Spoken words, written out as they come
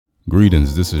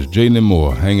Greetings, this is Jayden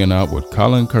Moore hanging out with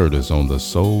Colin Curtis on the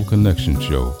Soul Connection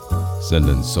Show,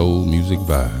 sending soul music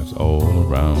vibes all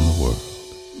around the world.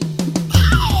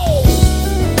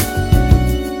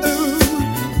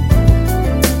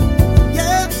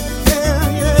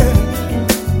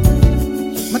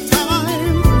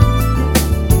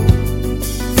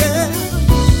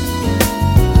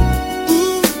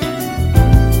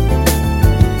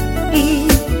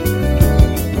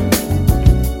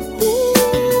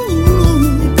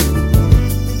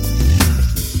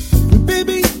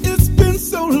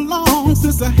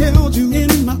 I held you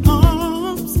in my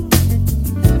arms.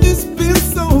 It's been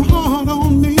so hard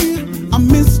on me. I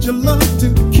missed your love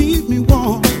to keep me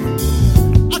warm.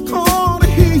 I call to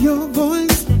hear your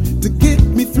voice to get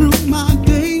me through my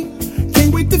day.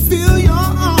 Can't wait to feel your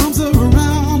arms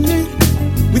around me.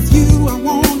 With you I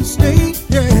wanna stay,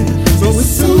 yeah. So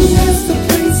as soon as the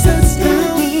plane sets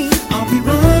down, I'll be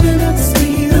running at the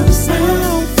speed of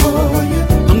sound for you.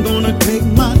 I'm gonna take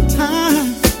my time.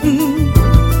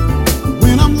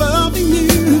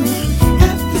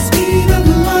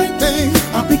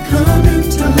 Coming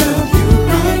to love you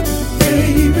right,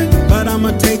 baby. But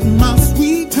I'ma take my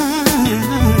sweet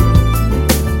time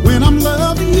when I'm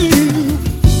loving you.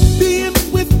 Being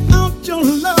without your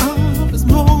love is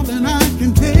more than I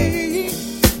can take.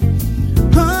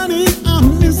 Honey, I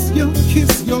miss your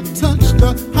kiss, your touch,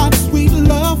 the hot, sweet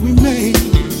love we made.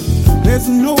 There's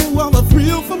no other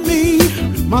thrill for me.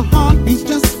 My heart beats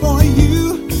just for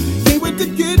you. Can't wait to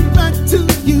get back to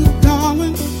you,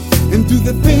 darling, and do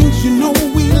the things you know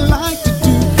we like to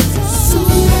do. So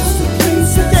as the plane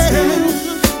sets down,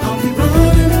 I'll be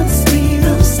running at the speed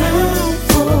of sound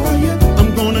for you.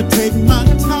 I'm gonna take my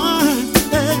time,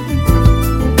 yeah.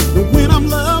 When I'm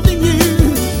loving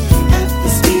you at the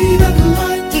speed of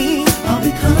light, I'll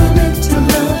be coming to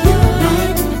love you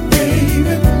right,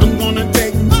 baby. I'm gonna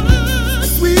take my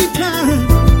sweet time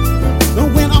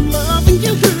when I'm loving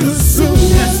you. So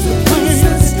as the plane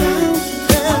sets down,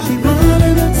 I'll be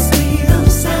running at the speed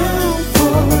of sound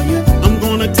for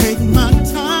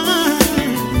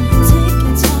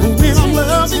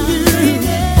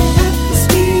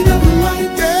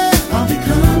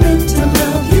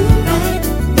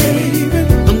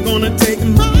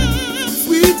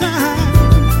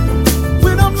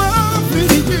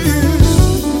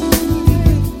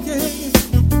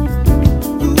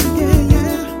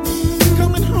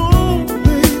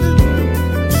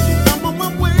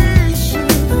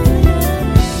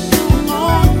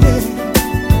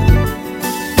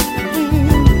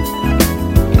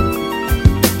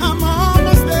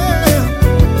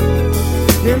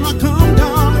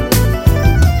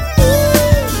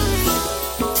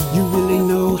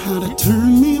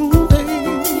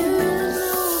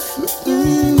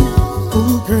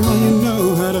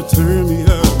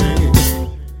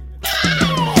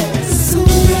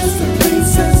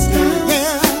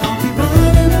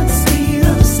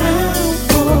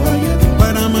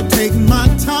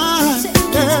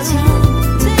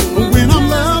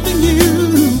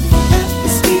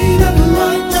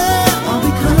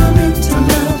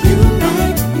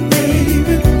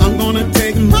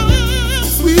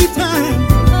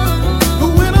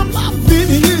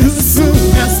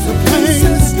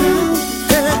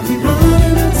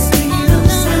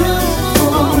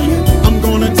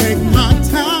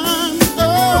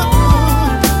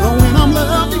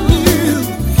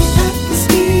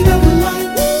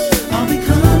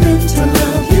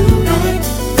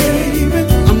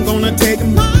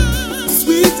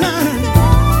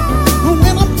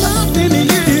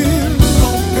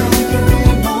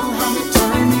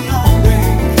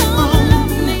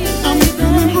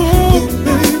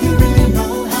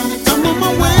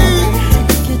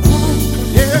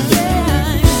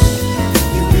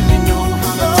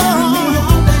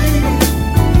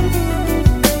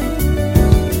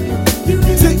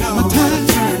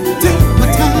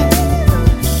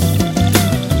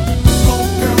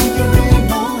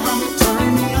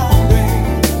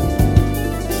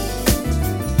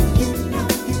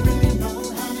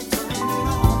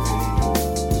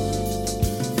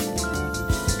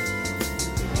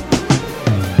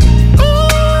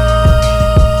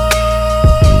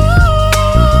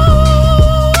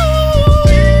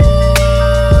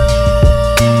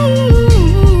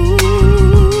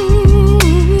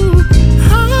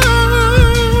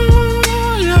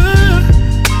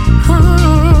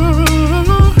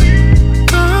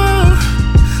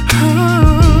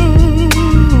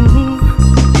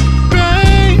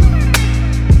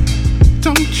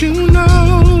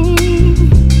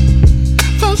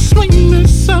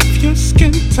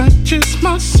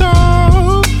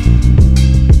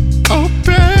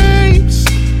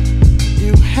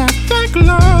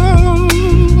glow.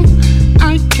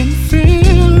 I can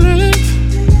feel it.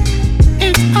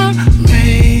 It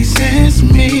amazes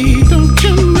me. Don't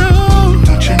you know?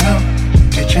 Don't you know?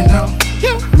 Did you know?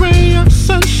 Your ray of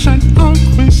sunshine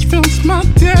always fills my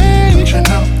day. Don't you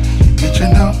know? Did you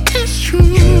know? It's true.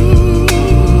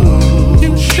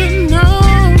 You should know.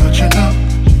 Don't you know?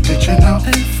 Did you know?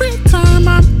 Every time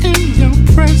I'm in your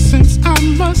presence, I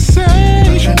must say.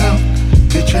 Don't you know?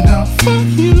 Did you know? For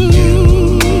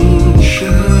you,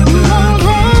 should know.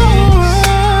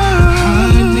 I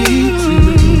need to.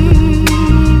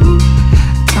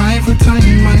 Time for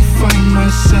time, I find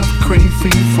myself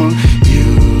craving for you.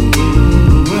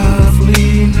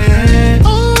 Loveliness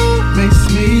makes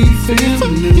me feel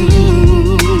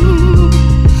new.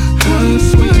 Her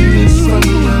sweetness from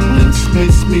your lips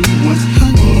makes me want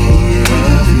more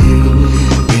of you.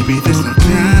 Baby, there's no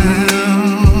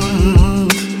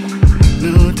doubt,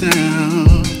 no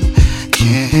doubt.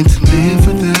 Can't live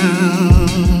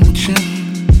without you.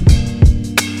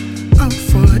 Oh,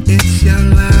 for it's your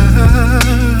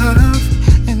love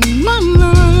in my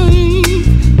life.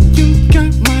 You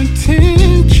got my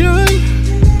attention.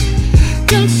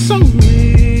 You're so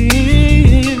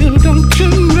real, don't you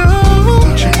know?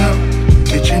 Don't you know?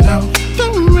 Did you know? The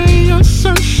ray of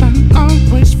sunshine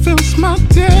always fills my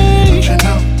day. Don't you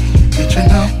know? Did you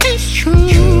know? It's true.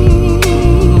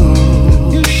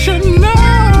 You should know.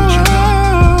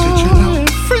 Did you know?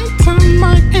 Every time I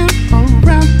am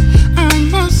around, I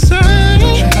must say.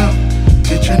 Don't you know?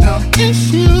 Did you know? It's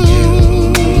you.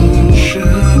 Should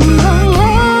know.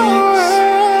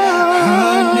 I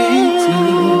need to.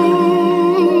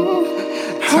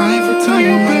 Time for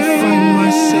time, I find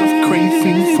myself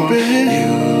craving for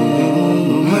you.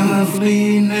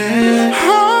 Loveliness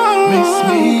makes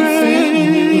me feel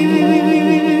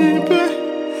new.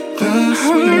 The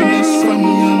sweetness from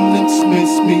your lips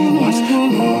makes me want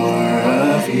more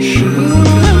of you.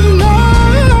 I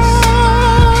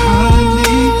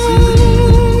need to.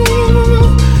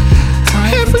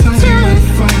 Time for time, I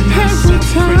find myself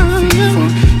craving for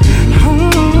you.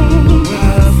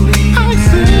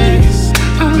 Loveliness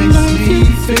makes me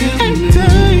feel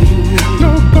new.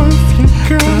 No perfume,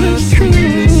 girl, The it's true.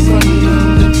 sweetness from your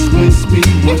lips makes me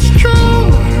want It's true.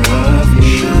 more of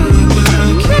you.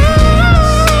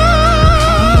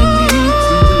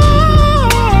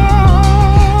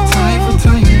 Time for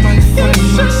time, I find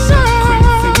myself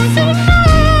craving for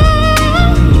you.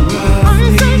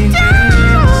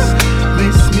 Loveliness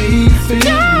makes me feel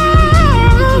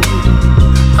new.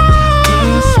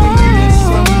 The sweetness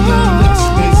from your lips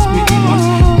makes me want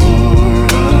more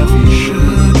of you.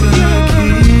 Sugar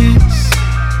kiss.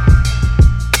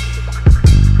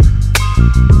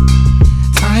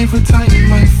 Time for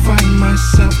time, I find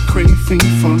myself craving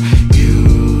for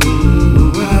you.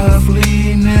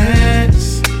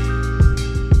 Loveliness.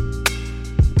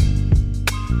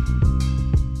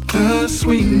 The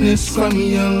sweetness from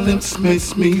your lips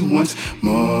makes me want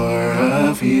more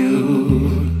of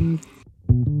you.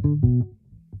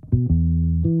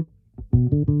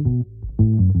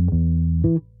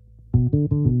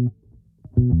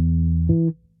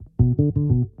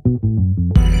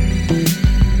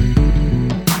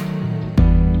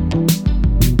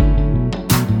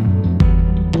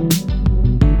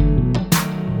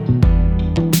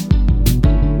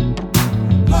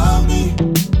 Love me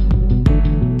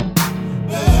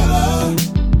better,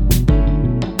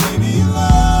 baby.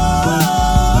 Love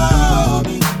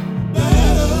me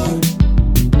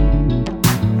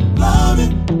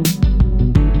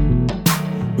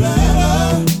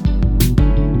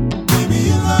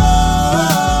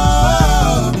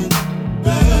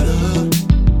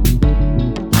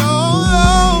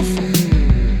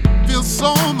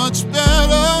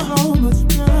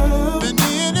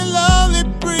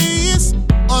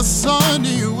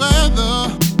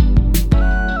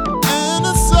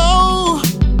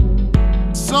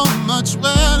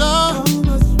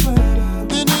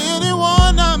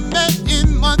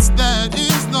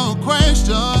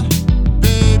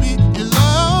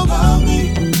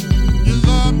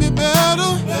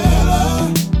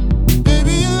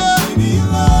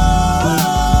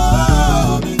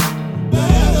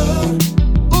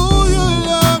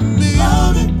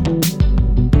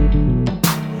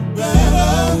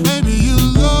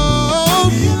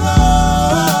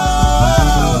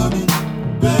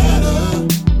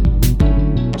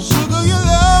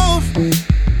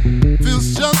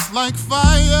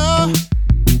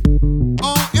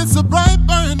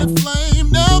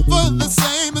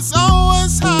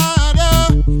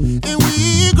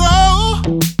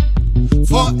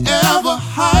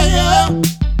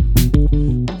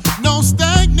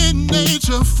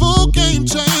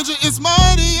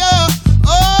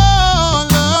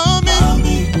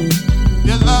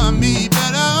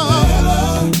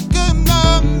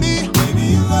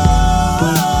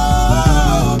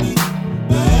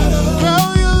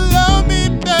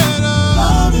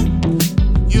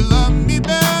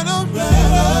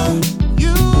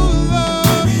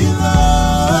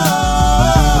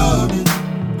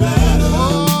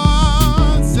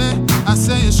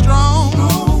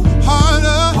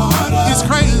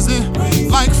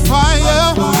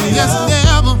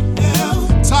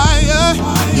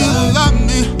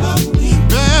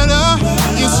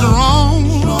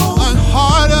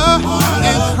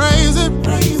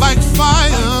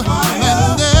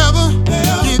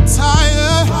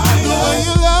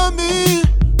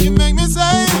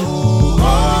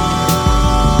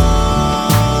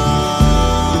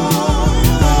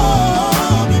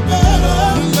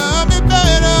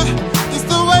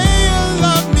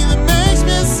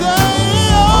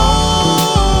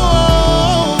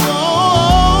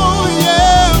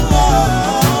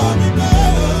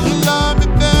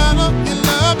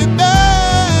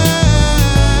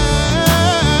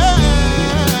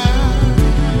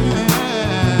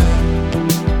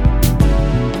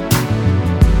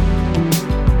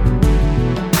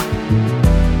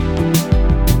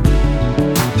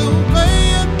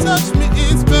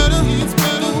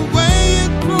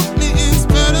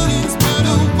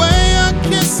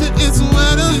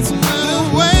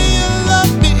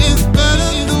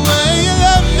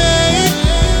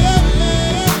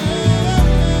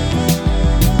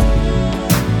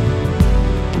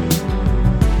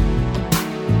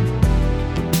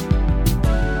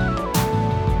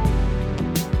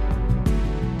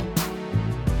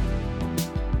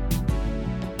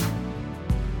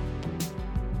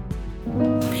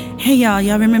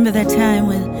Y'all remember that time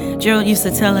when Gerald used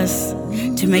to tell us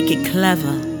to make it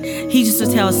clever? He used to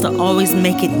tell us to always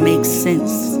make it make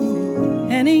sense.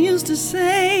 And he used to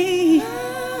say,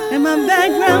 and my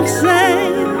background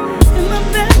sang, and my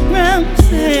background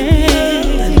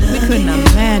sang. We couldn't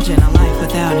imagine a life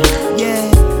without him.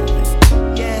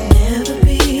 Never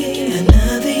be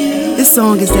another you. This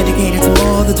song is dedicated to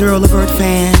all the Gerald Levert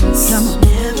fans. Come on.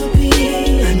 Never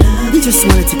be another. We just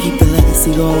wanted to keep the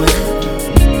legacy going.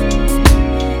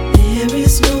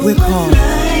 We're called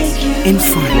In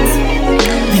Front.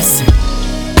 Listen.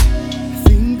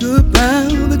 Think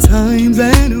about the times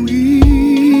that we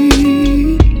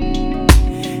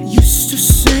used to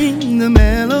sing the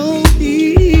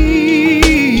melody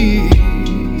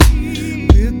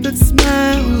with that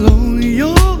smile on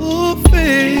your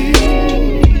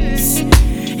face.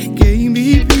 It gave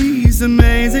me peace,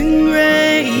 amazing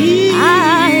grace.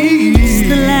 I used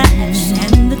to laugh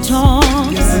and the talk,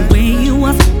 the way you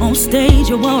was on stage,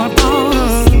 you wore a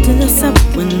boss. To us up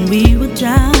when we were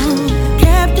down,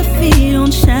 kept your feet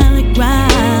on shallow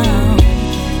ground.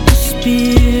 Your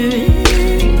spirit,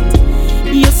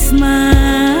 your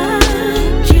smile,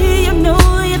 gee, you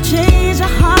know you changed your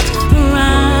heart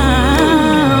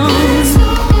around. There's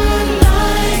no one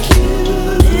like you.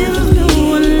 There's no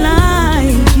one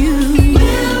like you.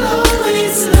 We'll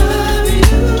always love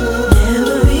you.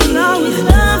 Never be. We'll always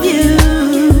love you.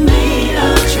 Made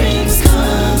our dreams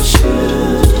come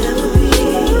true. Never be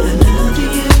another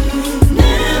you.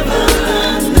 Never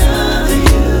another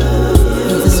you.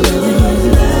 There's no one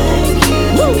like you.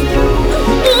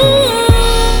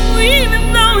 Ooh, even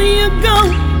though you go,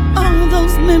 all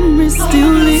those memories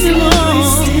still live on.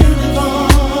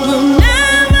 We'll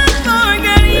never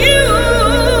forget you.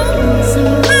 So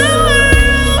the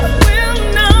world will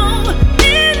know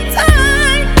in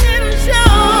time it'll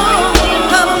show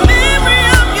how the memory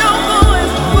of your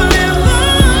voice will live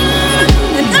on.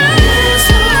 And there's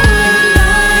no one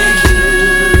like you.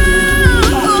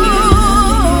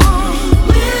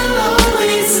 We'll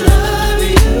always love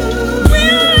you.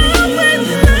 We'll always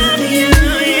love you.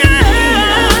 Yeah.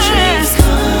 Dreams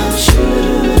come true.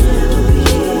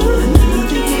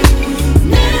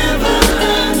 Never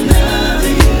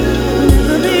another you.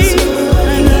 Never be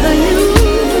another you.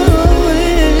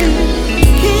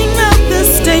 King of the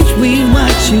stage, we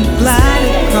watch you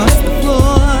glide across the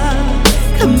floor,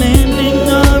 commanding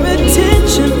our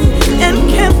attention and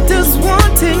kept us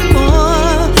wanting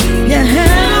more. You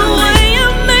had a way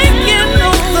of making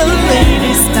all the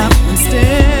ladies stop and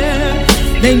stare.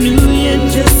 They knew you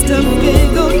just a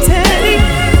big old teddy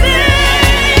bear.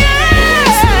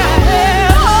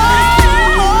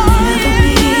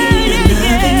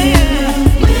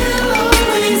 We'll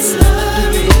always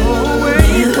love you. Never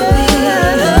be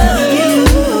another you.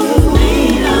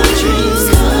 Made our dreams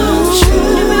come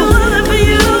true. If it wasn't for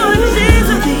you,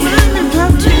 Jesus wouldn't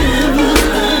come true. Never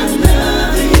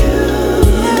another you.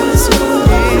 There's no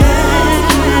one like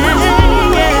you.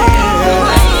 The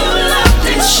way you loved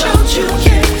and showed you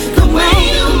care, the way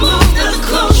you moved, the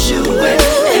clothes you wear,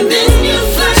 and then you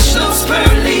flashed those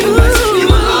pearly words. You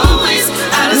were always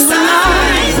out of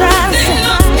sight. Then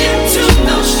look into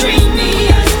those dreamy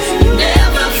eyes. You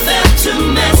never failed to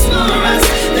mesmerize.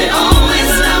 They always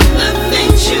love the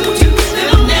things you do.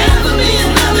 There'll never be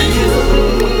another you.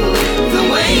 The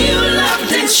way you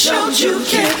loved and showed you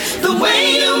care, the way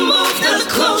you moved, the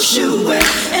clothes you wear,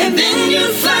 and then you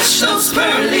flash those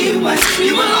pearly whites.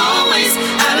 You were always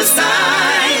out of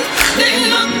sight. They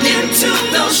looked into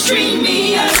those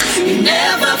dreamy eyes. You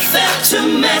never failed to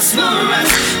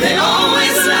mesmerize. They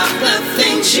always love the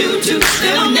things you do.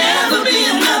 There'll never be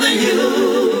another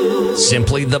you.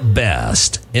 Simply the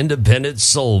best independent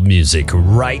soul music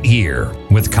right here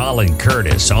with Colin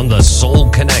Curtis on the Soul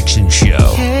Connection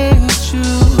Show. Can't you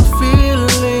feel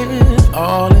it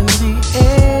all in the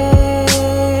air?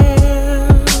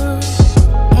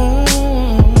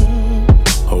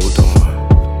 Hold on.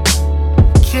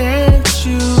 Can't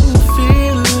you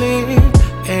feel it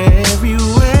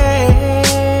everywhere?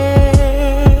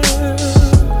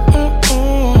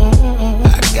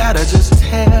 I gotta just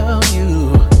tell you,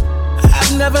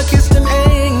 I've never kissed an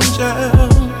angel.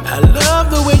 I love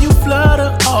the way you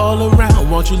flutter all around.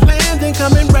 Won't you land and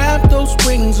come and wrap those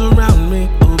wings around me?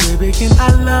 Oh baby, can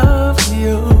I love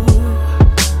you?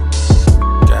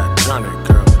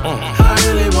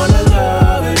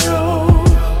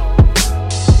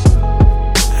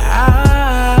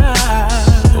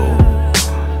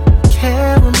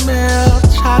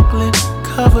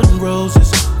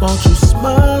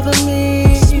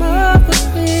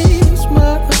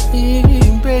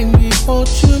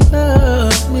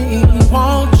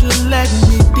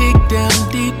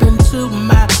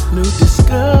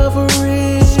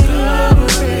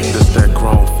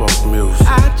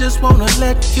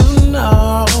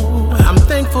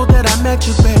 grateful that I met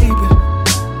you, baby.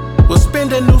 We'll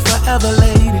spend a new forever,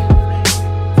 lady.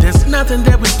 There's nothing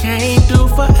that we can't do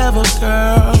forever,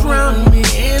 girl. Drown me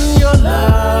in your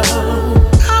love.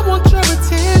 I want your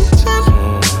attention.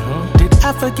 Did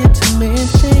I forget to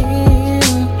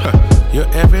mention? You're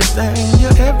everything,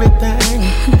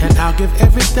 and I'll give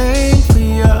everything for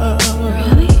you.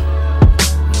 Really?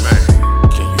 Man,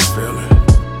 can you feel it?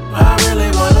 I really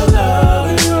wanna love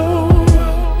you.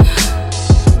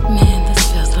 Man, this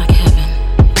feels like heaven.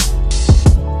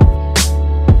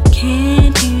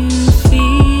 Can't you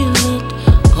feel it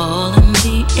all in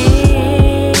the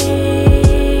air?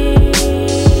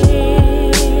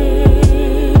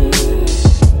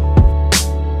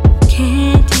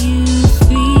 Can't you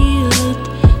feel it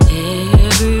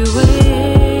everywhere?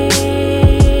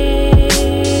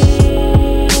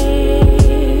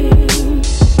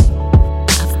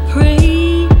 I've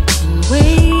prayed and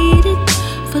waited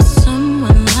for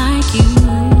someone like you.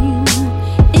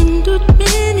 Endured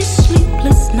many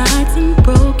sleepless nights and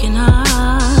broken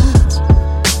hearts.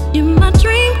 You're my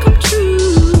dream come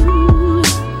true.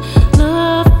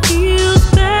 Love feels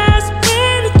best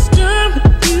when it's done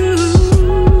with you.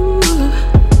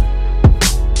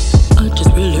 I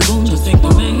just really want to thank the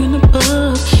man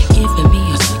above, giving me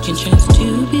a second chance to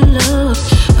be loved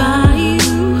by you.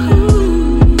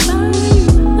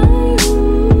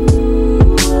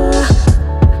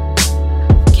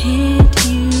 Can't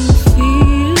you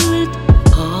feel it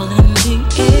all in the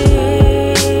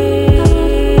air?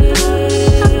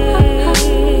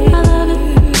 I love it.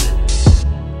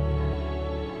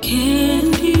 Can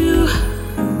you?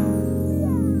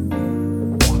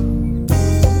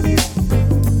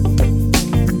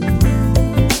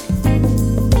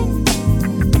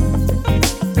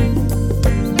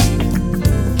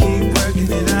 Keep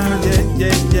working it out,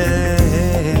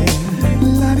 yeah.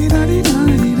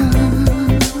 La-di-da-di-da-di-da.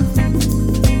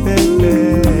 Baby.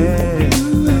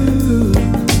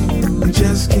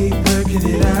 Just keep working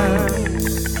it out.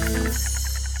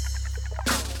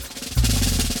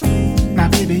 Now,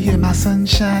 baby, you're my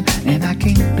sunshine, and I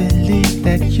can't believe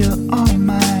that you're all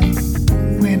mine.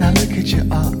 When I look at you,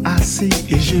 all I see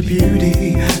is your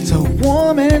beauty, so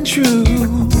warm and true.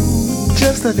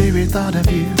 Just the very thought of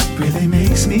you really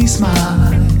makes me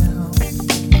smile.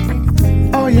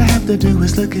 All you have to do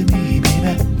is look at me,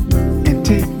 baby, and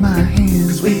take my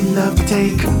hands. We love to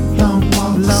take long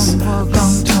walks,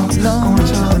 long talks, going to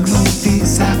the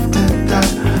movies after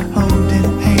dark,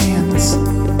 holding hands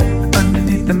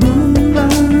underneath the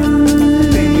moonlight.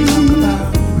 Baby, talk about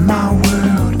my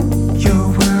world, your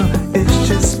world. It's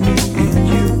just me and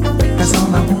you. That's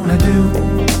all I wanna do,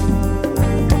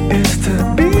 is to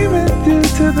be with you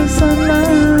till the sunlight.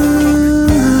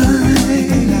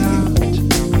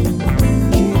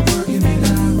 Keep working it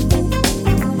out.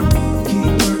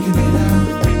 Keep working it out.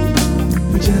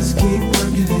 We just keep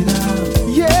working it out.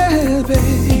 Yeah,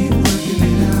 baby. Keep working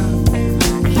it out.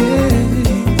 Yeah,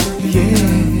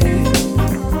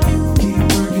 keep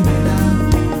working it out.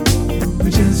 We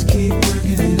just keep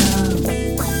working it out.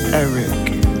 Eric,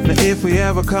 now if we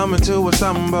ever come into a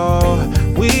stumble,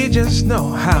 we just know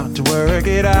how to work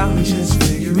it out. We just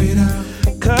figure it out.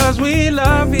 'Cause we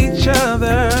love each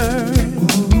other.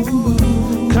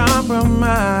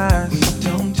 Compromise,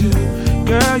 Don't do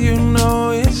girl, you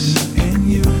know it's and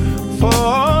you.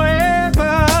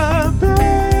 forever,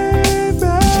 baby.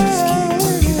 Just keep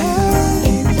working it out.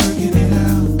 Keep working it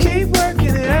out. Keep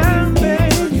working it out,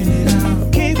 baby. Working it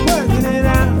out. Keep working it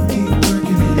out. Keep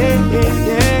working it Yeah,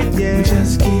 out. yeah. We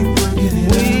just keep working it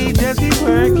out. We just keep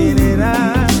working it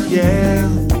out, yeah.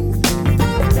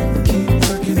 Keep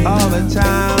working it All out. the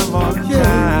time, all the Yeah,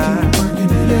 time. keep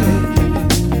working it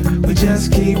out. We just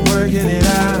keep working it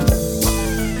out.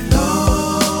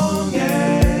 Long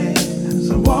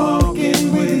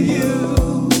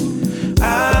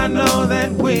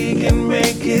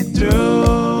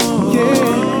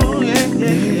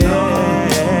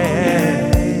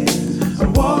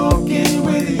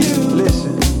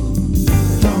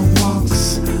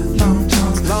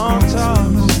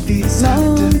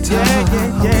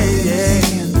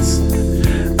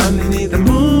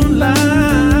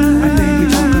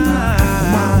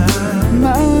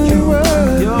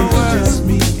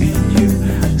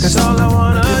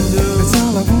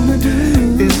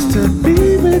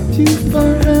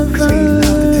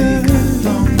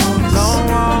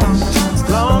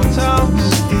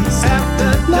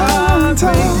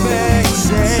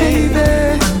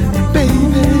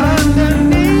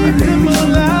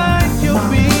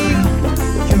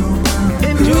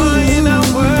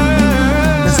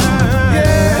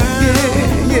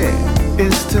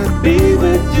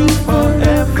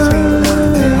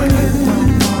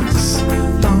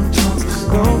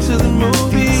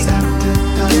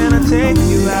take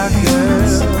you out,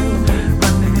 girl,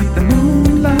 underneath the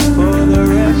moonlight for the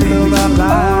rest of our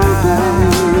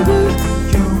lives.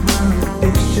 Your world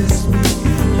is just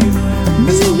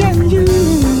me and you.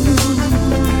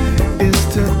 Is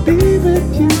to be with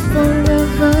you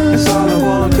forever. That's all I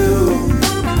wanna do.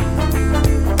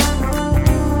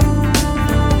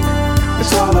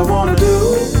 That's all I wanna do.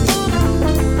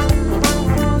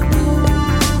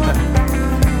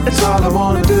 That's all I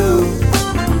wanna do.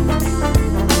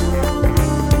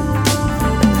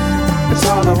 That's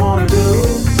all I wanna do.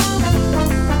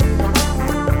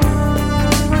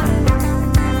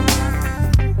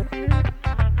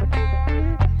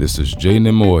 This is Jay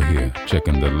Nemore here,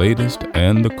 checking the latest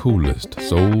and the coolest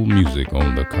soul music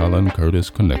on the Colin Curtis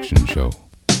Connection Show.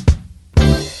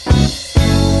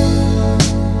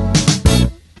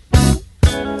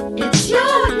 It's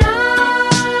your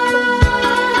night.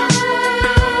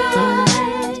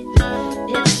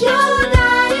 It's your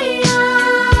night.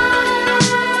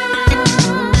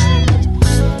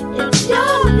 It's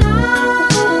your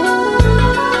night.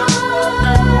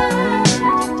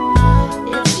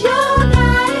 It's your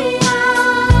night.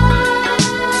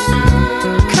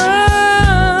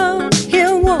 Come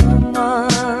here,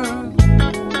 woman.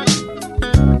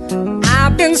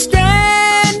 I've been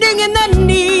standing in the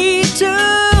need too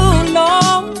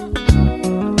long.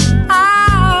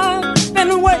 I've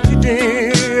been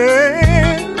waiting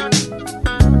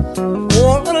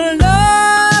for a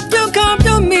love to come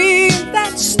to me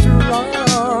that's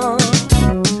strong.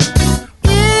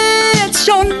 It's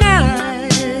your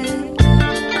night.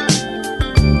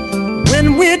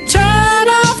 When we turn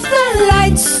off the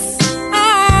lights, I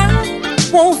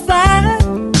won't fight.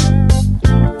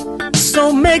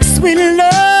 So make sweet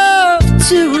love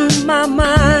to my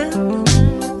mind.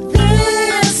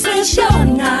 This is your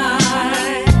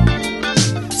night.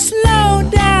 Slow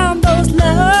down those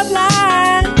love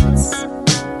lines.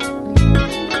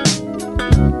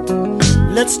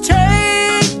 Let's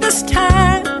take this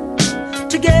time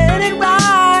to get it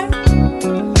right.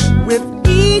 With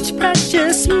each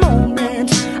precious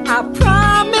moment, I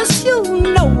promise you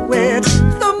know it.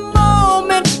 The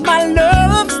moment my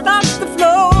love starts to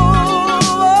flow,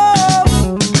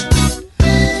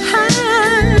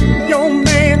 I'm your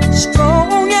man,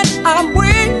 strong and I'm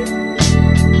weak,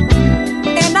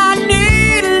 and I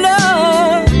need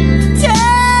love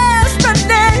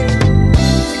desperately.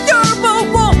 You're a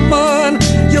woman,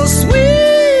 you're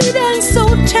sweet and so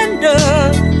tender.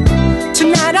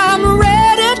 Tonight I'm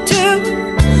ready to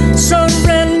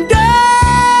surrender.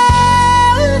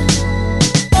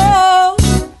 Oh,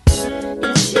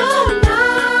 It's your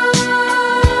night.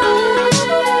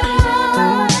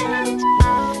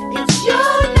 It's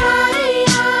your night.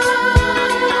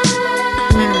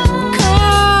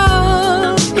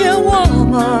 come here,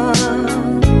 woman.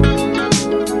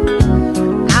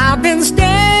 I've been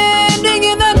standing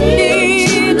in the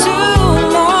need too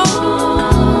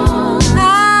long.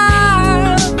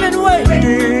 I've been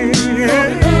waiting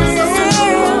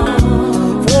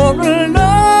for a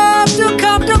love to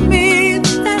come to me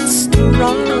that's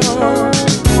strong.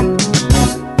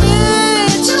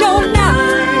 It's your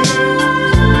night.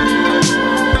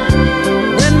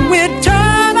 When we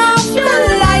turn off the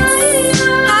lights,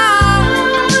 I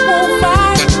won't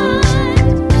fight.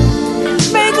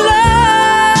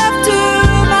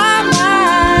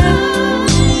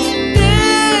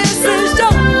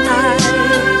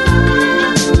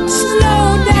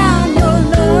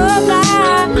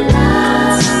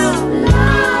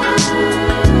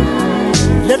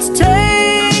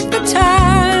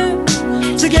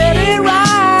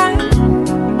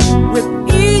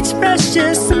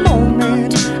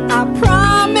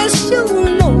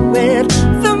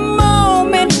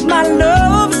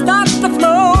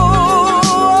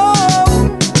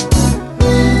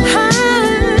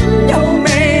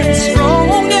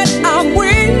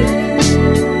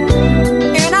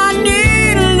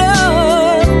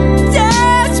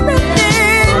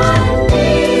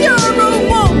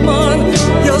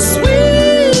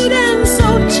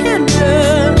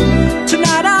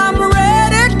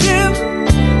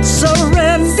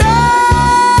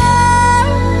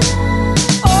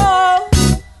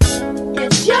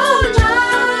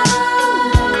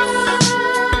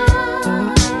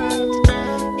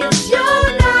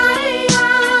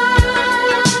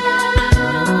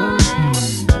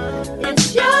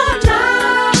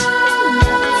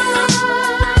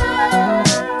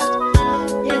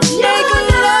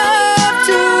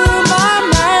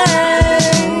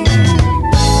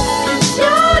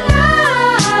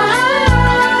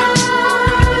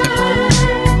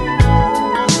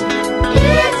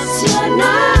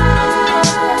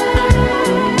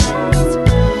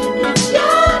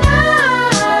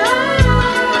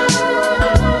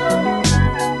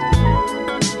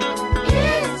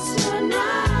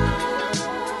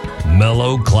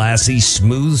 classy,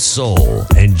 smooth soul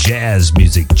and jazz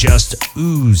music just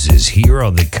oozes here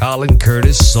on the Colin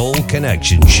Curtis Soul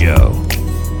Connection Show.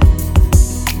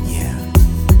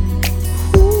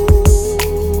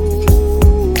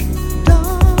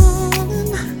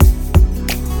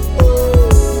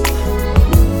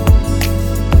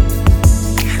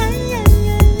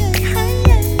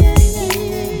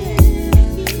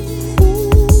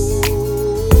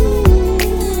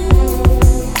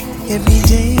 Every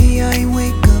day I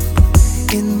wake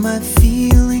up in my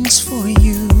feelings for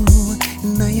you,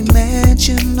 and I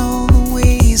imagine all the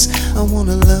ways I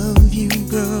wanna love you,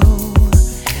 girl.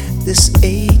 This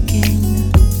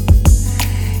aching,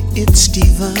 it's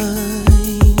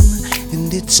divine,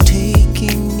 and it's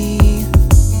taking me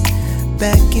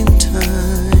back in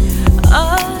time.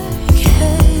 I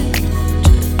can't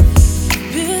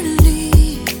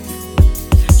believe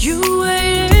you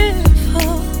waited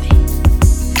for me.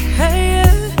 Hey,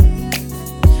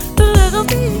 the little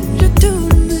thing you do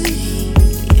to me.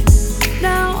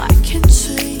 Now I can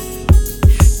see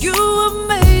you were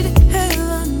made in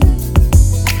heaven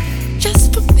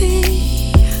just for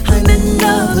me. I'm in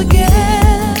love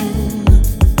again.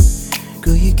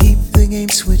 Girl, you keep the game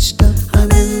switched up. I'm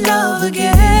in love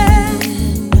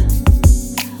again.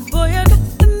 Boy, I got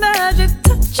the magic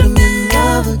touch. I'm in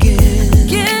love again.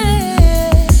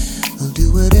 Yeah. I'll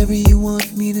do whatever you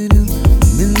want me to do.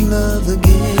 I'm in love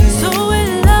again. So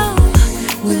in love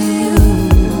with you.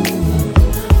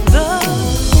 The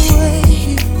way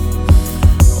you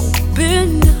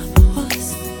opened up was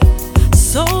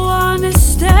so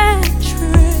honest and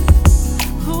true.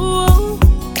 Ooh,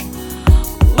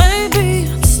 maybe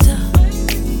I'm stuck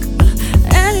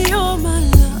and you're my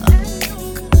luck.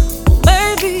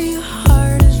 Maybe your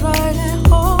heart is right at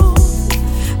home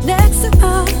next to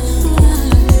mine.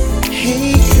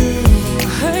 Hey girl,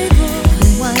 Hey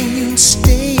boy, why you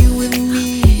stay with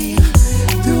me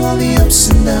through all the ups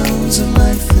and downs of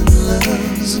life, and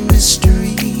love's a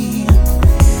mystery.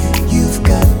 You've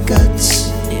got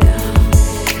guts,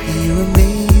 you're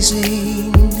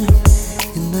amazing,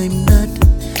 and I'm not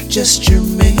just your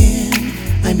man,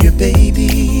 I'm your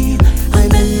baby.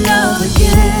 I'm in love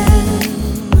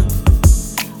again.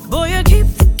 boy, I keep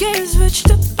the game switched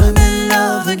up. I'm in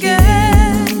love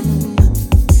again.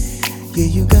 Yeah,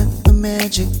 you got the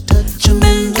magic touch. I'm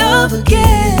in love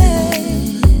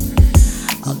again.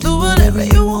 I'll do whatever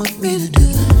you want me to do.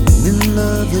 I'm in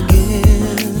love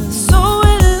again. So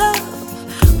in love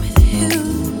with you.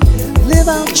 Live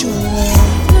out your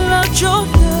life. Live out your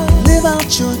love. Live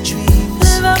out your dreams.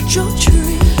 Live out your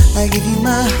dream. I give you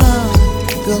my heart.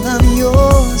 Girl, I'm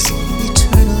yours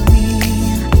eternally.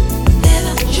 Live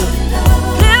out your love.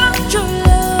 Live out your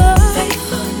love.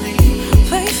 Faithfully.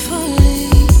 Faithfully.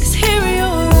 'Cause here in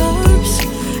your arms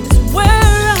is where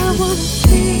I wanna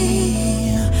be.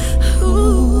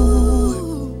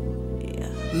 Ooh.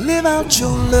 Live out your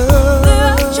love. Live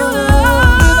out your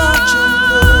love. Live out your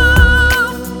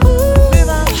love. Live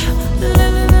out your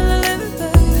Live it, live it,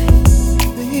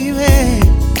 baby. baby.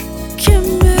 Give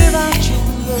me. Live out your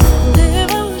love.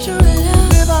 Live out your love.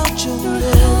 Live out your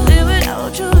love. Live it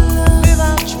out your love. Live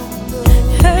out your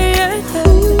love. Hey, hey, hey.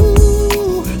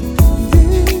 Ooh,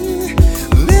 yeah.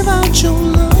 Live out your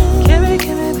love. Give me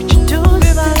what you do,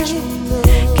 Live out your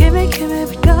love. give me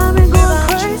what got me going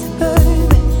crazy, baby.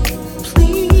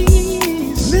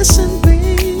 Please listen,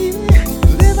 baby.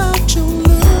 Live out your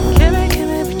love. Give me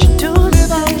what you do,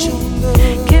 Live out your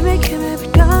love. give me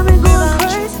what got me going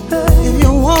crazy, baby. If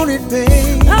you want it,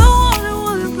 babe. I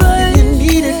want it, If baby. you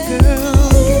need it, girl.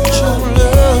 Get your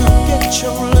love. Get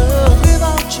your love. Live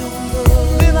out your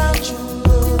love. Live out your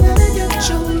love. Get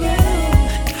your love.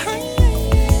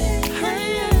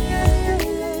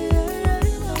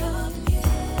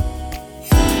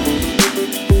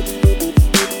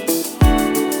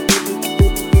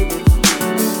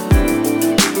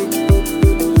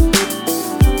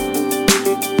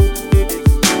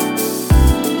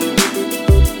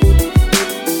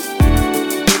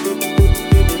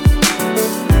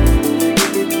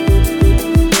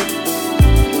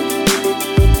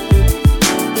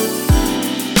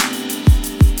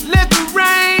 Let the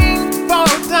rain fall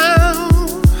down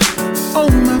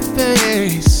on my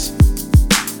face.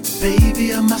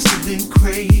 Baby, I must have been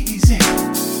crazy.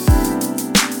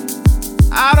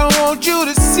 I don't want you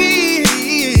to see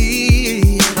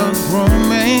a grown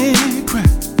man cry.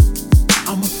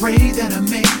 I'm afraid that I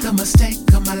made the mistake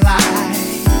of my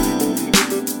life.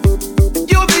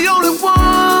 You're the only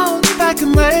one that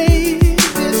can make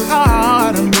this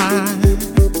heart of mine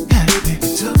happy.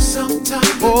 Took some time,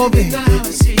 oh baby, now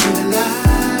I see the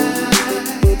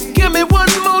light. Give me one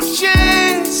more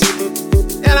chance,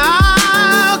 and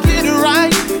I'll get it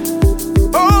right.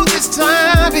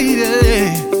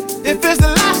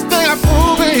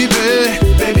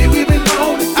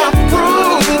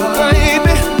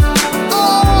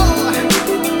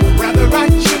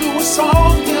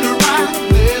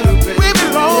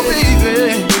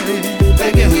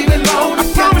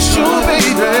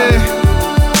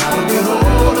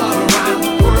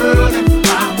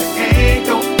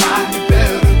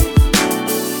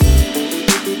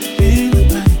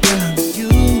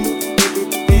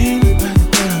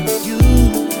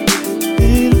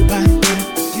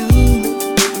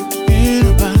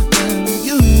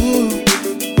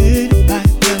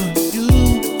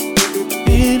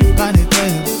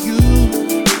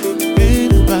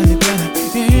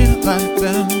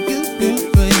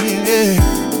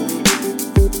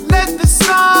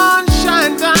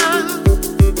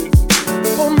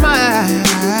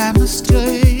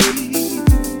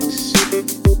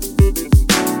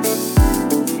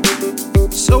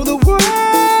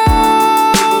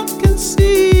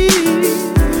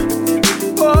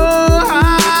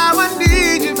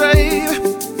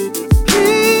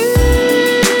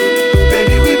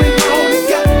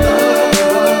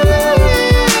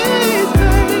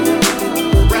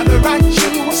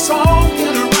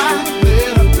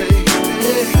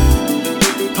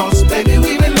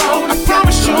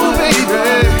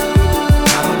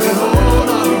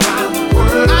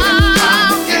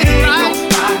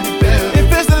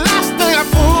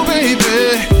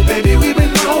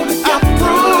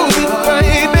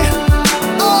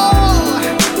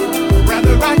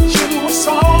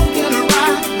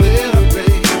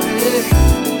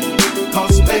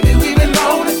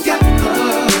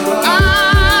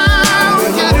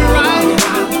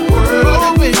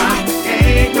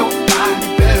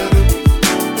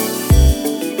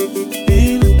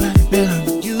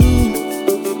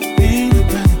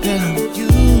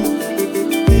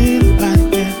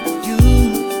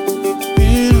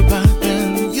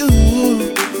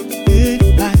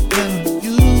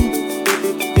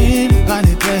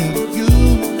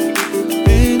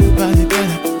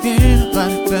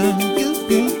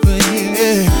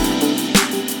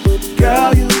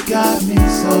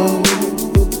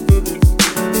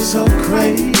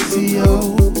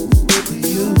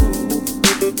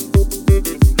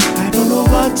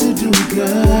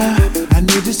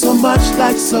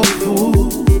 so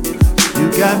full. You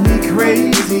got me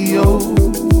crazy over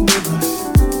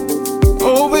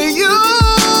you.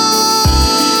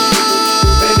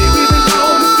 Baby, we've been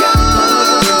going together.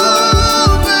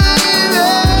 Baby,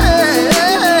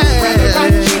 rather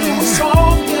write you a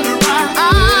song than a ride.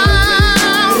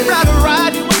 I'd rather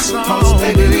write you a song. 'Cause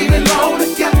baby, we've been going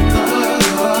together.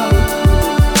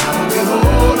 I can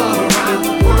hold all around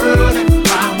the world and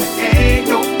find there ain't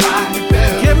nobody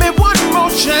better. Give me one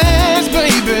more chance,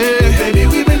 baby. Baby,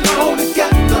 we've been going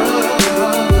together.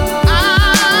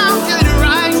 I'll get it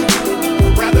right.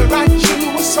 I'd rather write you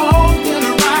a song than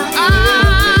a ride.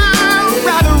 I'd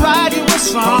rather write you a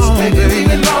song. 'Cause baby, we've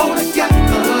been going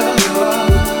together.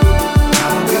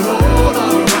 I can hold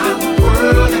all around the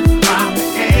world and find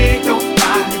there ain't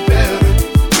nobody better.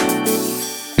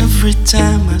 Every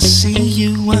time I see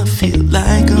you, I feel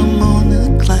like I'm on a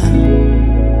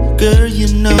cloud. Girl, you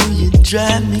know you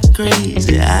drive me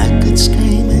crazy. I could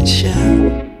scream and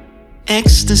shout.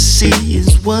 Ecstasy is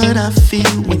what I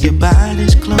feel when your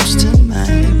body's close to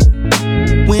mine.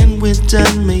 When we're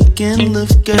done making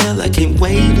love, girl, I can't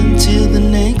wait until the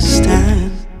next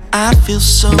time. I feel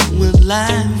so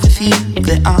alive with you.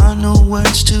 There are no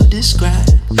words to describe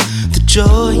the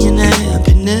joy and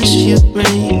happiness you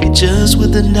bring, just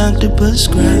what the doctor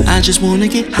prescribed. I just wanna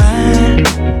get high,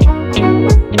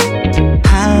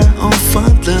 high on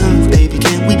fun love, baby.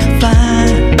 Can we fly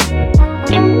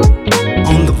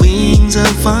on the wings of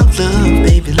fun love,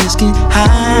 baby? Let's get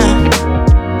high,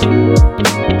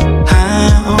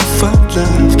 high on fun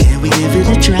love. Can we give it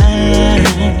a try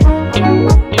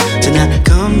tonight?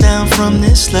 Come down from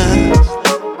this love.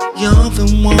 You're the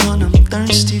one I'm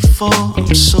thirsty for.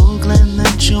 I'm so glad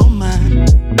that you're mine.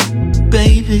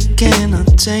 Baby, can I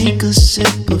take a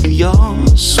sip of your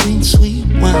sweet, sweet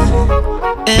wine?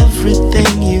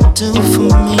 Everything you do for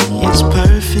me is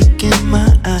perfect in my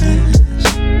eyes.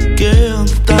 Girl,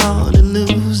 the thought of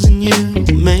losing you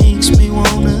makes me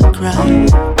wanna cry.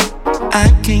 I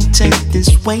can't take this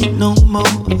weight no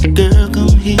more. Girl,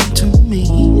 come here to me.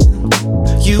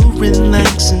 You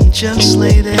relax and just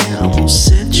lay there. I'm gonna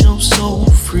set your soul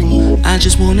free. I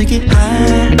just wanna get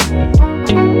high,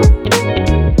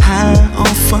 high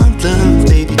on fun love,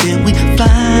 baby. Can we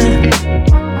fly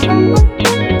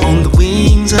on the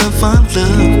wings of fun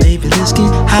love, baby? Let's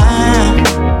get high,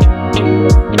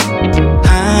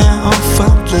 high on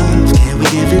fun love. Can we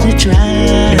give it a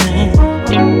try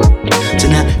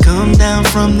tonight? Come down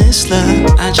from this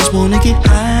love. I just wanna get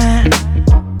high,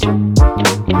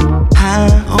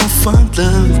 high on fun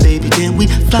love, baby. Can we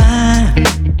fly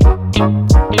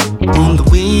on the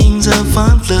wings of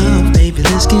fun love, baby?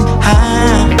 Let's get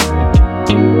high,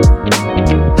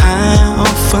 high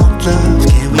on fun love.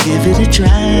 Can we give it a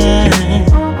try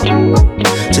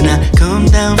tonight? Come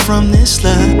down from this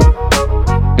love.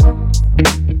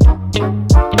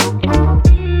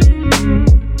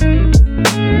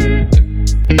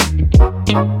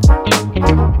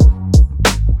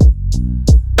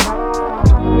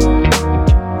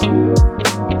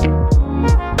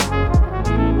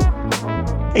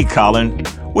 Hey, Colin,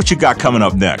 what you got coming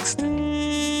up next?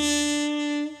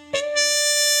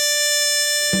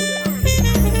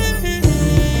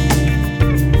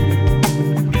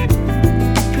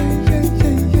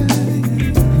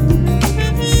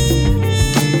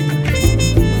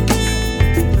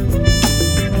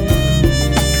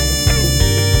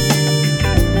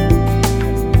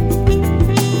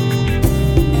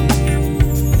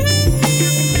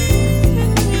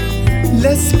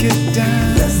 Let's get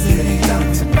down. Let's get down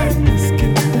tonight. Let's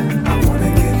get down. I wanna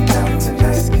get down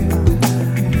tonight.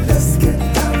 Let's get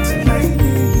down tonight.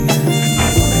 I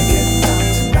wanna get down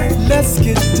tonight. Let's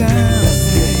get down. Let's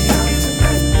get down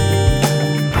tonight.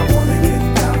 I wanna get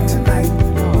down tonight.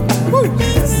 Woo.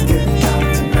 Let's get down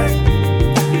tonight.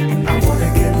 I wanna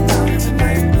get down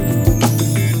tonight.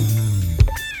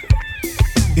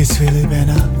 It's really been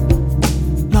a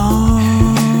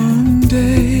long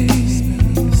day.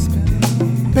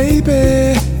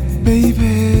 Baby,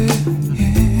 baby,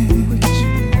 yeah.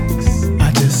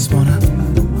 I just wanna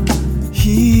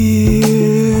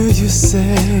hear you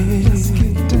say,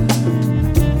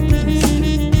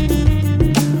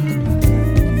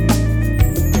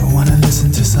 I wanna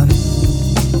listen to some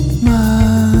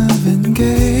Marvin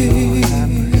Gaye.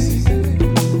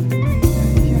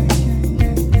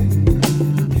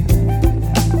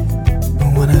 I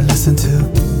wanna listen to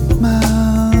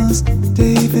Miles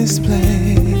Davis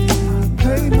play.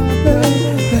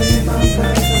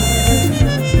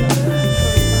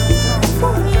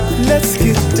 Let's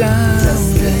get down.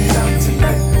 Let's get down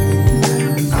tonight.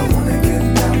 I wanna get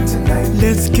down tonight.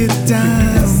 Let's get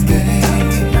down. Let's get down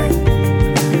tonight.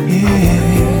 Yeah.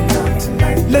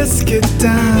 Let's get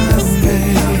down,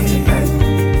 baby.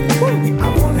 I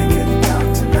wanna get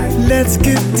down tonight. Let's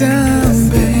get down,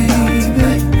 baby.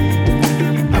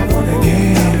 I wanna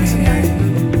get down tonight.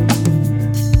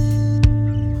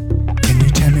 Can you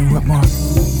tell me what more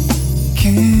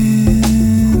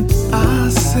can I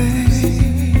say?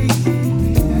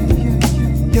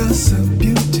 You're so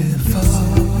beautiful.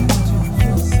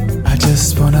 I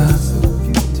just wanna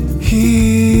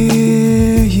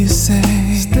hear you say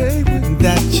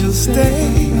that you'll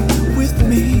stay with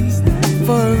me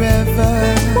forever.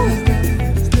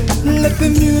 Let the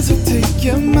music take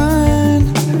your mind.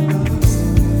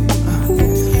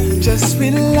 Just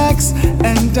relax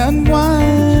and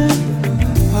unwind.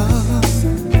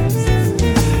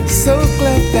 So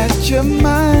glad that you're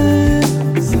mine.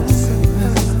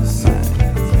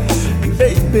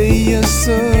 Baby, you're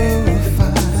so fine.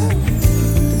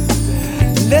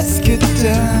 Let's get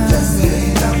down. Let's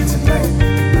get down tonight.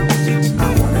 I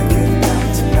wanna get down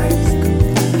tonight.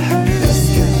 Let's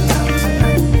get down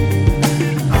tonight.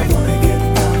 I wanna get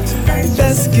down tonight.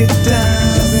 Let's get down,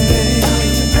 baby.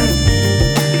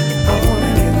 I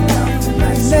wanna get down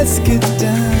tonight. Let's get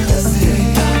down. Let's get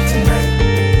down tonight.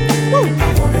 I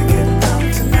wanna get down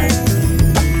tonight.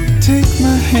 Take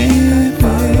my hand,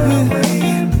 baby.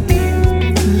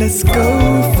 Let's go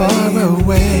far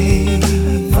away.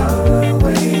 Far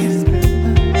away.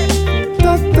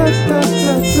 Da, da, da,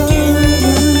 da, da.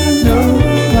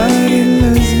 Nobody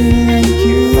loves me like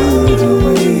you do.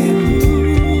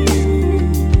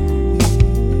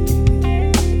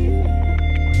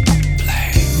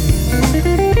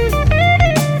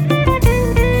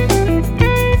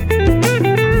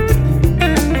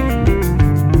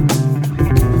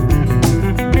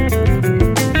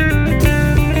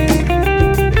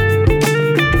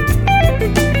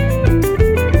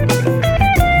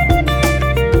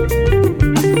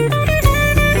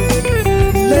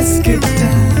 Let's get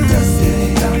down. Let's get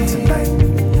down tonight.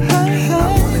 I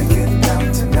wanna get down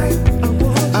tonight.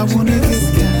 I wanna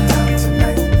get down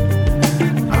tonight.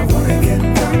 I wanna get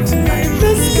down tonight.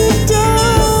 Let's get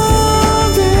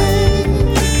down, babe.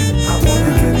 I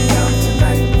wanna get down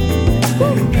tonight.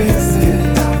 Let's get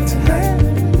down tonight.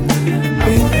 I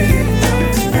wanna get down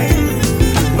tonight.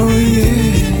 Oh yeah.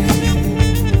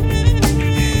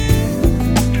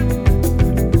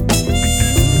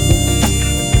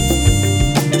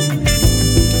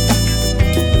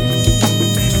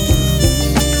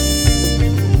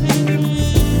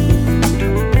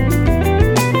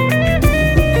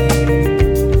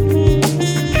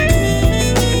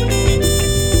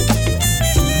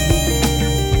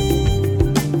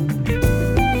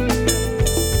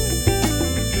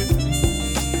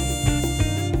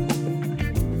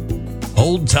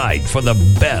 Hold tight for the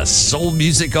best soul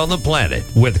music on the planet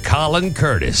with Colin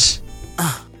Curtis.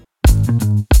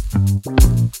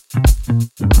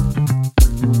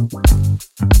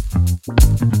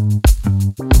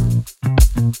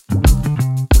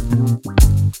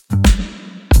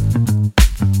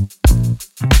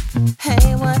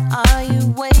 Hey, what are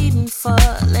you waiting for?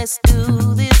 Let's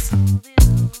do this.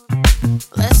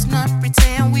 Let's not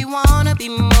pretend we wanna be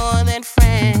more than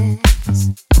friends.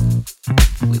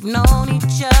 We've known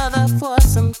each other for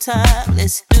some time.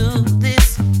 Let's do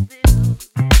this.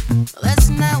 Let's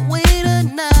not wait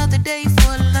another day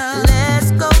for love.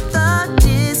 Let's go the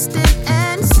distance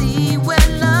and see where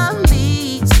love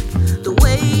meets. The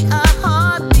way our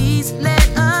heart beats, let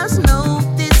us know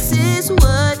this is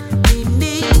what we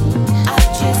need. I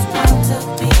just want to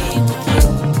be with you.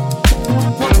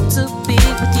 Want to be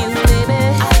with you, baby.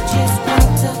 I just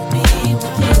want to be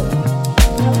with you.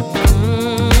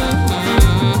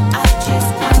 I just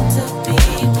want to be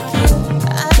with you.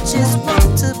 I just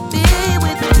want to be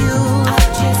with you. I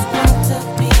just want to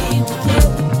be with you.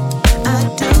 I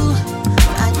do.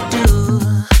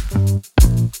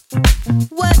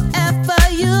 Whatever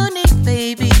you need,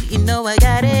 baby, you know I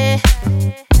got it.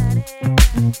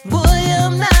 Boy,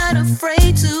 I'm not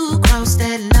afraid to cross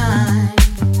that line.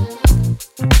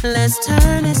 Let's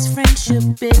turn this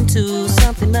friendship into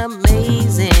something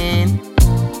amazing.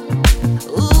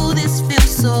 Ooh, this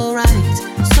feels so right,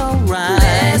 so right.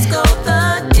 Let's go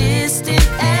the distance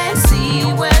and see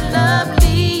where love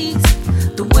leads.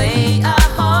 The way our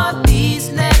heart beats,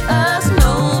 let us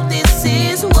know this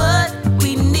is what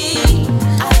we need.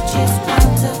 I just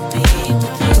want to be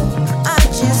with you. I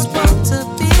just want to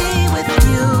be with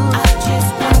you. I just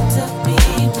want to be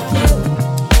with you.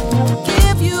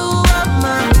 Give you all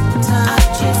my time. I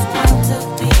just want to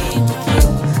be with you.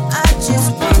 I just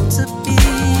want to be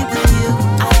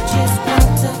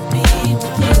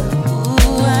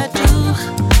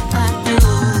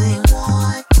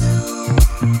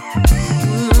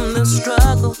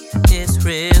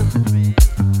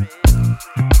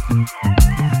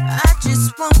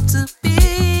want to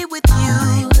be with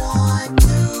you.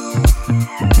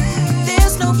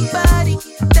 There's nobody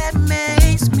that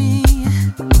makes me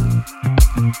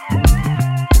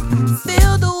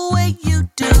feel the way you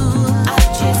do. I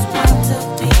just want to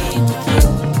be with you.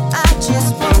 I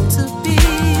just want to be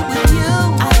with you.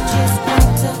 I just want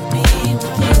to be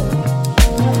with you.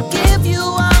 Give you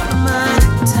all my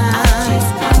time. I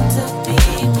just want to be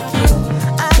with you.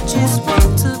 I just want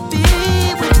to be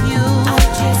with you. I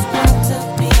just want to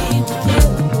be with you.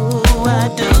 Oh, I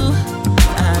do.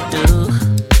 I do.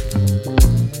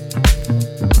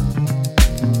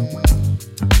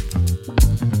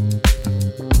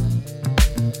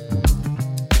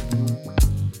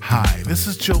 Hi, this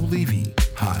is Joe Levy.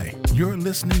 Hi, you're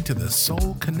listening to the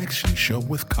Soul Connection Show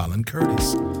with Colin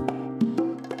Curtis.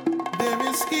 There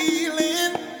is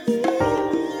healing,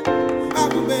 oh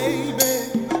baby,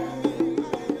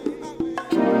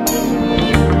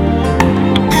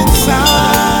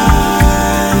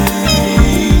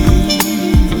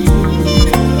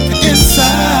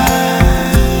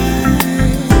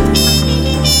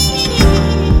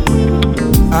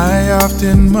 I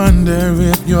often wonder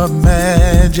if you're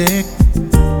magic.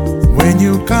 When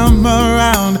you come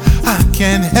around, I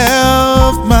can't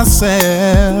help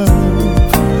myself.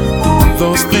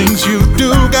 Those things you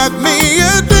do got me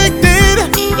addicted.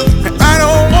 I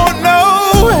don't want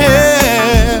no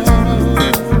help.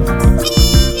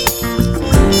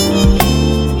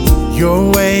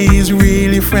 Your way is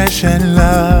really fresh and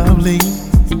lovely.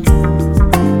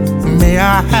 May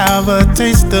I have a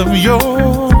taste of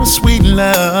your sweet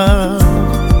love?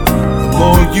 The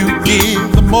more you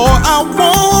give, the more I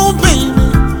want, baby.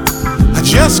 I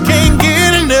just can't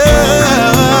get enough.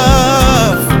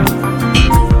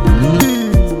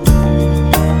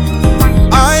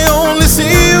 I only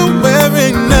see you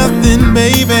wearing nothing,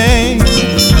 baby.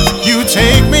 You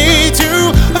take me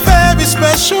to a very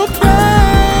special place.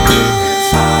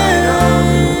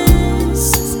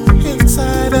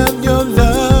 Inside of your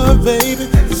love, baby.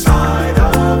 Inside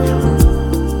of you,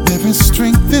 there is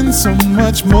strength and so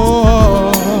much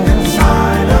more.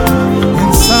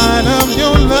 Inside of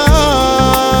your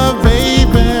love,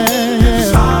 baby.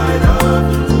 Inside of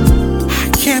you, I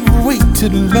can't wait to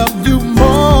love you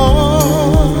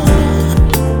more.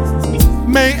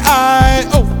 May I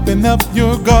open up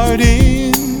your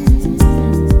garden,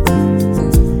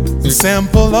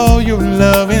 sample all your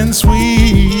love and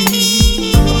sweet.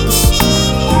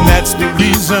 That's the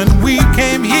reason we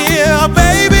came here,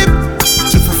 baby,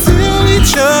 to fulfill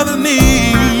each other's needs.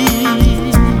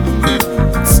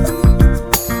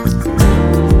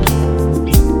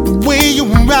 The way you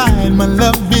ride my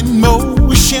love in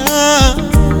motion,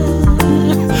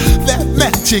 that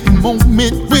magic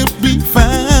moment will be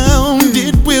found.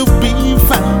 It will be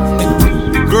found.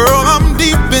 Girl, I'm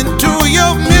deep into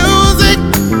your music.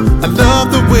 I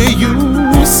love the way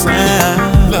you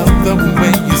sound. Love the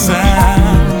way you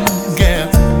sound, girl.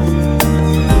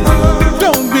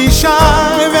 Don't be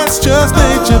shy, that's just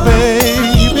nature,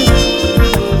 baby.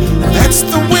 That's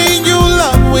the way you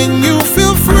love when you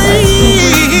feel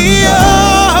free.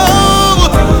 Oh,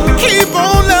 keep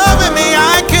on loving me,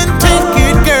 I can take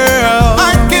it, girl.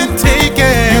 I can take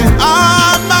it. You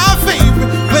are my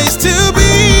favorite place to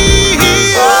be.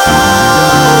 Oh,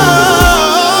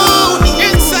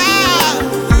 inside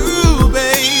you,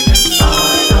 baby.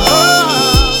 Oh,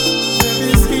 there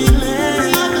is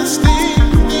healing,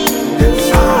 understanding.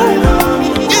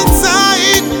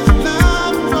 Inside love.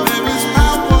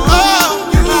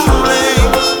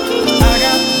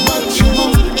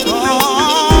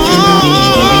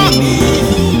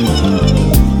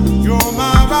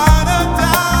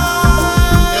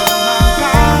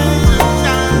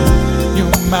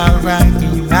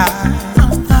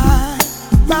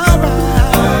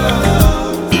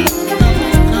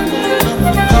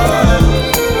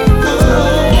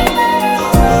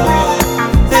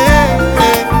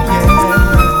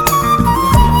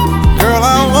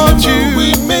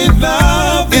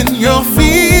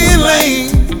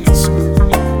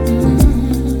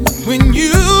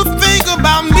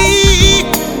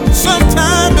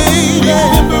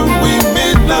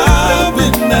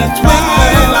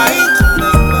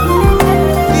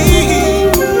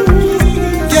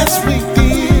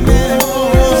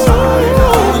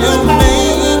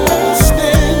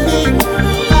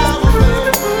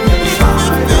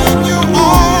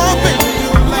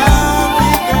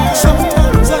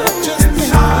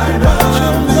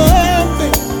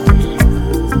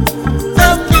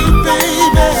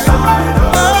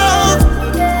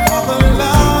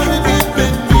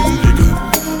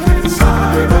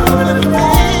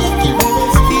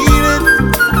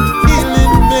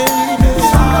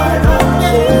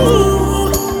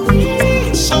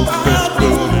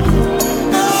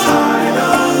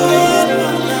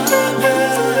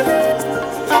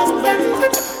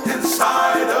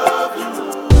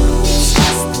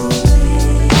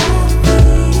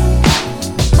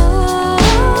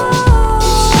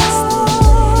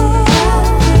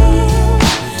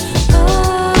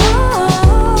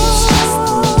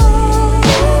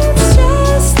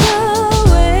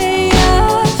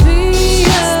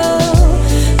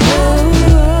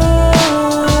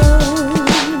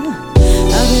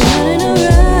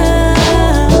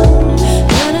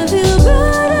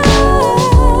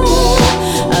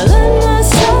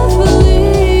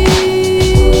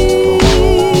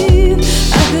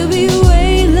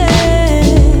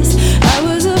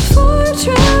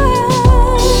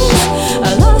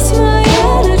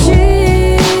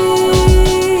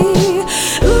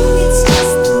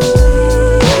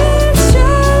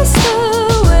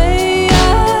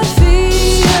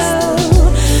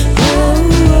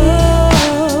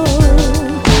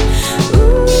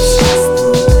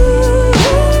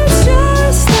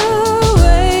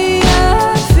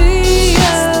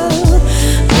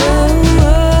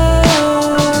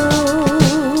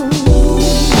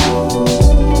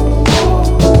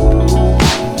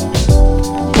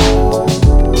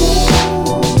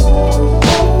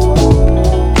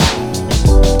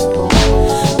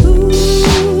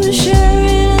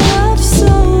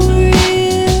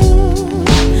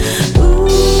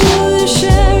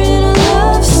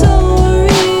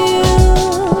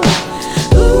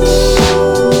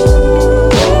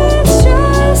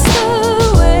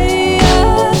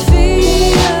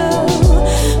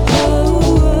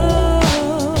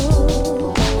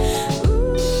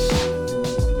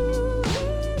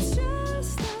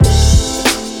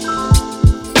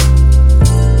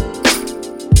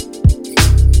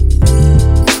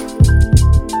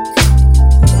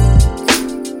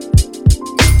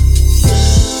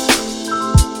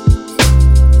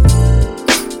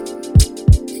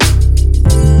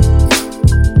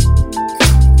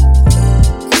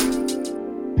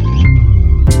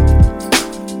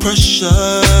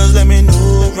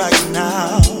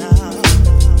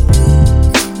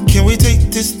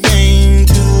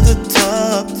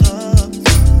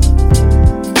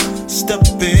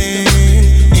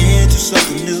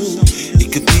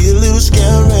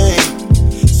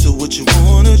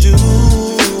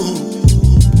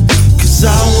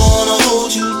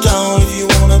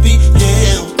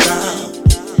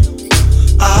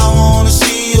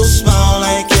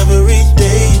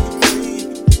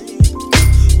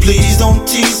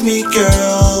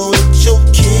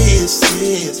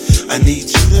 I need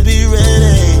you to be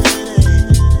ready.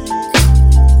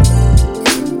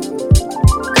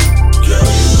 Girl,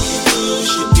 you looking good, we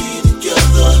should be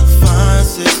together. Fine,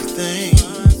 sexy thing.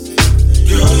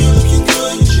 Girl, you looking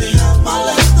good, you should have my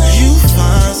last name. You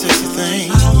fine, sexy thing.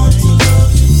 I want to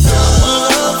love you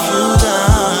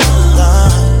down.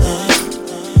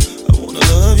 I wanna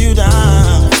love you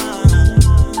down.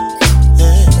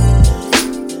 Yeah.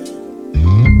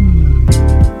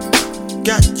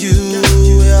 Got you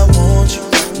where I want you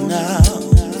right now.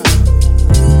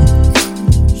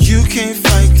 You can't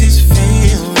fight this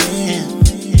feeling.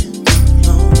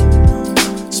 No.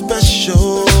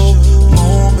 Special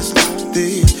moments like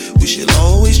this we should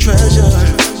always treasure.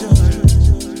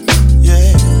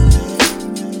 Yeah.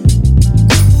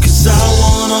 'Cause I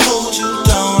wanna hold you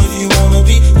down if you wanna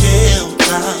be held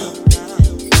down.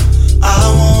 I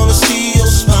wanna see your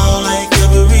smile like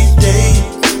every day.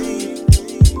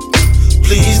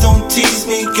 Please don't tease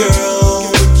me,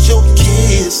 girl, with your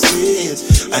kisses.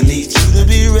 I need you to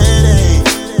be ready.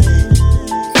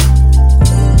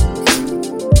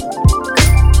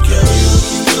 Girl, you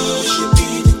looking good, we should be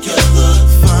together.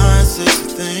 Fine, sexy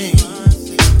thing.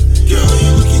 Girl,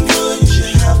 you looking good, you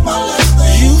should have my last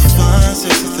name. You fine,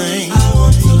 sexy thing. I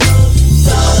want to love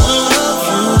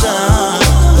you down.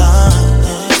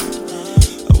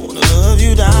 I wanna love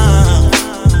you down.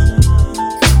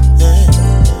 Yeah.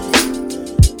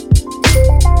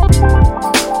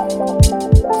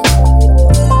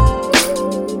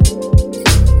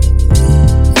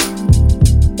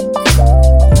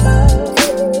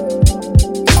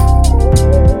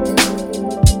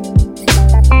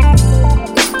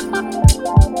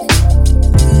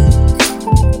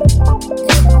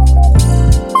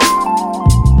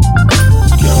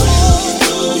 Girl, you looking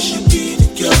good, we should be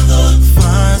together.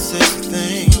 Fine, sexy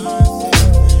thing.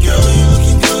 Girl, you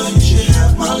looking good, you should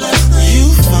have my last name. You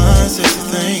fine, sexy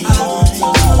thing. I want to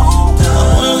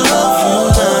love you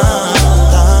down.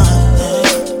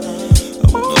 I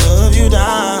wanna love you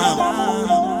down.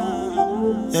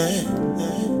 Yeah.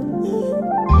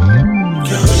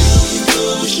 Girl, you looking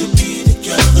good, we should be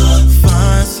together.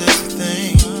 Fine, sexy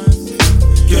thing.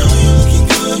 Girl, you looking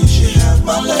good, you should have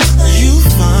my last name. You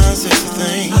fine, sexy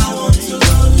thing. I want to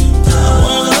love you down. I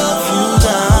wanna love you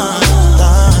down.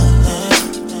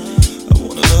 I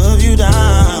wanna love you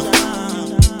down.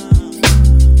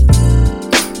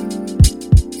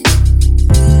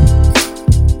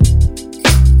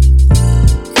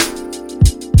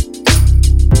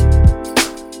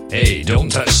 Hey, don't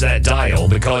touch that dial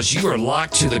because you are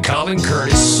locked to the Colin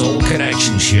Curtis Soul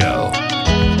Connection Show.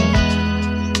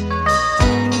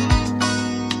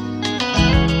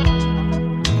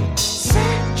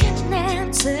 Searching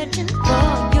and searching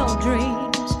for your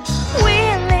dreams.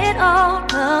 Will it all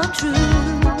come true?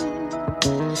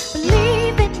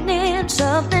 Believing in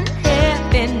something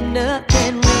heavy,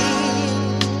 nothing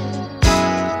real.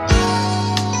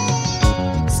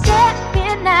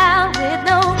 Stepping out with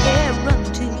no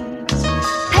guarantees.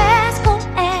 Pass go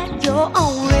at your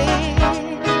own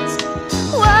risk.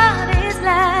 What is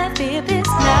life if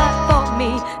it's not for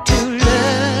me to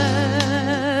love?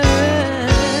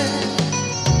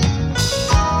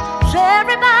 'Cause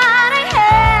everybody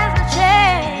has a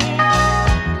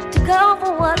chance to go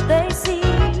for what they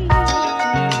see.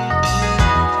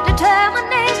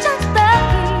 Determination's the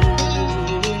key.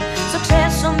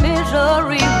 Success or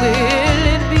misery will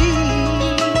it be?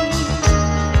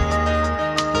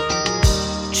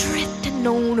 Drifting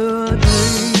on a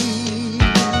dream.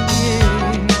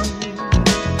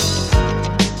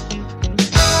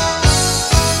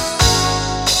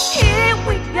 Here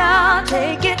we are,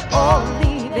 take it or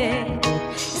leave it.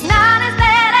 It's not as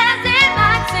bad as it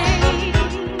might seem.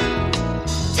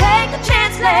 Take a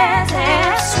chance, let's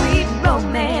have sweet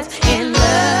romance in love.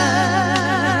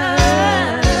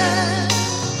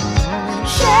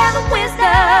 Share the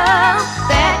wisdom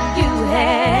that you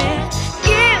had.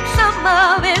 Give some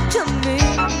of it to me.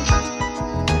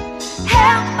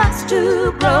 Help us to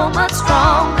grow much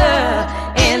stronger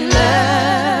in love.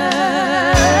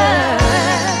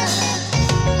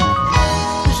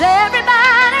 'Cause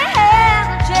everybody has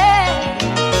a chance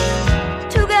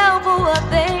to go for what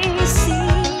they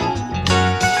see.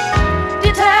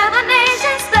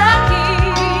 Determination's the key.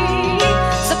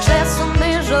 Success or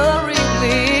misery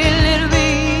will it be?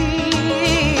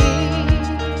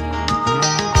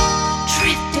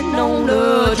 Drifting on a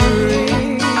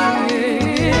dream.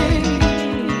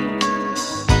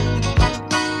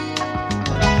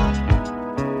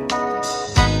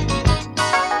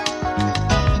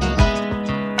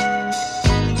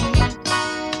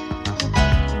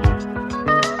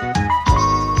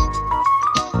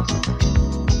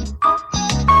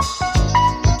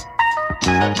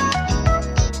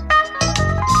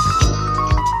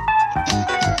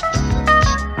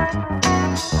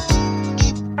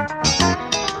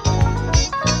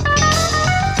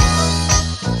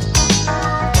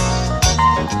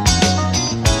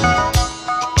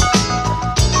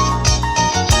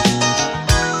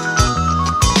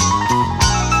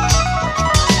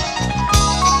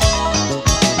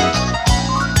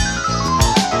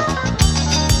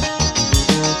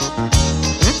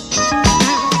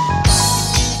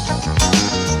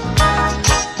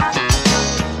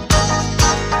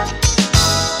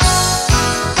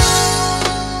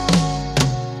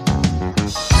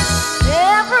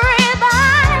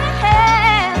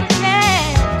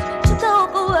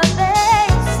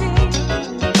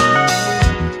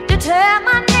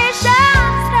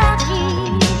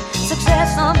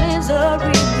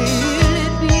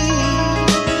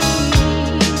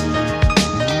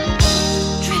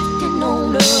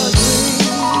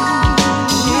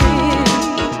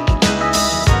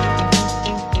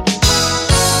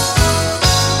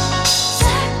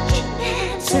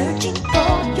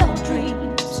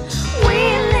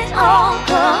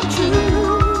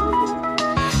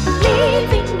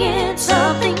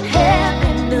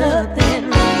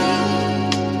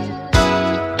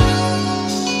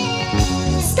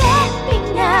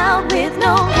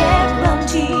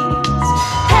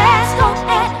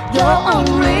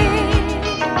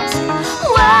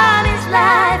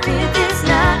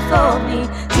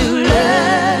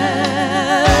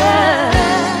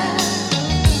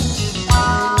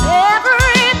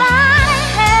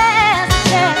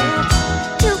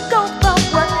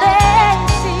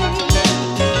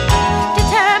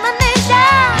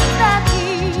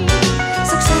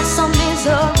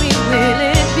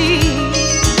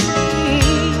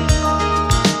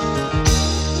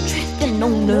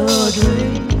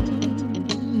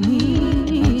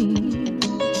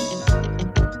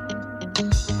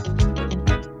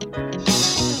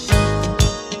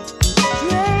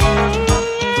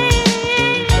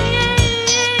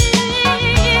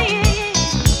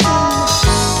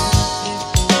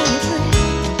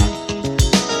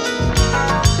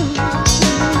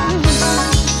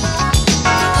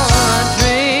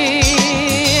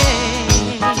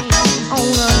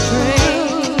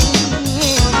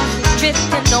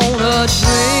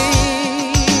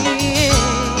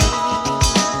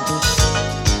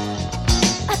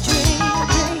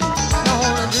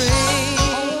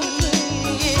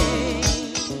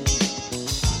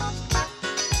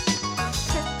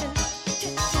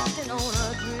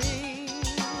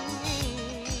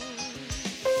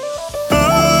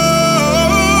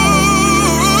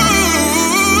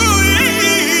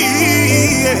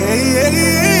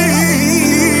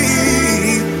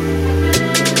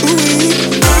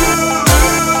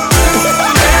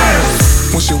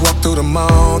 she walk through the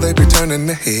mall, they be turning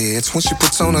their heads. When she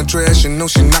puts on a dress, you know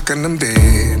she knocking them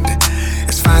dead.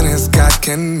 As fine as God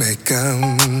can make them.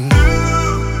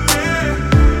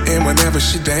 And whenever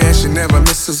she dance, she never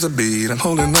misses a beat. I'm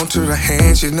holding on to her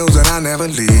hand, she knows that I never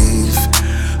leave.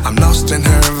 I'm lost in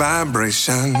her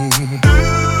vibration.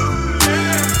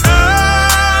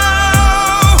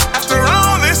 Oh, after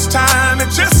all this time, it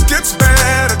just gets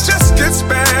better, just gets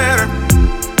better.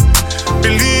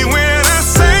 Believe when I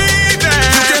say that.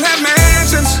 You can have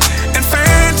mansions and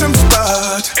phantoms,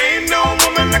 but ain't no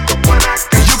woman like the one I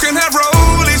got. You can have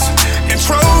rollies and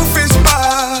trophies,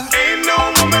 but ain't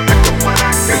no woman like the one I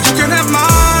got. You can have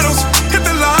models, hit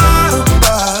the lotto,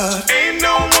 but ain't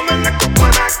no woman like the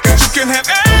one I got. You can have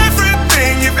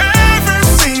everything you've ever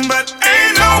seen, but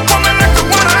ain't no woman like the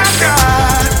one I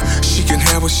got. She can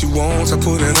have what she wants, I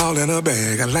put it all in her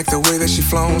bag. I like the way that she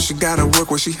flows, she gotta work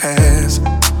what she has.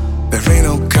 There ain't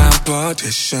no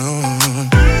competition.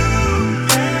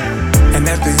 And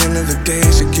at the end of the day,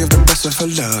 she gives the best of her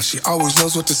love. She always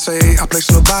knows what to say, I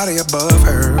place nobody above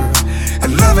her.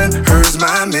 And loving her's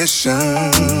my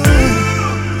mission.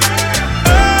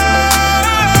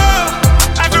 Oh,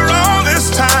 after all this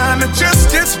time, it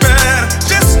just gets better,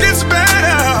 just gets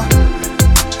better.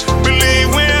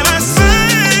 Believe when I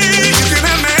say you can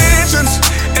have mansions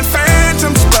and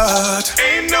phantoms, but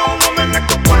ain't no woman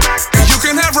like the one I got. You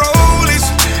can have rollies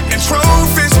and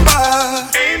trophies,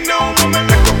 but ain't no woman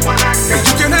like the one I got.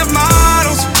 You can have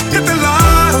models, hit the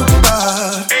lotto,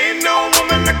 but ain't no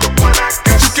woman like the one I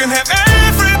got. You can have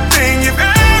everything you've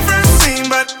ever seen,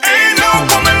 but ain't no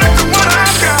woman like the one I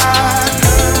got.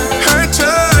 Her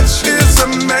touch is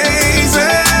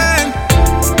amazing.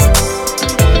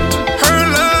 Her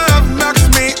love knocks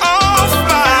me off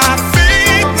my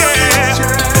feet, yeah.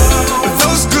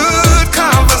 Those good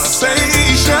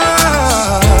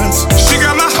conversations. She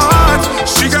got my heart,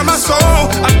 she got my soul.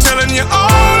 I'm telling you,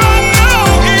 all I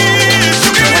know is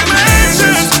you can have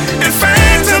mansions and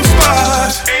phantoms,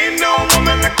 but ain't no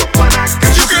woman like the one I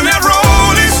got. You can have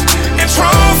rollies and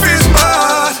trophies,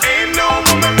 but ain't no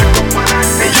woman like the one I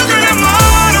got. You can have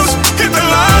models, hit the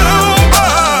lotto,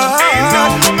 but ain't no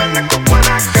woman like the one I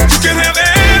got. You can have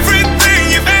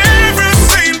everything you've ever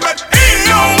seen, but ain't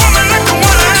no woman like the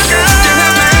one I got. You can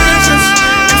have mansions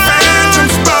and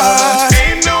phantoms, but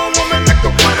ain't no woman like the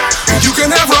one I got. You can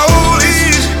have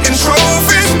rollies and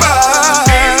trophies, but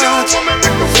ain't no woman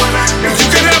like the one I got. You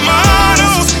can have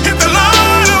models, hit the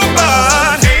lotto,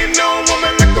 but ain't no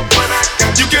woman like the one I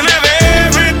got. You can have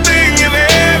everything you've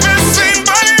ever seen,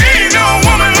 but ain't no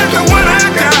woman like the one I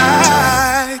got.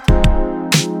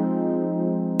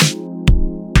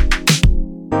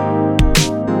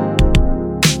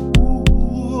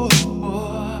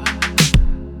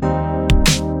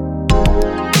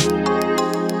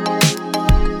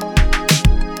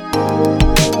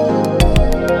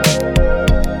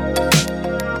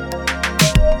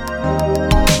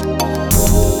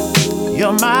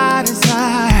 You're my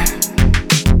desire.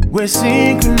 We're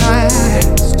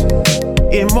synchronized,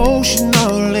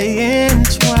 emotionally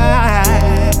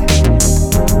entwined.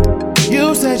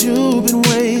 You said you've been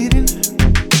waiting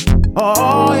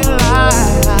all your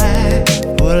life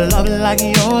for a love like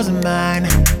yours and mine.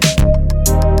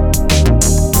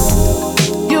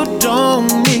 You don't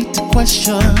need to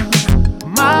question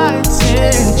my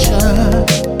intention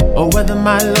or whether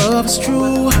my love is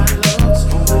true.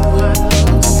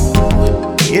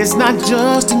 It's not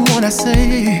just in what I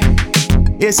say,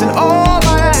 it's in all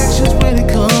my actions when it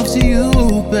comes to you,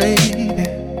 baby.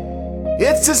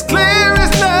 It's as clear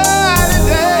as night and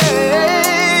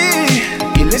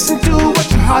day. You listen to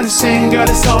what your heart is saying, girl,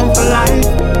 it's on for life.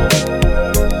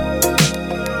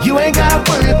 You ain't gotta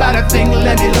worry about a thing,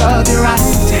 let me love you right.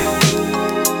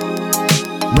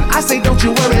 When I say don't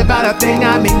you worry about a thing,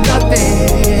 I mean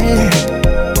nothing.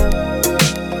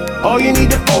 All you need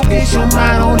to focus your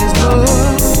mind on is love.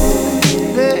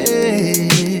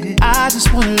 Hey, I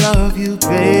just wanna love you,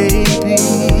 baby.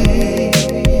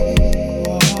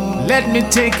 Let me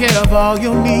take care of all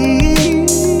your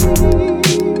needs.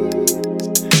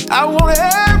 I want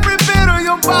every bit of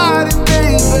your body,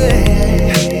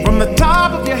 baby. From the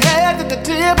top of your head to the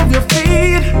tip of your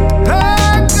feet.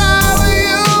 I got what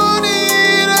you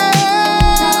need.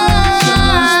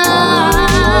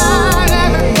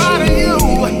 Every part of you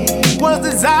was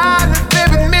designed to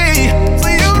live in me, so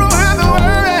you don't have to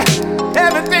worry.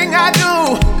 Everything I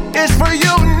do is for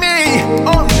you and me,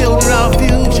 on building our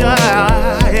future.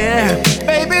 Yeah,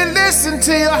 baby, listen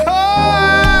to your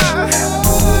heart.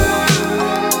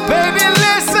 Baby,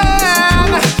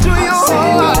 listen to your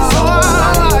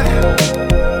heart.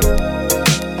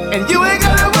 And you ain't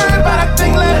gotta worry about a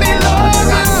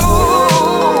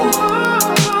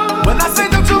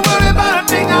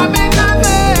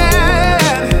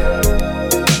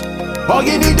All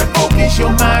you need to focus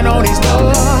your mind on is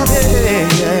love.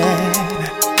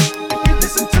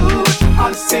 Listen to what your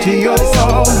heart is saying. To your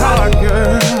own heart,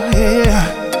 girl.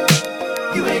 Yeah.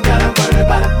 You ain't gotta worry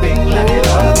about a thing. Let me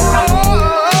love you right.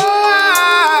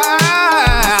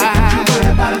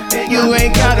 You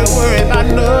ain't gotta worry about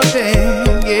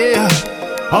nothing.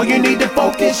 Yeah. All you need to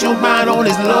focus your mind on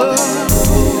is love.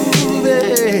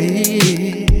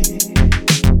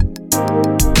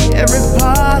 Every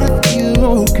part of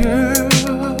you, girl,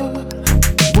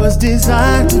 was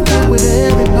designed to be with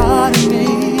every part of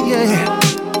me. Yeah.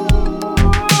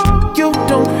 You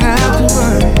don't have to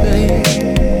worry,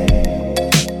 baby.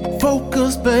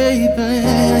 Focus, baby.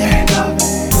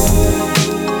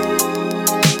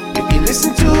 If you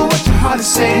listen to what your heart is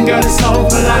saying, girl, it's all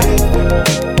for life.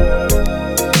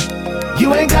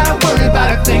 You ain't gotta worry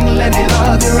about a thing, let me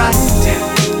love you right.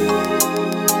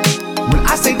 When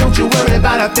I say don't you worry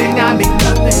about a thing, I mean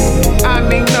nothing. I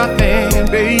mean nothing,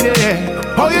 baby.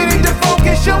 All you need to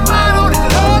focus your mind on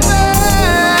is love.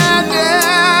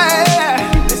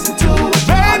 Listen to what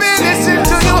your Baby, listen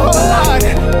to your heart.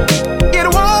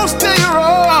 It won't stay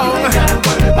wrong. You ain't gotta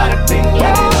worry about a thing,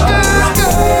 let me love you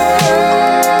right.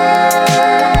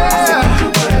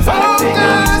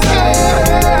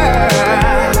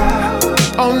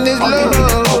 On this love.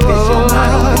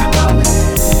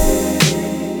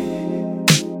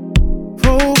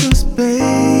 Focus,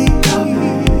 baby.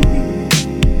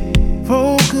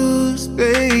 Focus,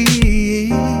 baby.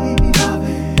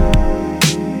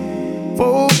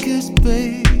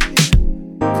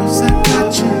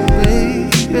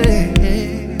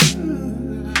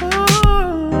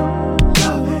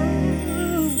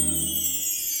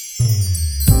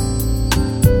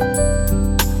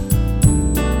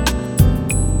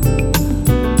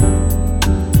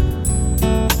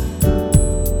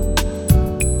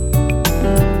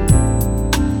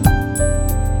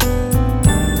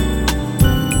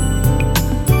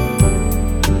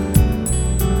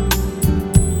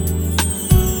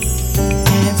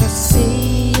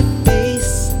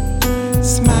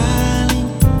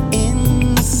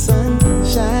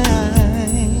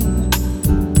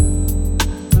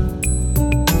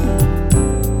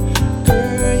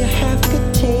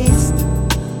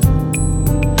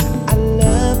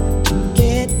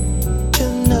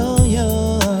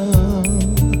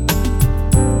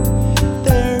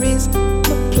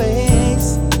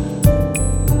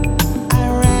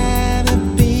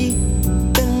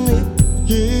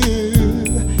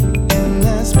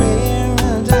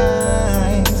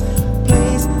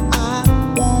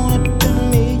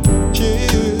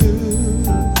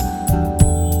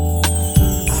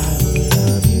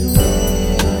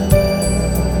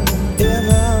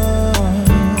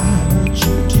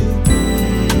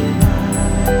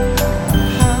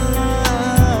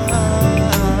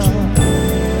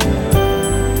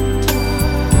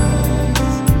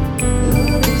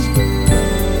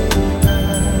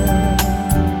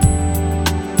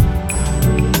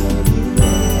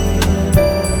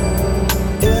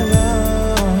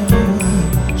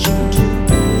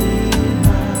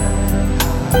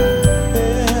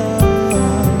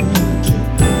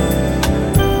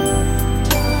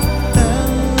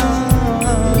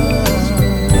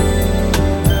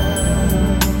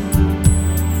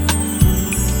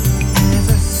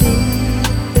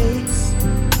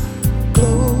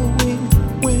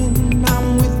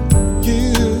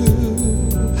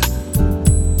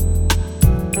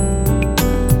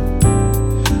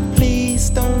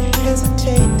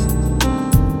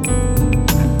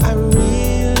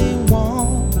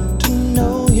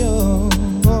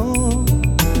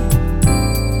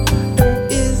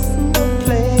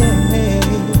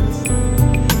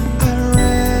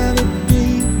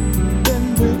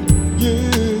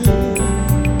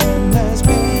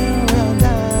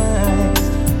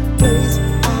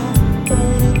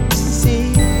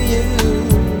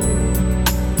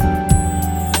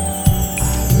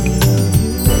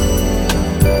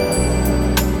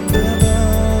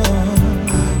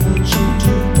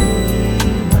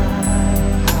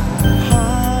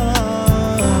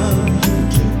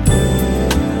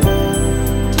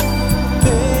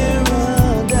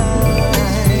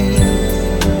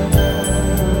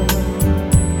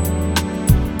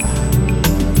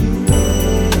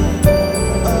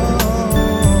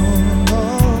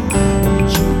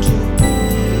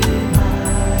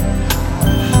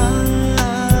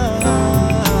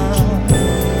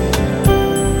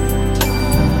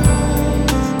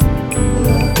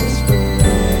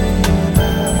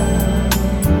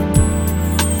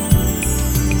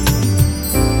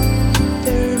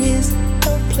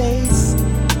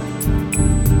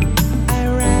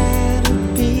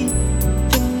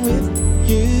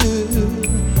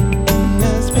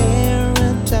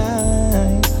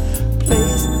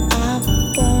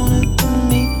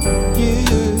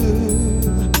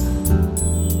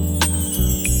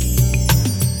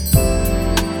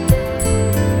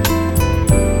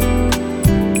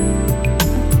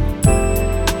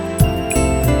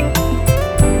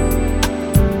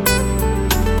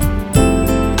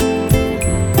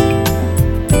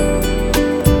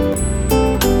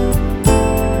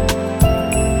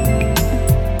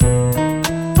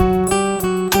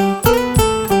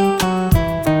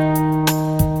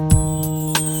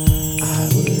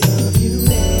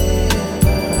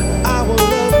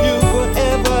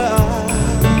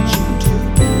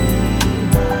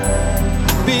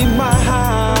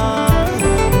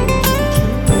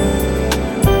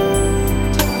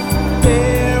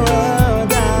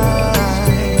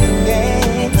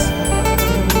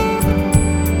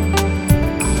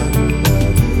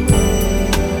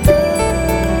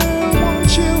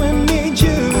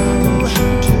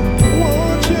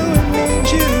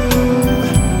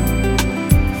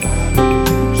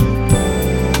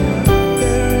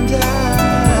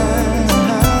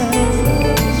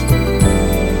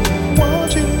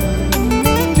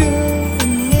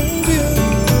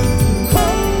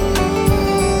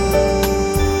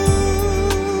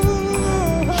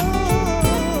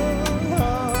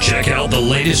 Check out the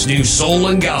latest new soul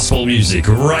and gospel music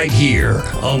right here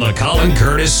on the Colin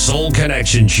Curtis Soul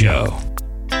Connection Show.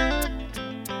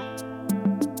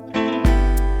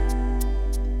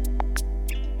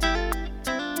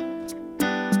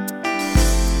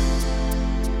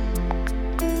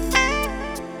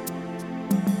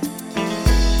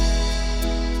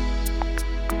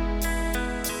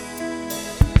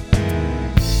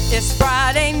 It's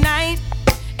Friday night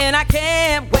and I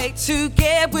can't wait to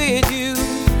get with you.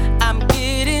 I'm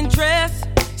getting dressed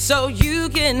so you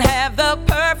can have the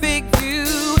perfect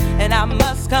view. And I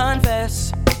must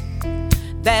confess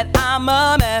that I'm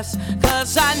a mess,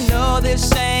 'cause I know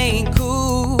this ain't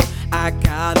cool. I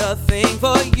got a thing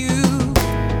for you,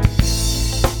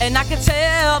 and I can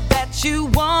tell that you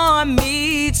want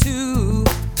me to.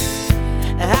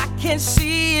 I can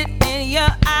see it in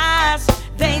your eyes,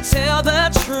 they tell the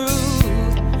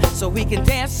truth. So we can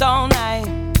dance all night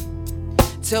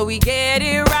till we get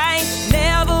it right.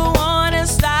 Never wanna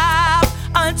stop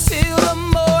until the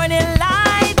morning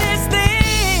light. This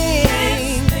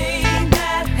thing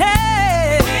that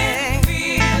we're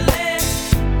feeling,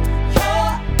 your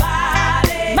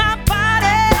body, my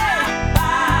body,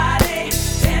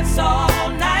 dance all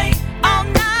night,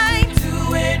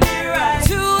 doing it right,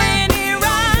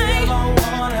 Never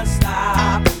wanna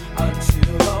stop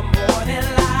until the morning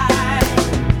light.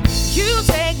 You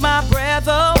take my breath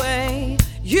away,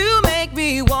 you make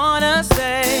me wanna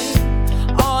stay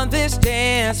on this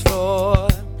dance floor.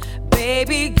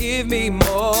 Baby, give me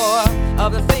more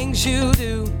of the things you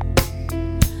do,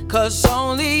 'cause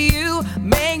only you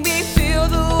make me feel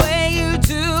the way you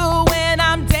do when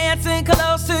I'm dancing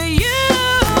close to you.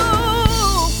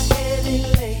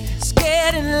 It's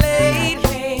getting late.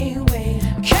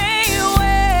 Can't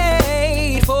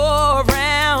wait for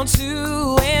round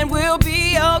two and we'll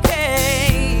be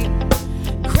okay.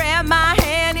 Grab my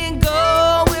hand and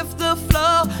go with the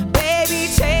flow. Baby,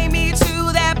 take me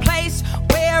to that place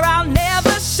where I'll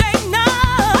never say no.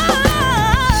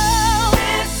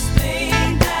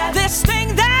 This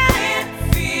thing that we're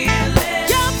feeling,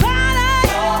 your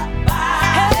body,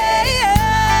 hey,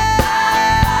 yeah.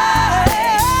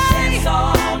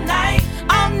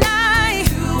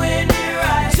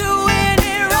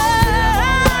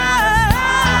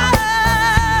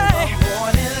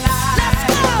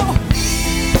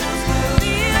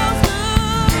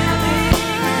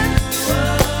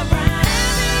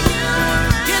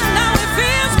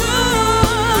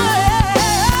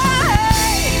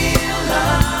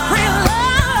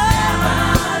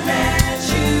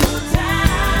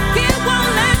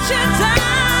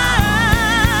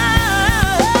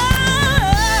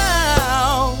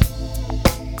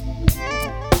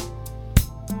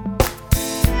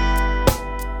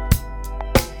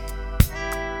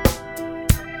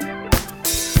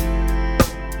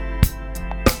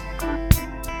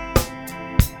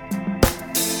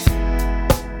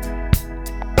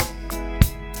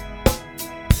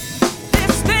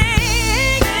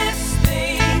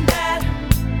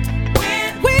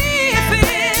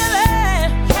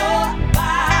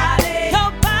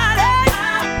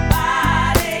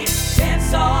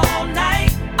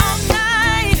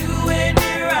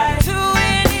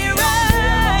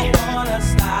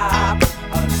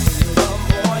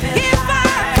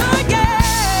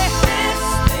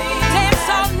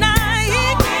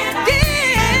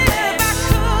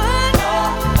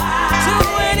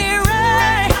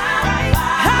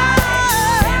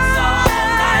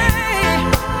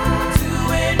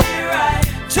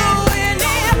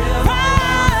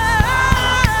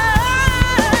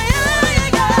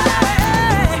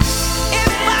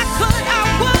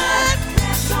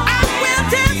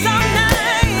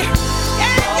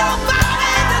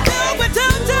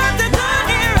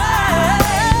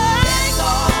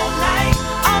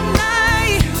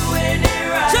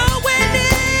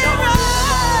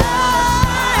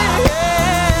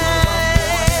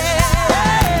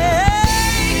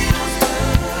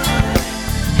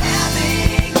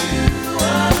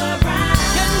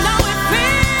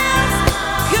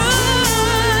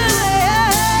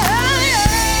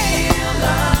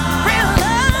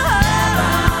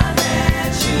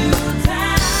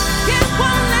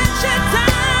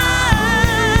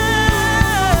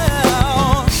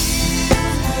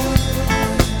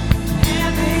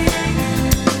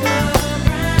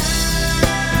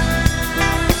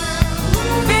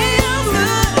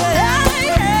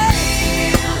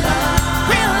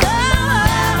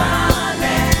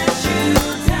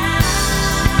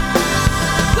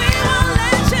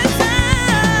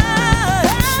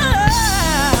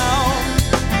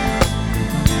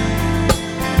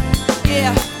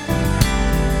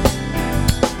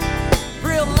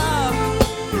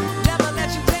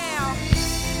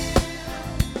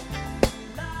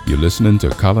 You're listening to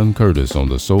Colin Curtis on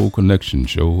the Soul Connection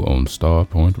Show on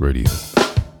Starpoint Radio.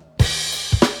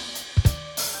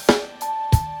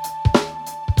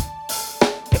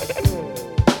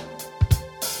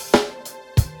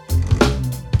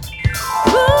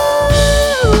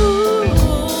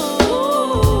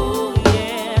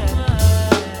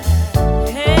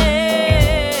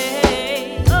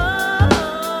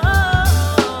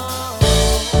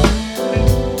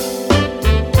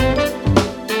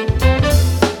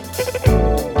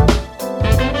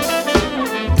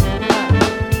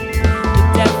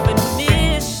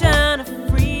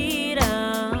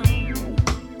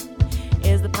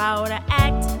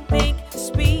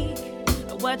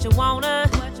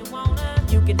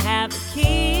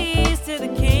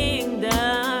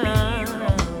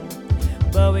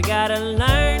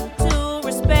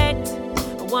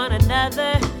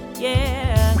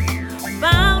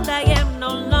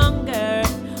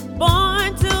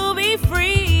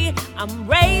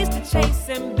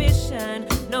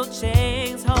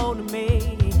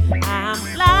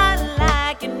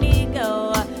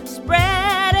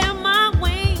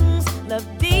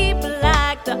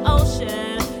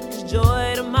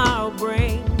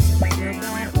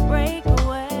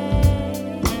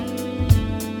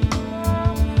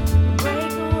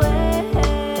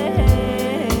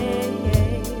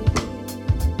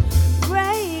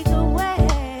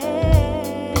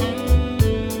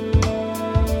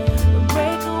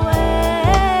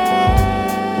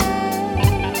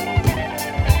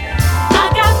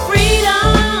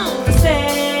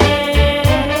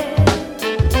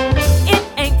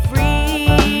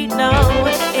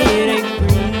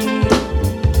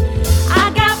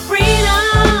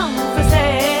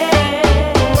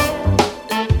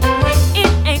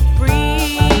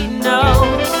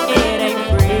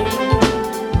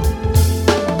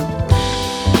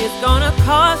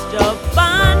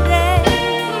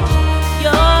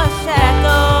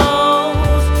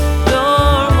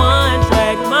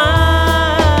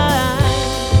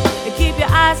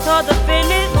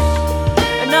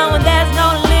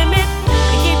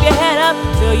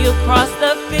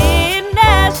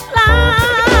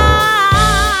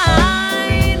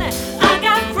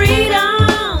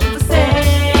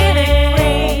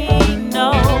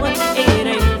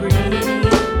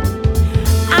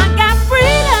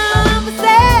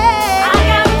 I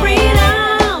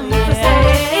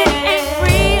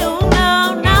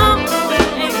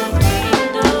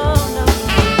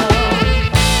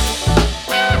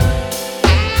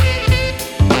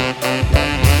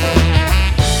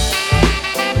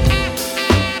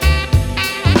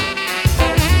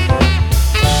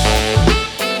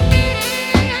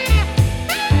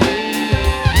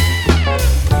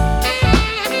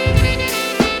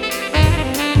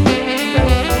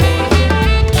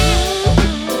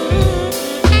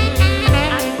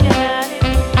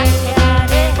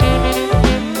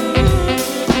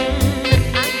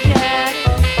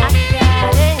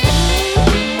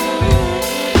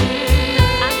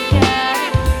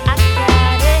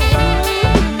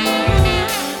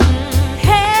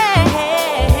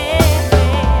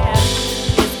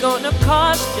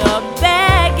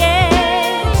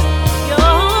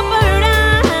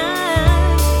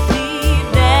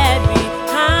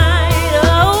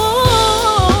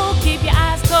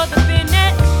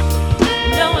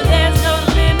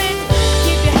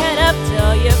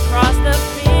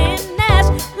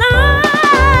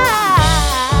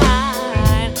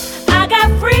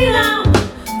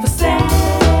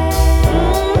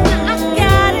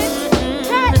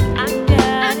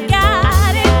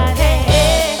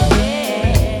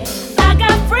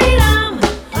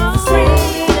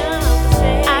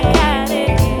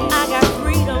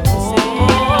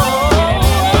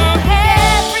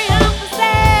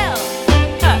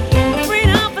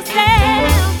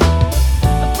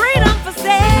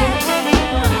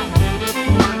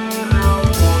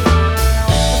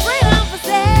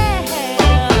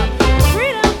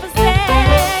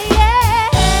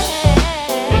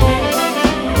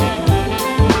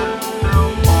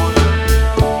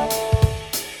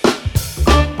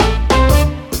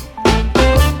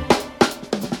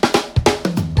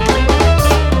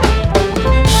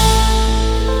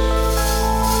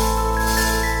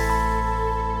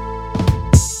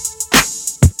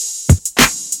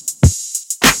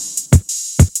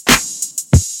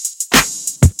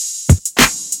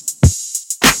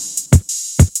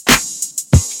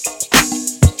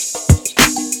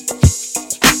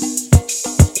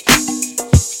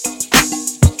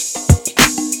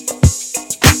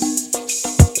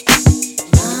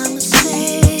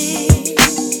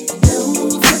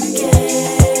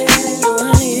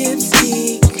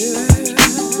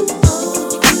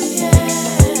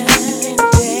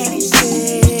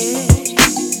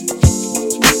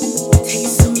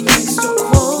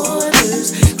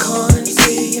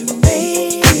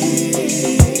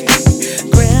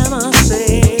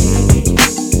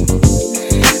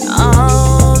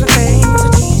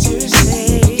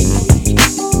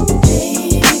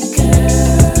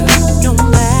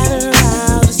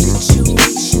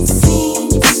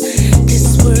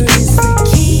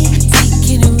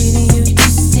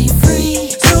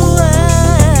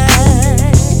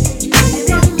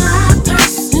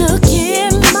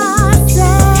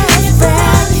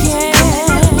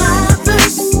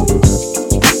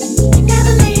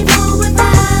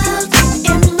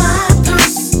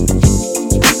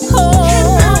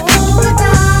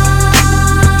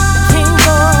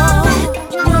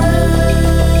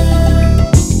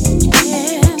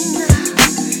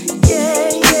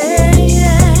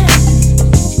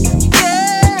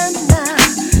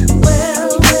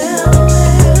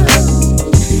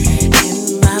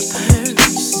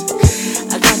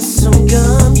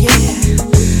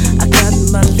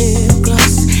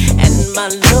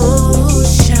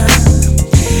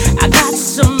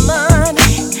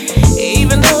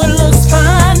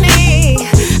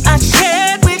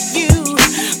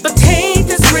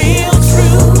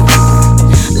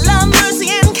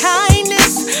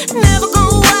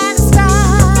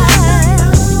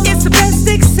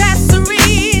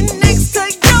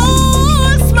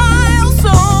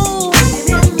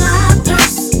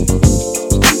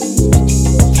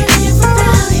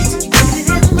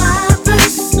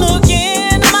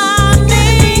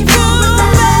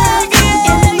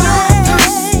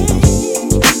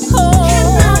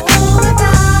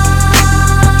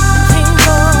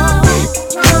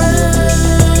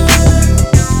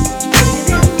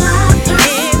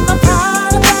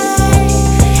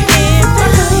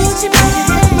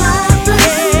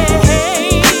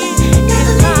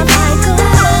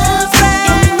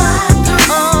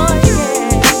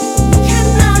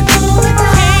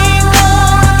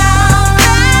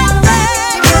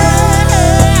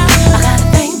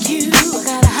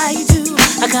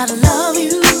gotta love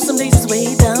you. Some days it's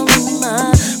way down in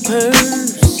my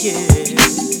purse, yeah.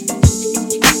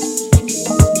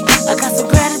 I got some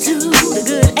gratitude, a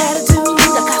good attitude.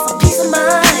 I got some peace of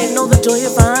mind, know the joy you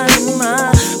find in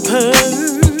my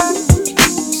purse.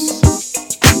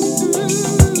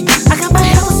 I got my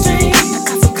health strength, I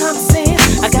got some common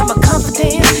sense, I got my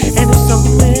confidence, and it's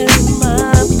somewhere in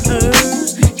my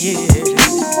purse, yeah.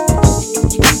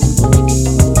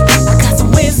 I got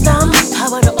some wisdom,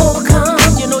 power to overcome.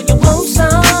 You know you want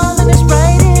some, and it's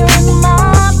right here in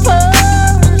my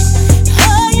purse.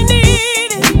 Oh, you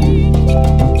need it.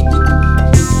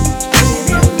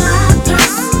 In my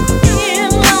purse, in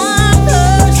my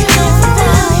purse. You know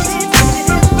without it,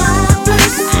 in my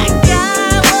purse. I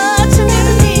got what you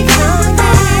need from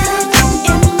that.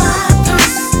 In my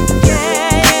purse, yeah,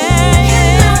 yeah,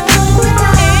 yeah. In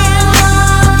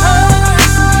my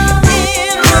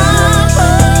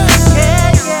purse,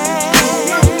 yeah, yeah.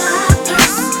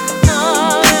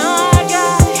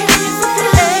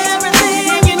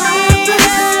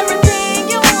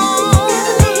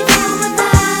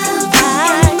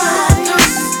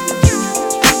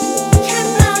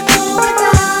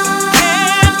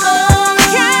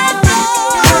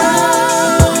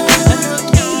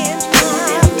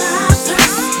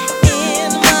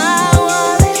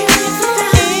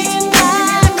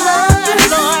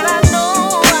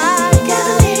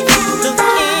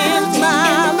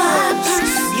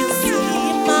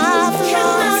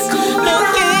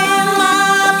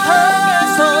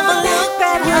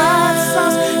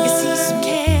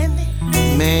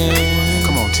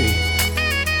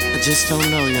 Just don't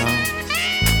know, y'all.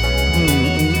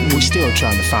 We still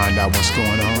trying to find out what's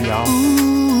going on, y'all.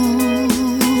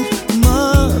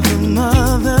 Mother,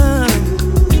 mother,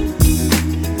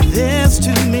 there's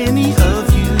too many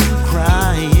of you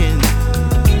crying.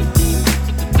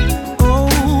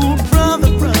 Oh,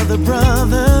 brother, brother,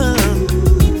 brother,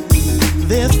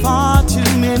 there's far too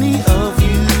many of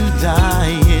you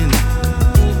dying.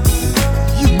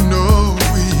 You know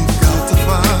we've got to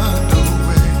find a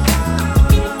way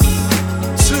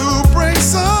to bring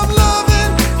some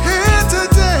loving here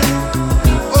today.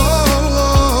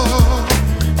 Oh,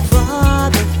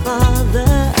 Father,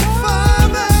 Father,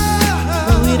 Father,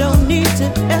 we don't need to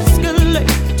escalate.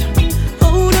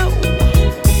 Oh no,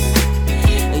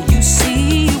 you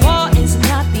see, war is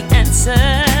not the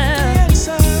answer.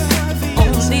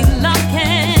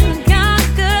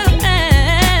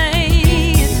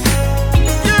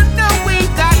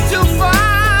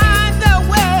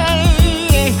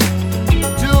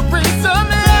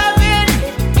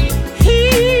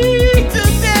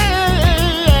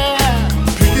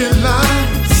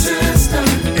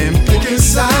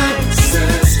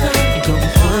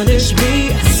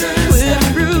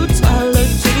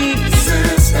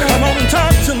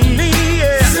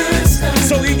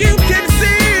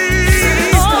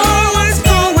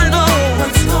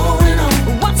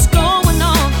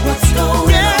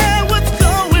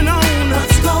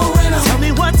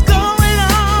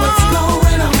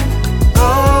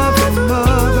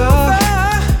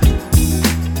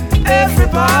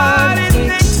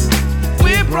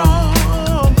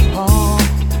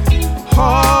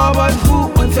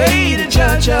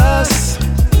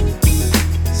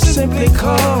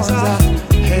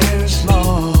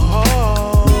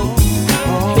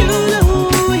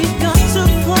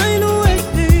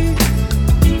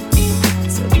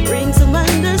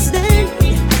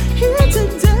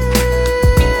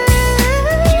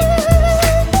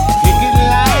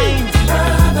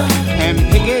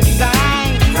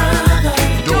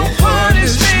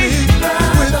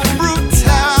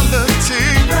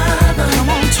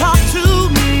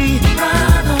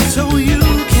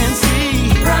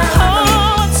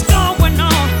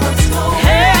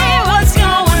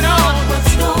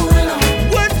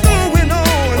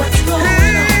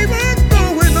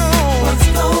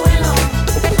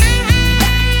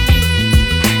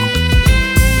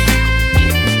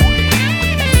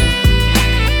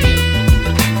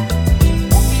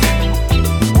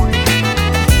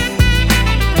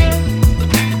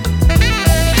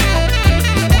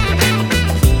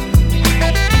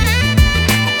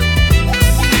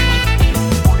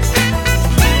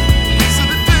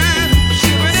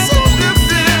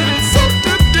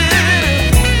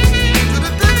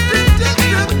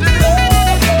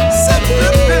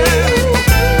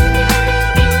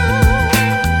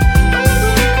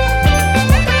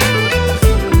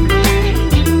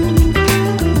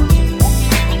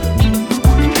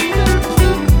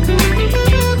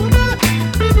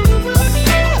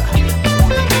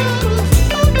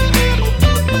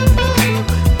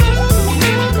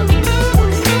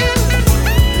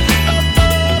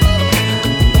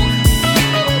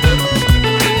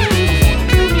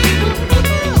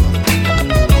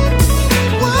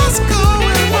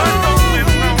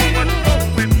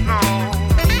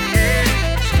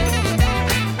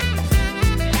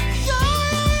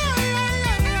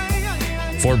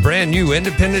 For brand new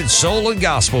independent soul and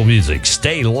gospel music,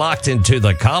 stay locked into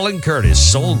the Colin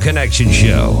Curtis Soul Connection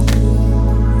Show.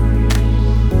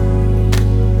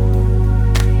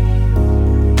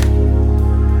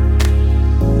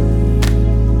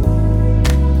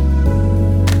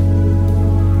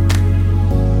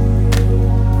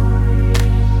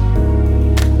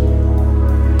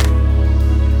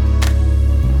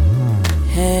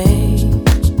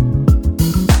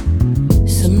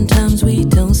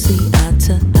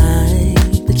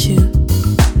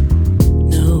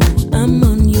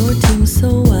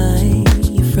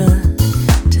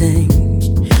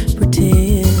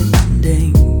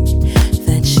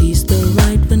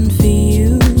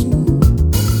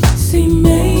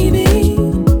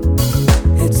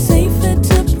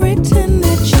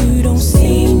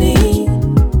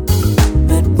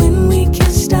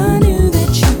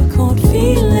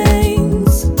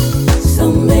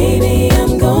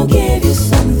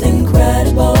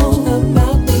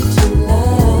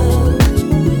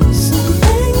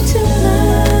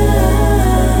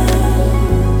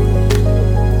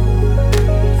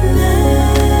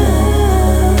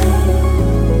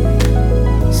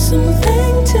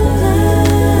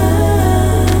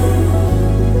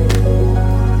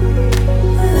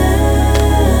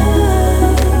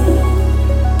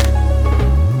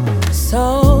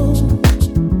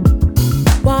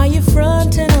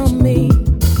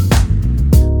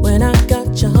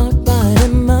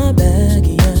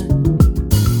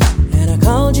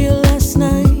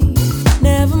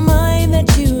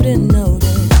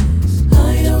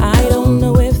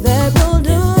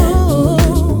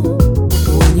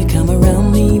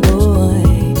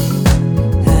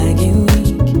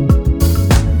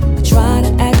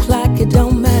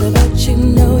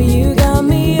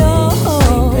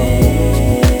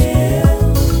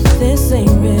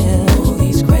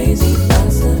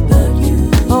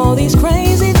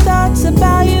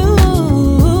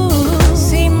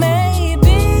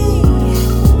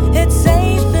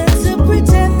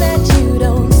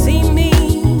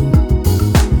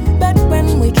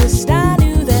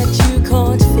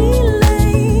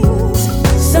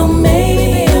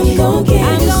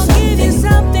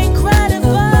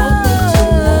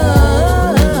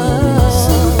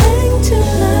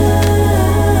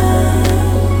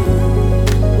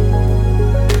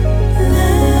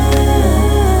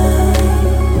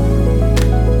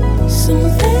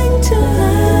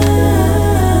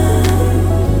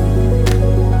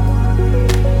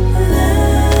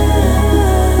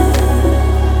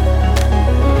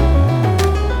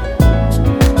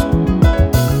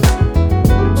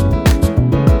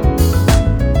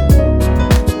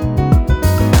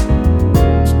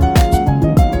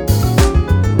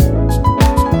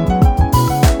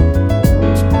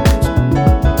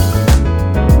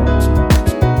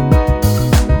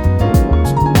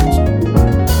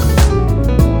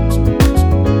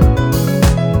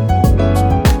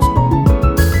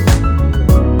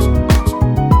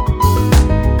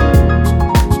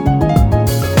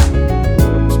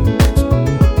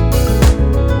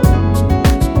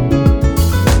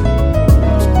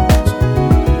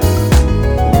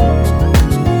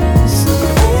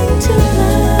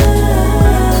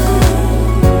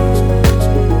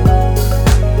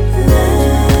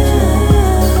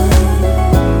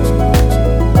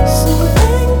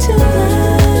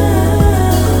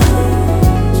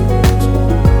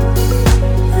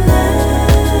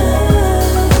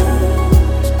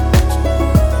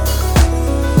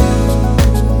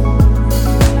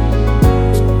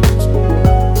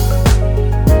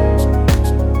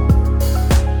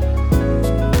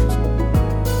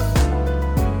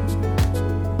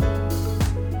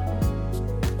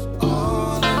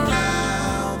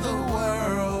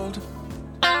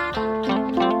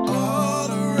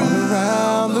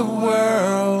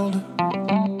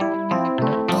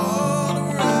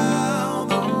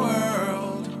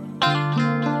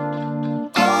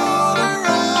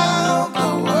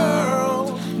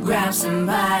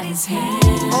 somebody's hand.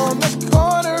 On the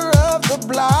corner of the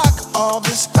block, all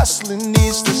this hustling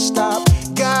needs to stop.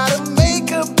 Gotta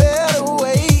make a better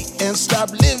way and stop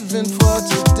living for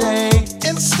today.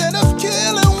 Instead of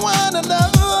killing one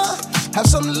another, have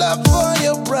some love for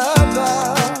your brother,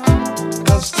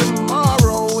 'cause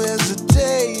tomorrow is a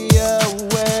day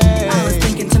away. I was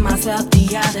thinking to myself the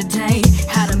other day,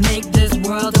 how to make this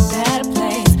world a better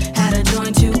place, how to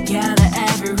join together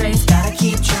every race. Gotta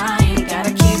keep trying,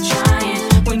 gotta keep trying.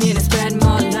 We need to spread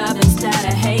more love instead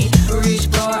of hate. Reach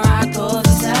for our goals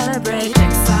and celebrate.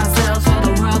 Fix ourselves for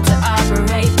the world to us.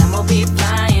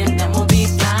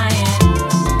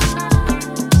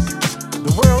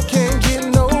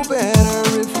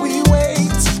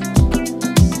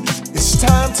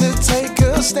 time to take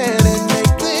a stand and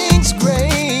make things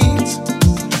great.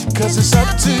 'Cause it's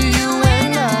up to you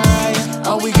and I.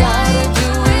 All we gotta do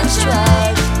is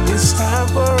try. It's time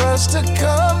for us to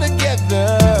come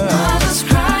together. Mothers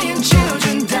crying,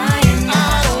 children dying.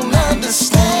 I don't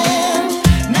understand.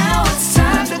 Now it's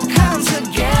time to come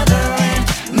together and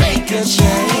make a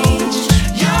change.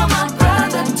 You're my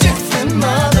brother, different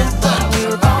mother, but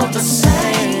we're all the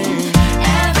same.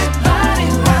 Everybody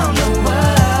around the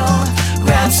world,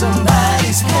 grab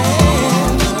somebody's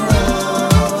hand.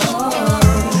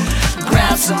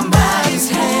 Grab somebody's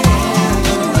hand.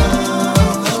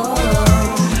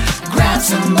 Grab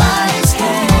somebody's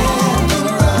hand.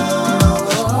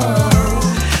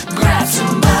 Grab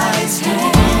somebody's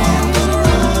hand.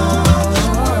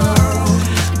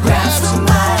 Grab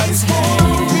somebody's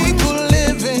hand. People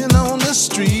living on the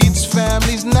streets,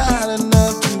 families not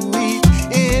enough to eat.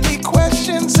 Any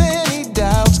questions, any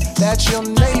doubts, that's your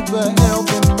neighbor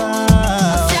helping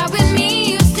out. Start with me,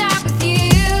 you start with you.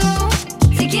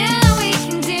 Together we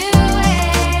can do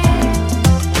it.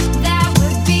 That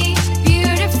would be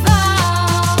beautiful.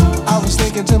 I was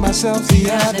thinking to myself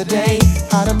the other day,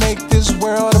 how to make this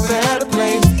world a better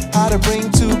place, how to bring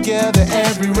together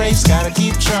every race. Gotta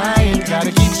keep trying,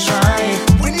 gotta keep trying.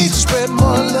 We need to spread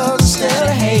more love instead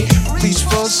of hate. Reach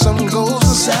for some goals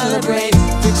to celebrate.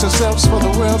 Fix ourselves for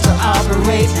the world to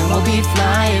operate. And we'll be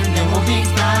flying, and we'll be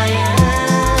flying.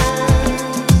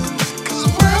 'Cause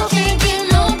the world Can't get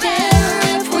no better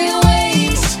if we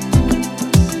wait.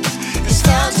 it's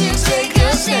time to take a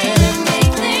stand and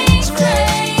make things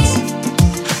great.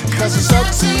 'Cause it's up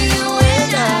to you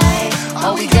and I.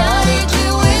 All we gotta do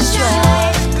is try.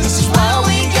 This is why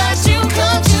we got to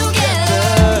come together.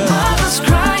 Mothers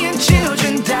crying,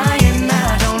 children dying. I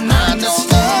don't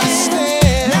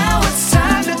understand. Now it's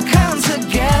time to come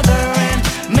together and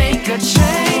make a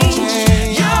change.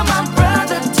 You're my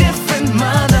brother, different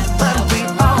mother, but we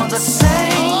all the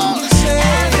same.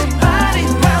 Everybody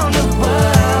around the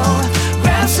world,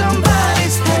 grab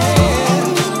somebody's hand.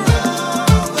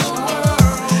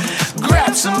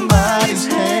 Grab somebody's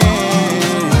hand.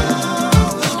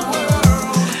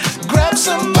 Grab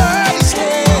somebody's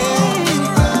hand.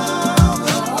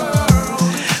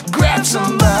 Grab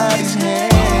somebody's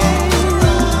hand.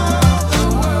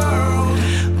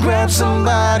 Grab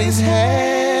somebody's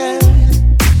hand.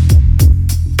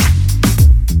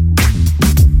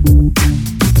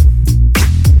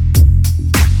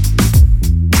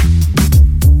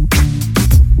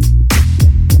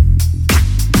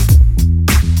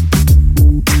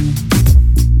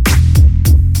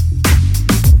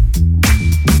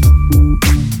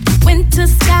 Winter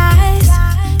skies,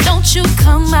 don't you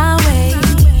come my way.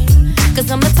 'Cause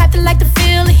I'm the type that like to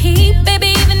feel the heat, baby,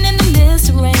 even in the midst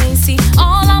of rain. See,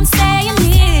 all I'm saying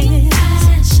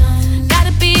is,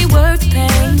 gotta be worth the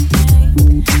pain.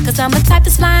 'Cause I'm the type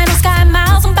that's flying on sky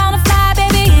miles. I'm bound to fly,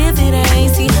 baby, if it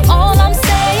ain't. See, all I'm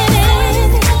saying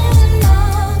is,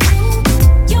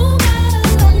 you gotta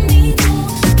love me more.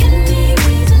 Give me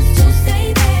reasons to stay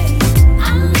there.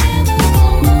 I'm never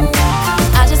gonna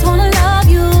lie. I just wanna love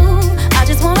you. I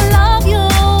just wanna love you.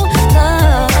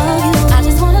 Love you. I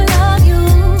just wanna love you.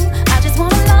 I just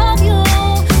wanna love you.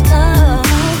 Love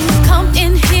you. Come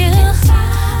in here,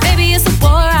 baby, it's a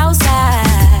war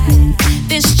outside.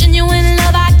 This genuine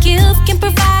love I give can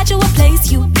provide you a place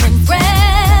you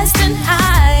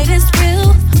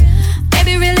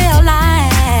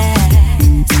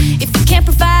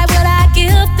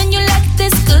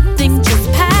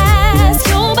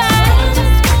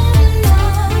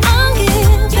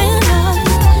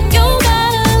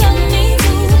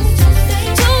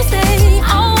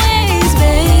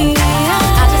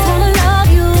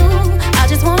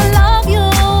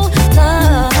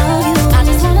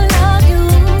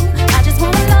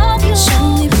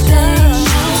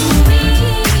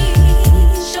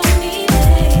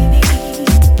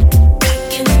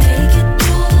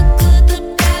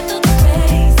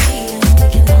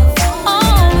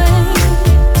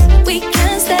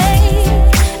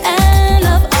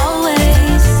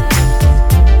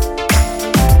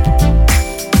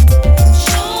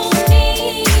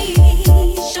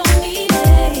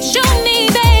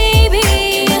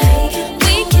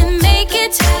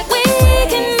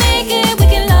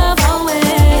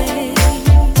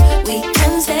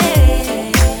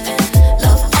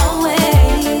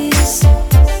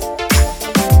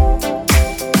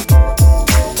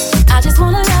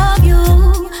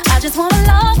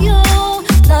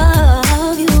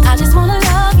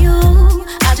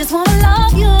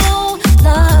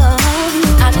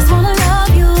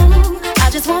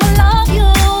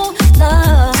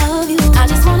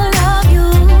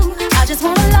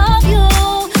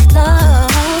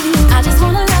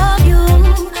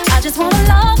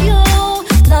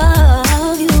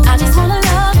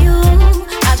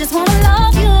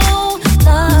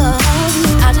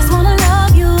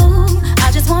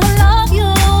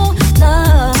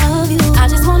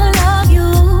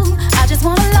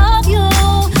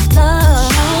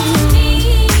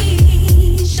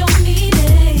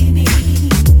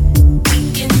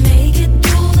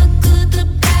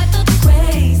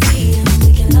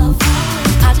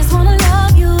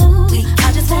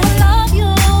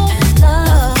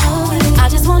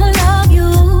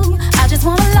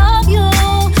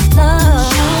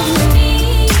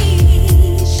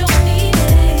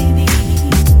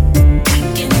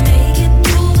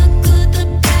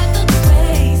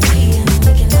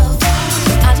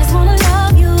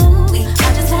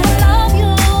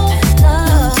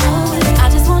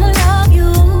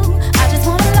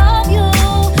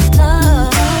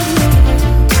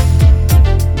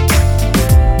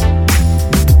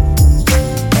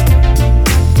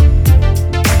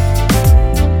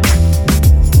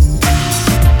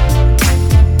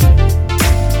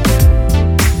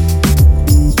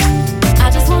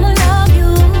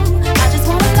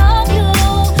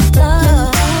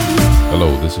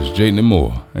This is Jaden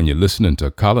Moore, and you're listening to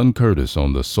Colin Curtis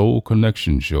on the Soul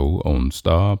Connection Show on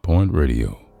Star Point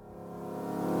Radio.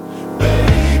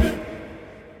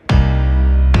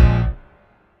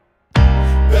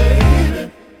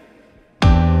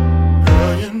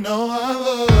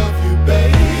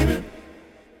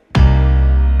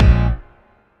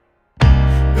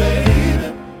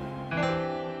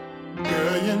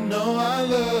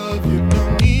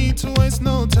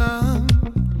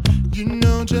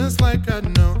 Just like I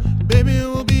know, baby, it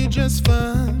will be just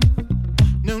fine.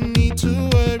 No need to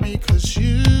worry, 'cause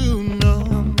you know,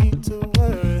 no need to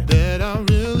worry, that I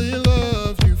really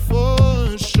love you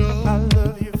for sure. I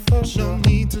love you for sure. No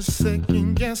need to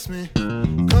second guess me.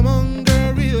 Come on,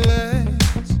 girl,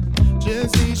 relax.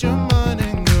 Just ease your mind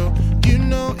and go. You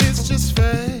know it's just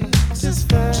fast.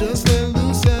 Just let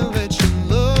loose and let your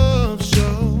love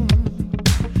show.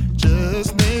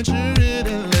 Just nature it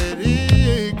and let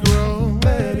it grow.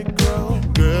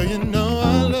 Girl, you know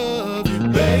I love you,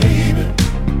 baby.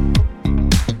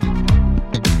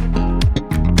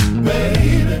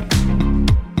 Baby.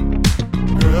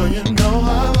 Girl, you know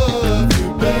I love you,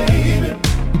 baby.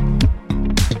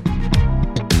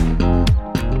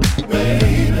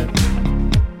 Baby.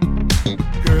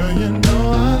 Girl, you know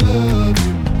I love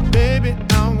you. Baby,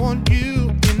 I want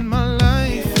you in my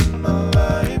life. In my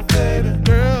life, baby.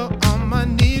 Girl, on my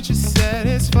knees you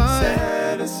satisfy.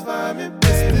 Satisfy me, baby.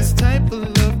 It's this type of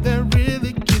love that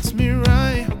really gets me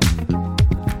right.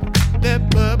 That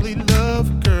bubbly love,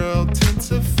 girl,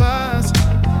 intensifies.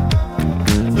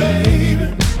 Baby.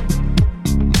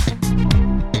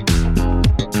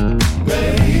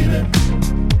 Baby.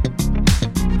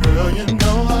 Girl, you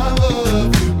know I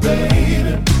love you,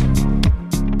 baby.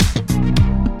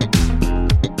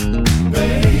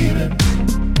 Baby.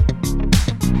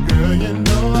 Girl, you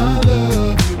know I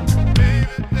love you.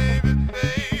 Baby, baby,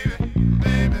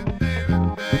 baby,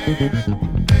 baby.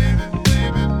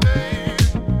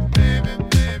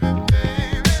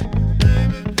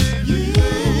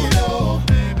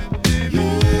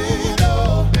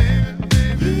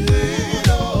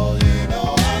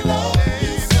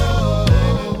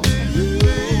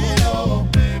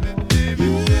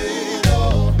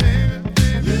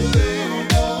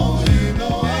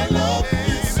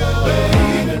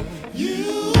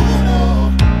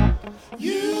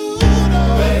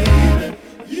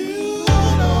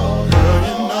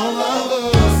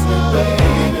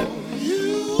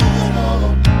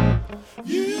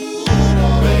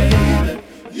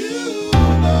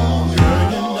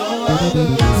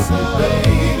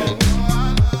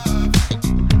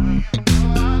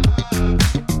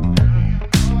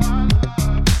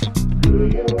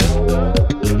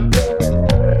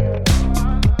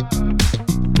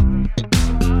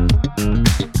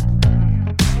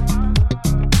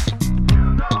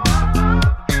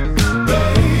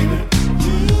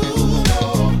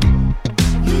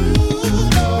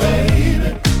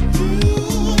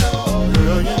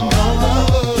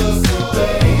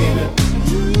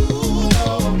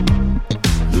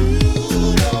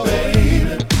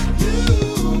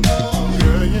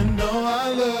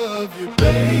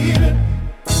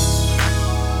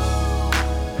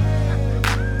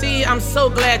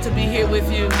 To be here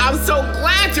with you. I'm so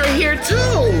glad you're here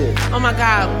too. Oh my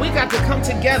God, we got to come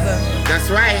together. That's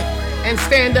right. And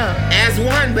stand up. As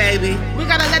one, baby. We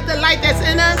gotta let the light that's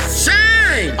in us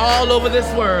shine all over this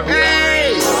world.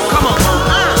 Hey! Come on.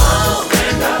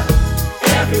 Stand up,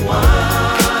 everyone.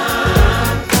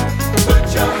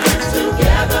 Put your hands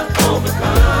together,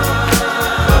 overcome.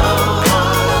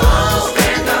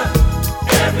 Stand up,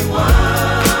 everyone.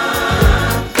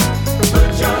 Put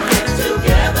your hands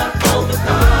together,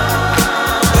 overcome.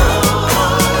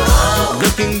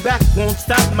 Looking back won't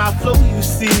stop my flow, you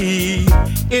see.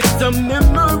 It's a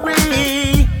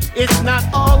memory, it's not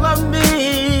all of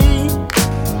me.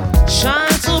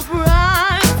 Shine so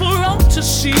bright for all to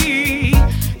see.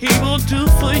 He will do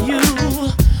for you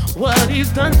what he's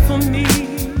done for me.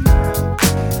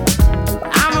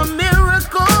 I'm a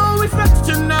miracle,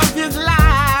 reflection of his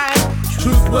life.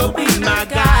 Truth will be my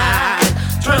guide,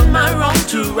 turn my wrong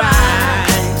to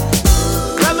right.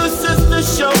 Brothers, sisters,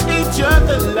 show each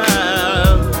other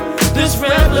love. This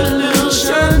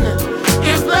revolution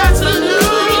is the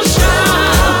solution.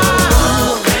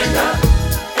 Stand up,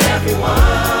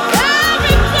 everyone.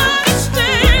 Everybody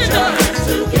stand up. Put your hands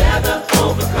together,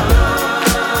 overcome.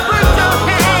 Put your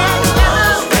hands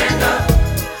together. Stand up,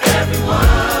 everyone.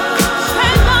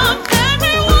 Stand up,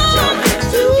 everyone. Put your hands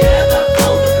together,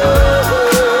 overcome.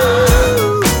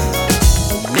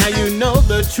 Now you know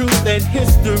the truth and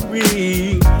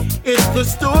history. It's the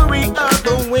story of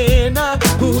a winner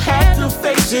who had to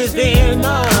face his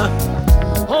inner.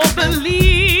 Oh,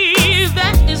 believe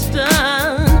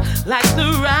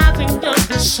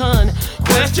solution.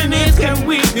 Question is, can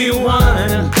we be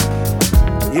one?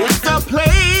 It's a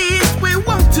place we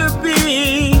want to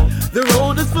be. The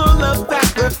road is full of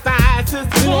sacrifices.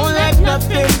 We won't let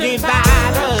nothing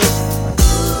divide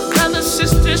us. Brothers,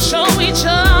 sisters, show each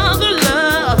other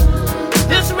love.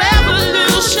 This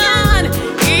revolution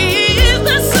is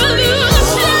the solution.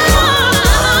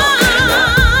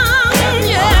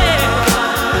 Yeah.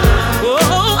 Oh,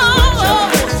 oh, oh.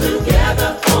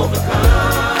 Together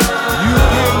overcome. You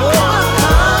can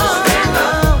overcome. Stand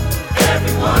up,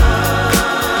 everyone.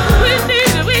 We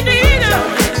need it, we need it.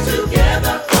 Hands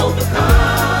together overcome.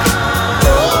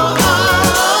 Oh,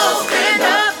 stand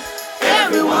up,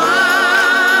 everyone.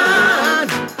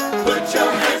 Put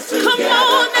your hands together. Come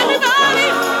on, everybody.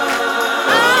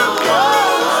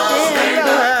 Stand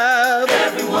up,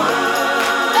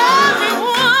 everyone.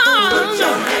 everyone. Put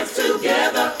your hands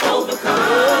together overcome.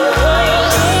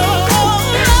 Come on,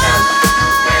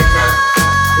 stand up.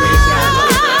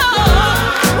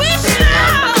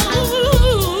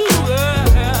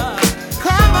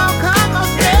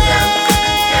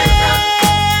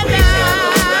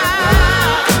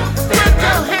 Put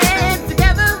your hands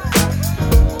together.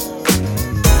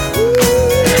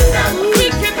 We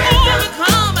can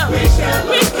overcome. We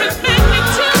can make it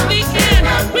till the end.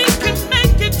 We can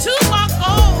make it to our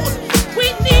goals. We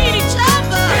need each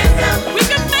other. We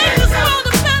can make this world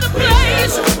a better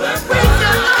place. We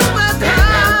can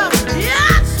overcome.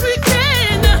 Yes, we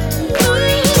can. All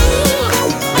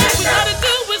we gotta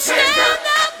do is stand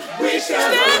up. Stand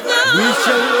up. We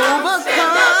shall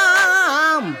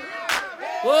overcome.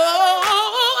 Oh,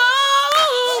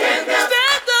 stand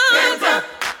up.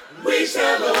 We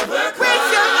shall overcome. We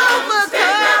shall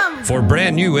overcome. For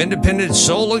brand new independent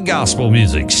soul and gospel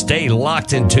music, stay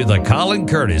locked into the Colin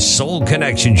Curtis Soul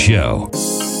Connection Show.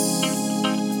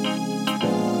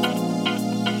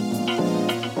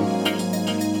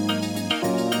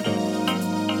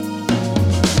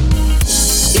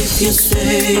 If you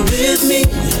stay with me,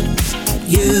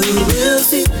 you will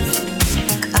see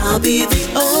I'll be the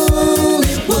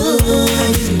only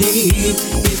one you need.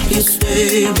 If you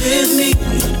stay with me,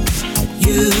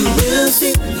 you will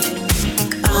see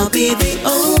I'll be the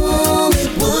only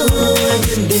one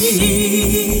you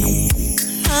need.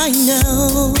 I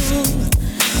know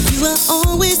you are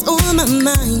always on my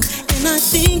mind, and I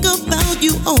think about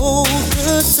you all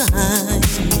the time.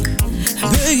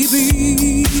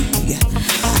 Baby,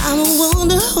 I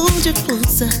wanna hold you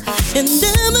closer and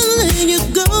never let you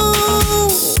go.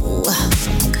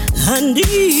 I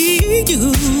need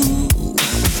you.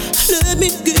 Let me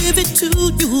give it to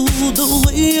you the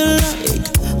way you like.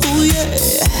 Oh yeah.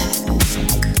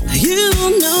 You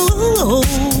know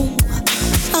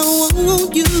I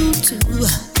want you to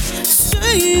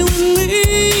stay with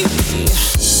me.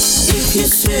 If you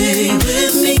stay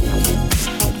with me,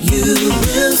 you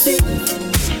will see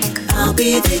I'll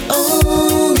be the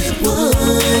only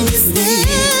one you need.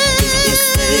 If you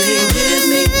stay with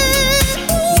me,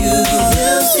 you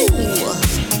will see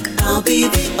I'll be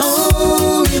the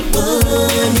only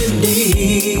one you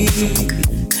need.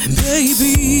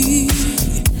 Baby,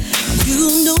 you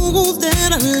know that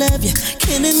I love you.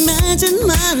 Can't imagine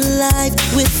my life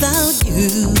without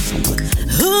you.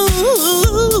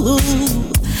 Ooh,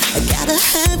 I gotta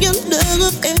have your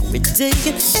love every day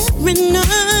and every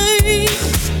night.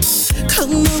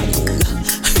 Come on,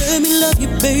 let me love you,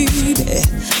 baby.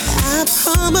 I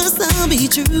promise I'll be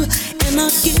true, and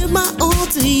I'll give my all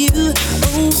to you.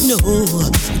 Oh no,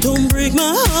 don't break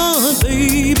my heart,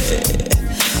 baby,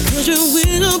 'cause you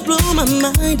will blow my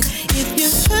mind if you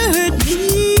hurt me.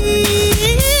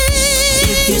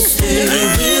 If you stay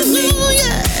with me,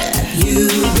 you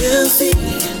will see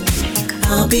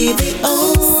I'll be the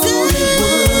only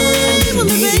one you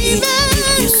need.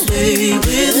 If you stay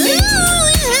with me,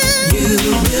 you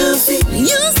will see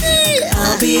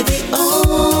I'll be the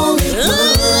only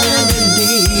one you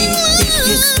need. If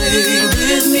you stay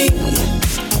with me,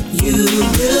 you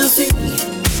will see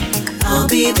I'll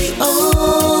be the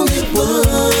only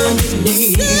one you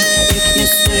need. If you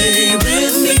stay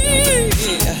with me,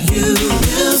 you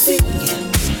will see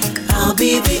I'll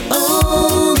be the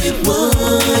only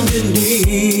one you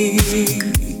need.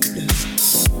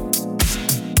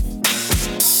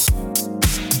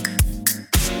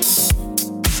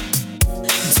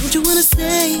 Don't you wanna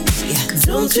stay?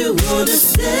 Don't you wanna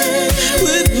stay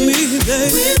with me,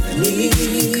 baby? With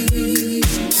me.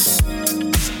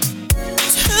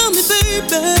 Tell me,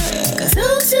 baby.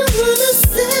 Don't you wanna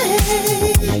stay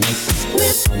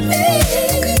with me?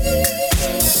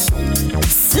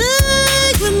 Stay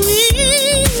with me.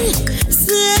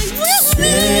 Stay with me.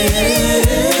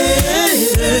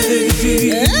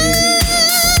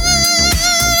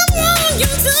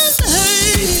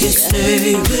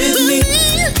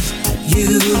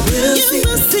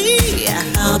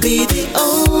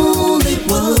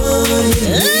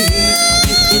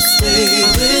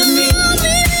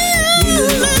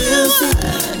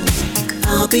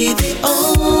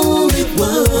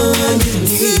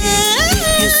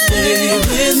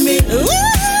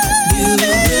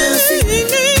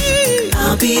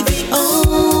 be the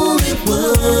only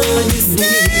one you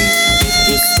need. If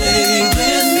you stay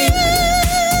with me,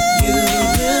 you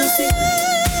will see.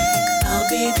 I'll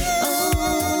be the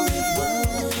only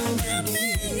one you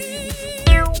need.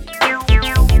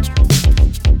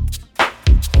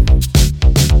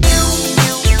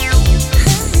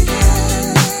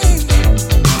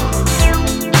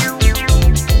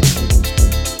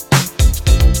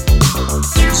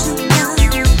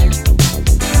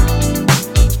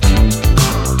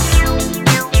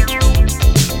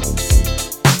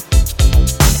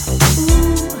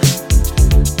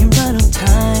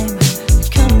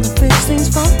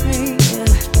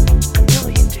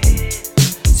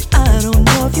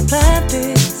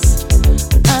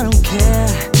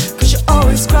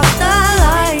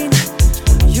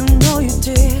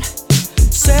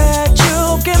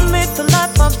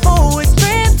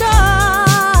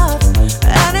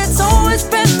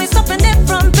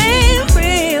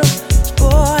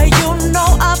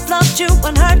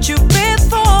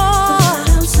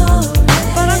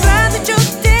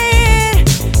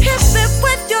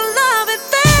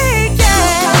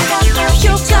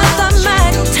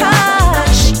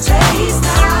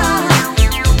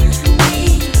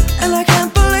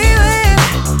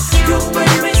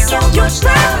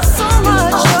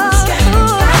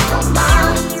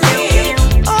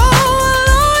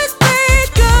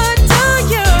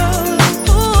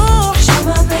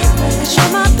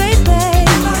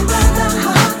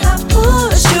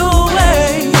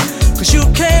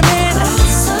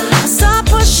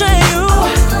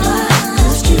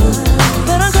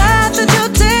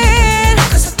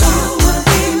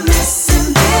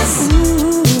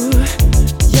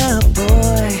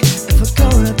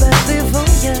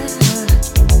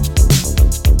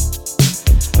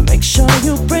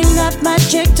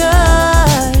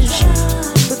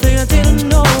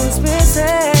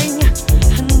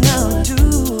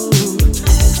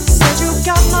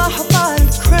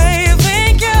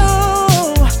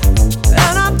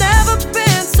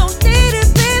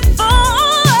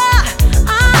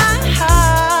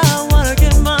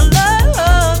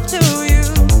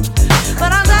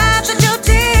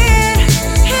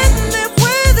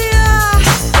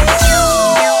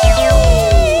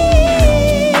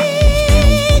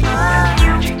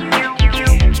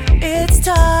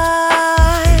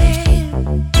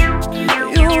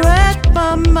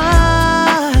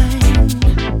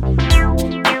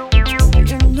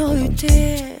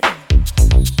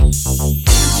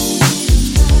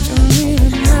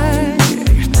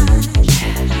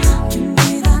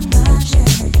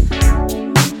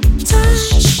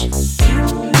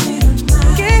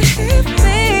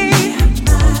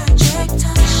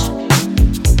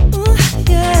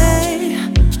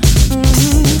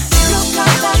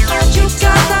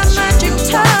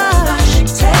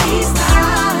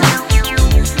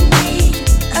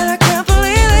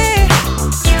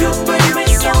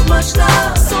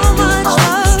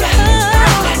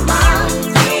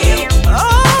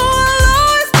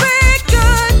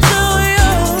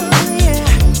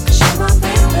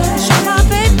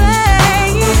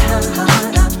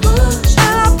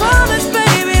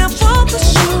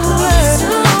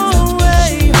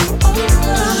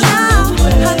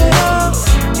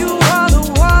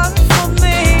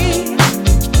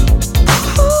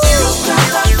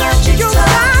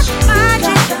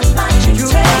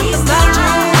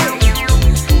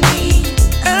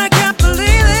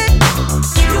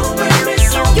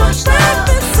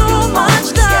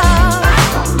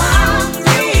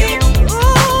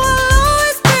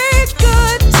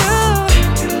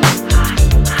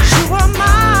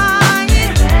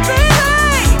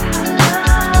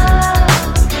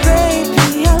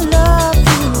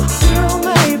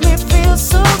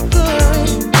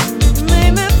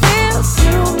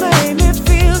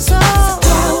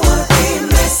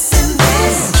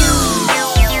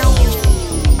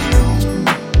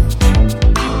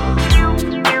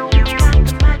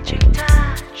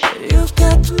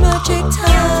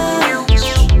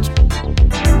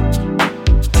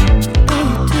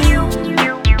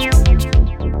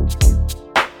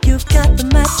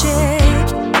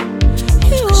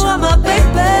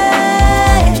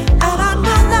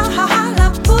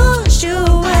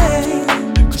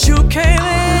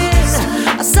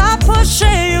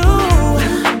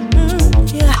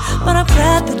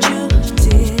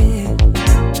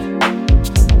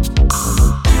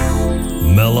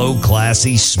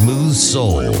 Classy, smooth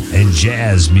soul and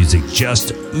jazz music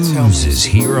just oozes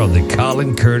here on the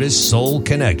Colin Curtis Soul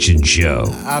Connection Show.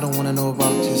 I don't want to know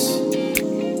about just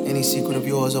any secret of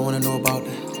yours. I want to know about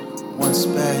one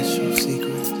special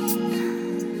secret.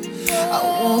 I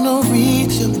want to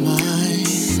read your mind,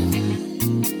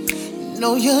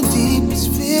 know your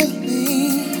deepest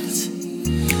feelings.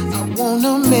 I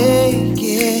wanna make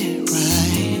it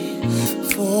right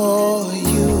for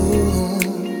you.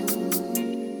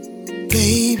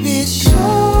 Baby,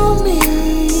 show me.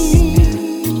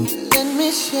 Let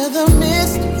me share the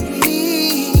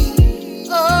mystery.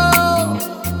 Oh,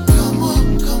 come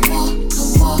on, come on,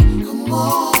 come on, come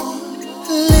on.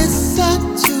 Listen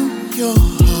to your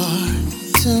heart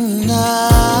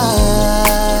tonight.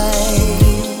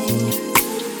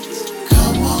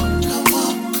 Come on, come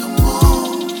on, come on.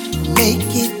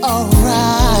 Make it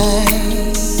alright.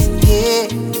 Yeah,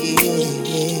 yeah,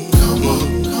 yeah. Come on,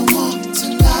 come on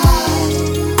tonight.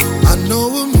 I know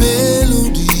a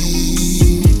melody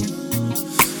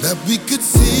that we could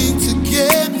sing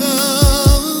together.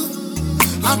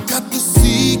 I got the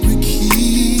secret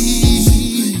key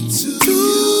to you,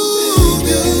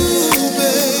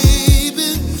 baby.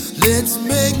 Let's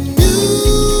make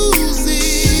music,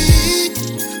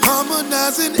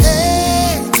 harmonizing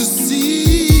ecstasy.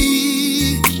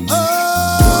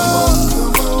 Oh,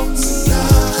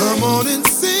 come on and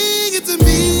sing it to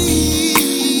me.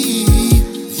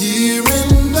 Here in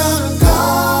the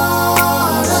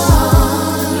garden,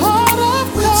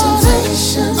 with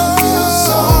temptation feels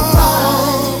so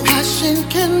right. Passion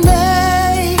can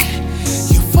make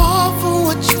you fall for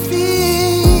what you feel.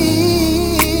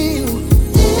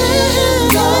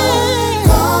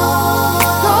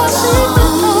 Your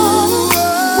secret love,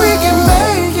 we can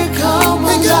make it come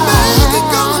alive.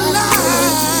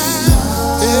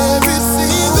 Every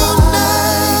single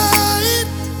night.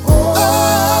 Oh,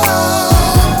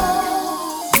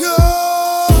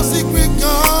 your secret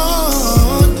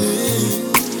garden,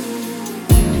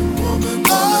 woman.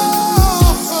 Oh,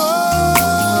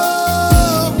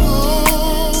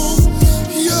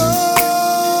 your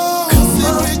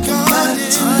secret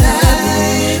garden.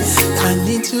 I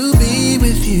need to be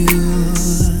with you.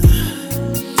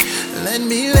 Let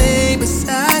me lay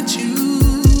beside you.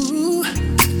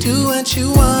 Do what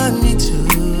you want me to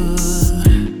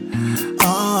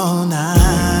all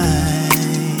night.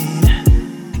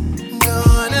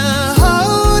 Gonna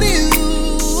hold you.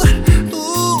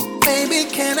 Ooh, baby,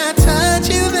 can I touch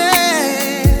you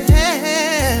there?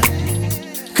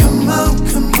 Come on,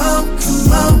 come on,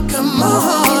 come on, come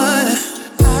on.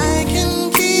 I can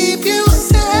keep you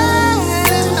satisfied,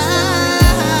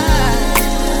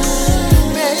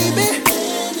 baby.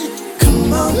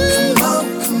 Come on, come on,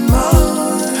 come on.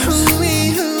 Hooey,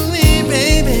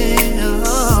 baby.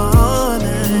 All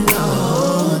night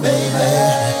long, baby.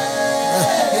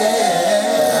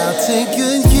 I'll take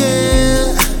good care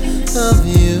of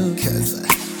you, 'cause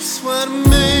that's what a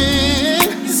man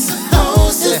is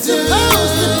supposed to do.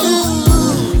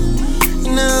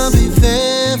 And I'll be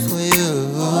there for you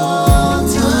all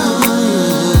time.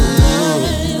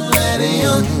 Letting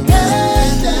your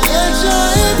head down. Let your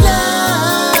head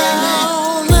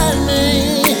down. Let me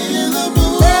in the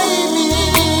mood, baby.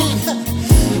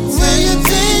 Will you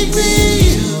take me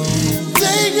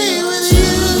with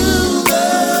you?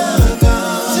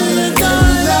 To the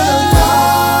garden.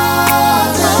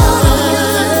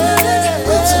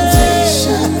 With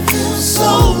temptation feels so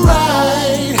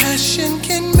right. Passion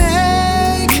can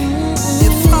make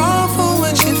you fall for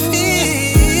what you feel.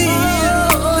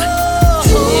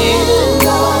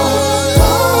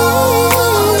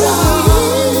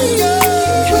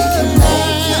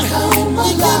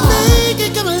 We can make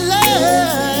it come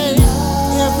alive.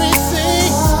 Every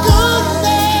single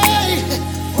day.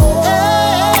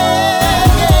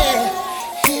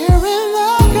 Here in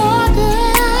the garden.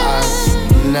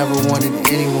 I've never wanted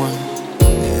anyone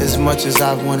as much as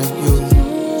I've wanted you.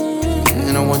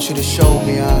 And I want you to show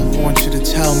me, I want you to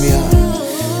tell me, I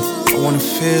want to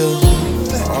feel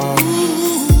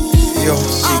your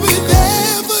secret.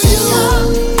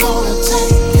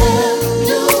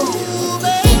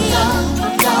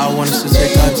 I want us to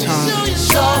take our time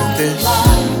with this,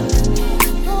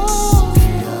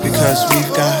 because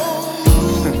we've got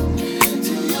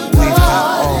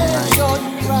all night.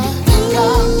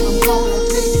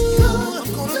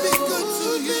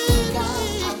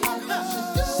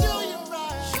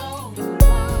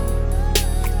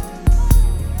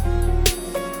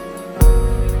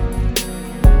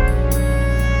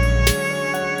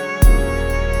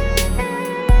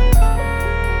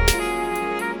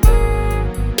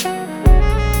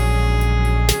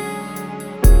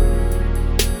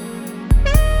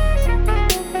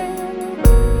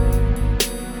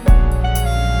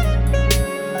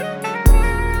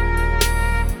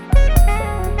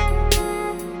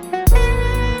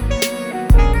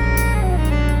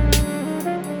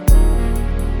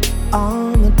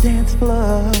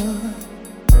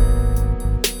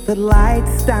 the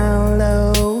lights down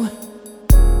low.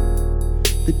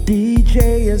 The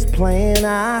DJ is playing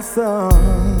our song.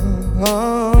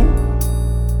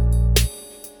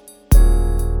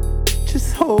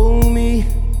 Just hold me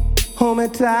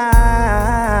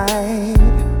tight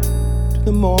to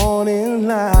the morning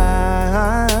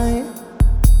light.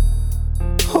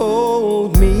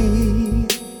 Hold me,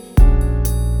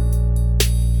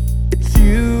 it's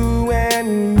you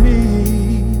and me.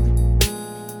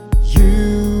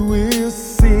 You will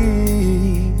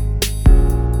see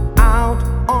out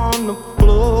on the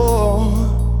floor,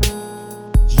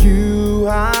 you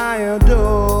I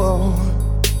adore.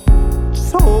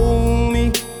 Just hold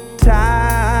me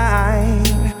tight,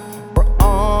 we're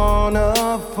on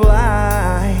a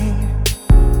flight,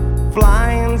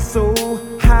 flying so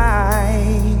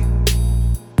high.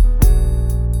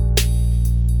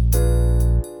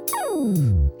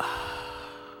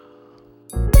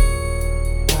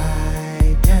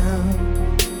 Why don't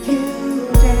you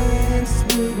dance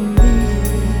with me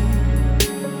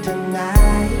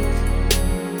tonight?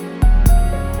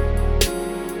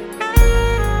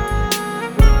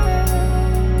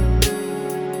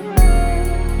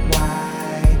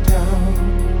 Why don't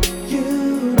you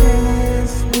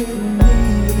dance with me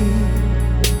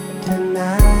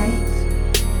tonight?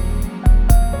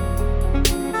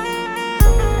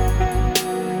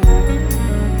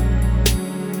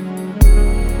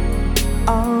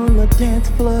 On the dance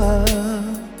floor,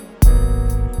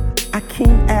 I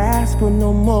can't ask for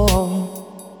no more.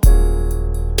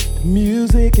 The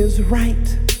music is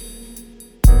right,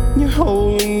 you're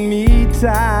holding me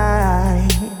tight.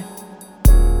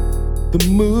 The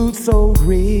mood's so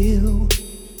real,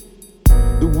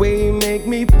 the way you make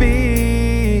me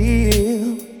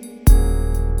feel.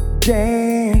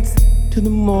 Dance to the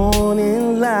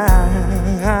morning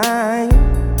light.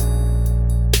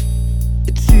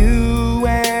 It's you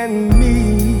and me.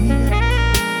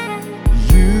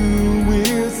 You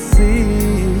will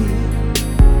see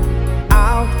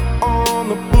out on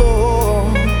the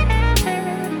floor.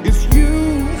 It's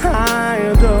you I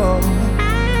adore.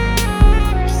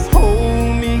 Just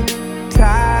hold me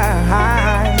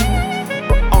tight.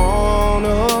 We're on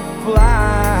a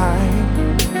flight,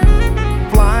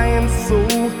 flying so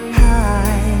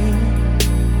high.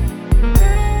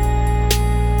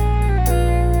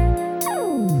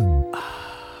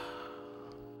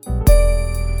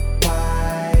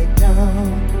 Why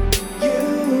don't you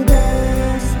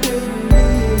dance with me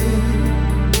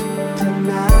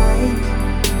tonight?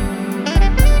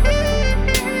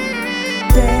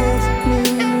 Dance with me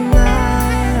tonight.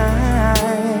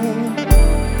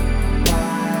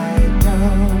 Why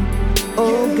don't,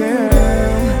 oh girl,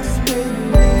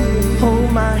 hold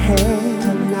my hand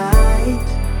tonight?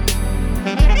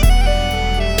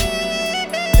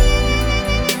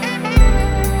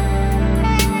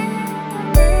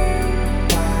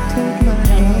 Take my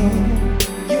hand,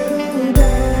 you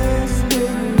dance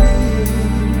with me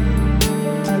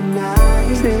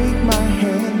tonight. Take my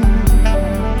hand.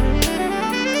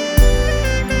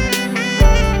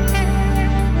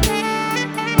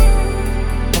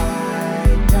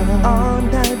 All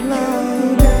night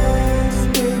long, dance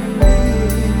with me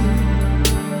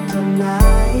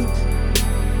tonight.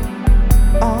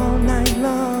 All night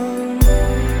long,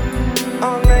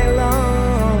 all night long.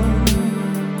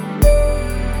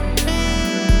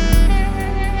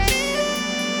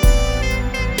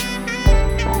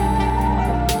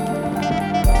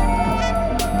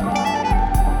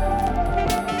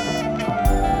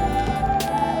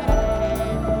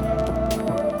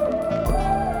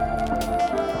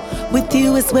 With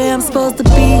you is where I'm supposed to be.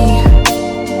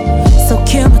 So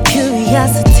kill my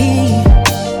curiosity.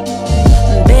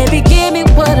 Baby, give me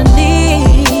what I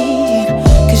need.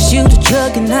 Cause you the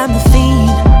drug and I'm the fiend.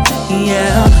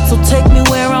 Yeah, so take me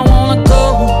where I wanna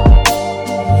go.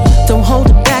 Don't hold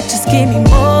it back, just give me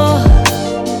more.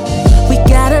 We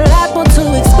got a lot more to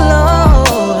explore.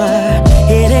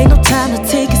 It ain't no time to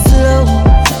take it slow,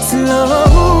 slow.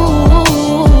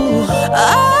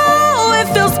 Oh, it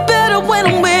feels better when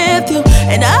I'm with you.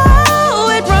 And oh,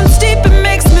 it runs deep and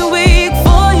makes me weak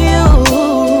for you.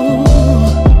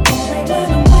 When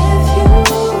I'm with you,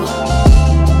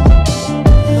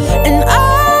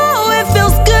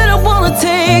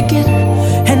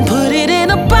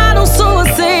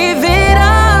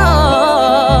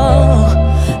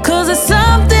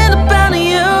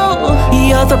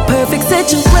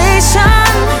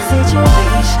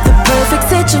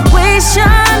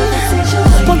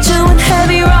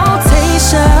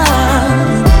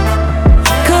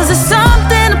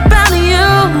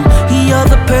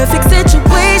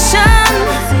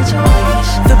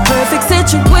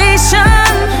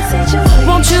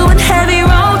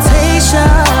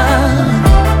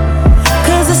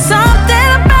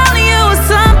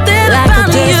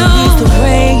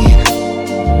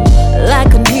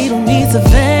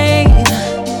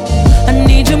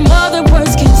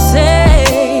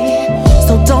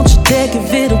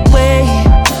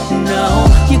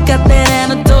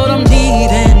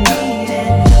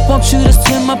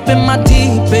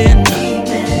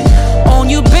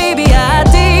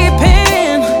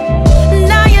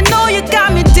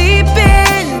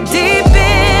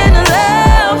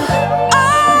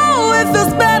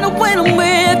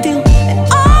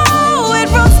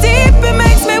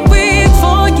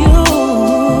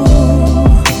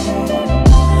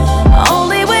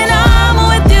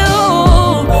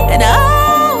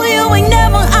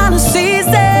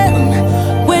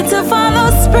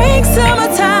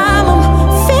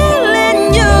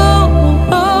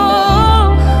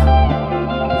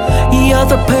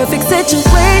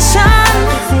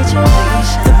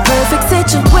 The perfect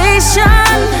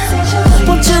situation.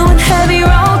 Want you in heavy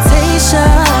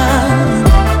rotation.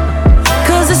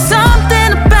 'Cause there's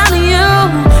something about you.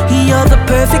 You're the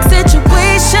perfect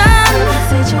situation.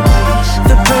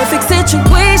 The perfect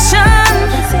situation.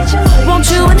 Want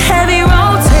you in heavy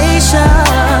rotation.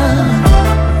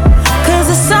 'Cause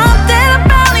there's something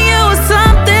about you,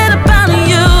 something about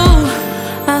you.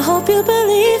 I hope you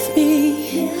believe me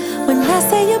when I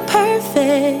say you're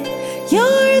perfect.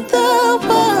 You're the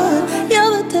one,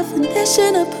 you're the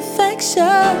definition of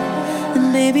perfection. And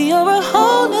baby, you're a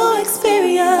whole new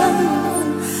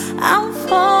experience. I'm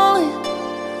falling,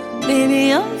 baby,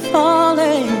 I'm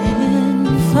falling,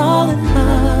 falling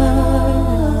hard.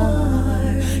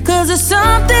 'Cause there's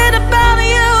something about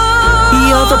you.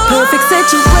 You're the perfect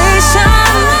situation.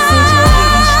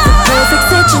 The perfect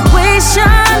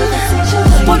situation.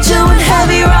 Want you in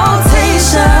heavy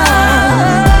rotation.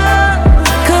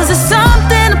 'Cause there's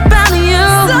something about you.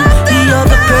 You're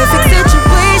the perfect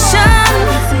situation.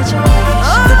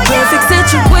 The perfect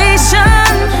situation.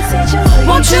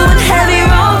 Want you in heavy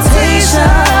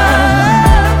rotation.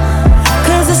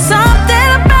 'Cause there's something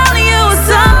about you,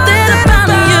 something about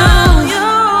you.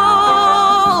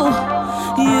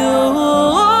 You.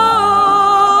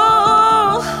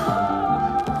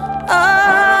 Oh,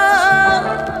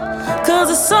 'cause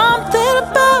there's something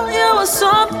about you,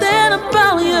 something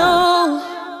about you.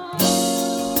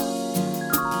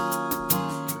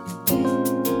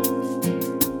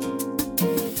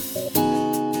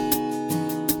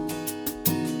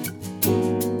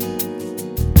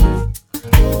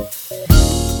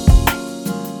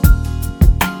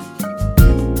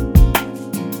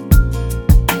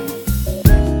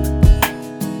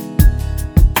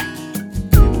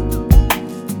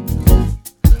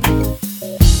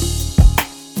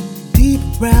 Deep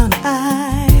brown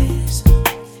eyes,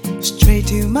 straight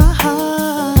to my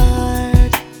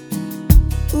heart.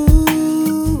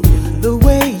 Ooh, the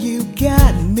way you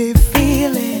got me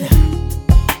feeling,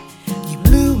 you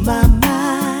blew my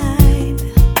mind,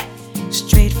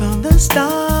 straight from the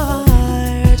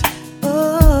start.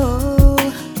 Oh,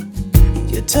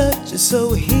 your touch is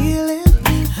so healing.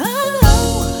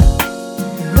 Oh,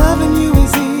 loving you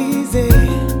is easy.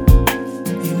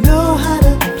 You know how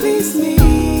to please me.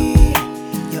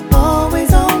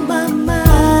 Always on my mind,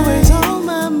 always on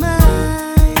my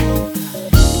mind.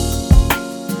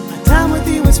 My time with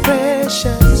you is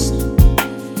precious.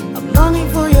 I'm longing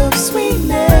for your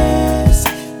sweetness.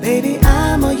 Baby,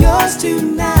 I'm all yours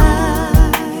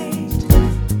tonight.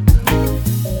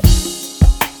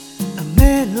 A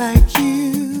man like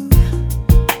you,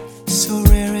 so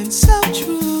rare and so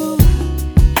true,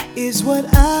 is what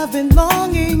I've been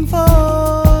longing for.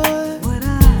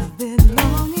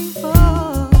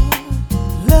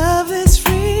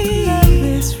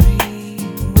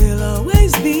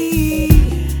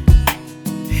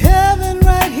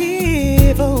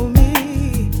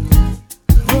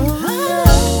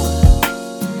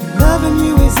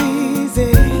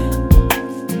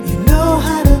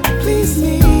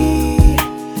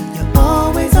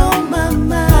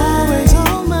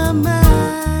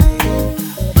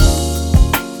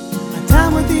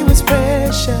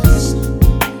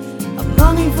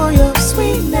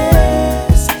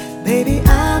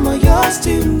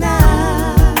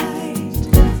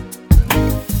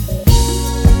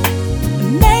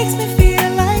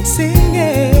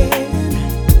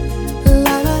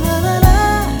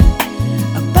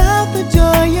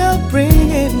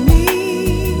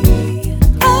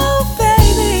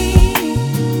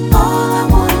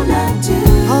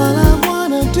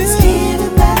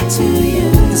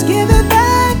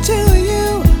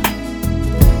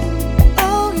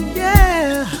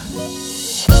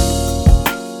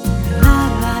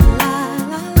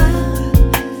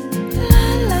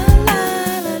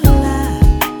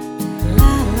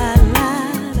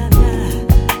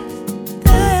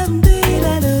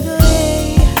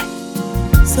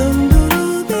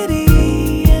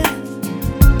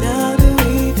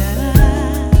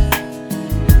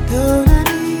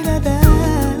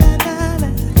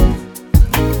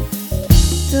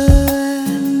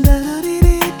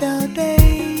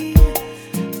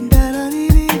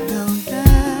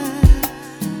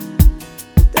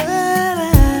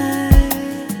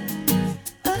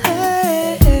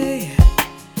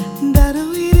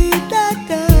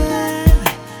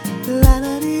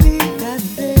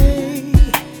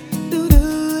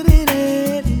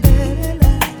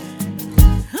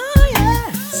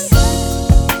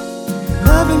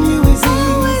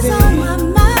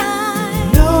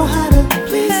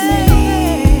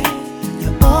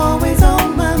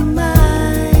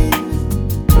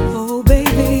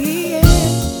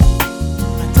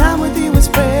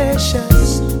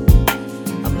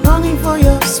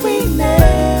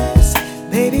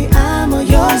 Baby, I'm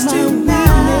yours tonight.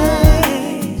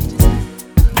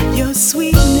 Your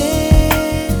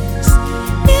sweetness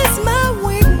is my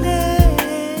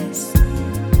weakness.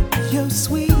 Your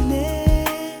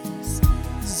sweetness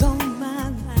is on my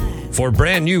life. For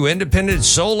brand new independent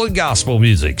soul and gospel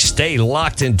music, stay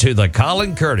locked into the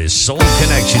Colin Curtis Soul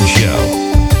Connection Show.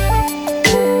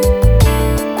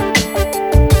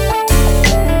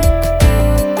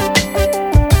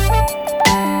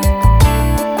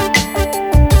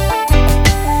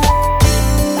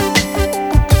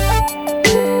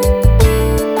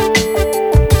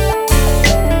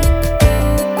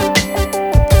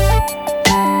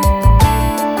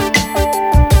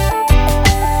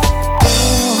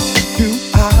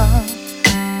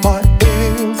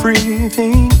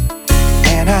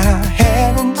 And I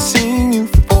haven't seen you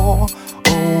for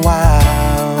a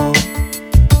while.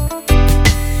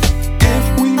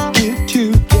 If we get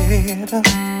together,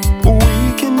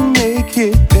 we can make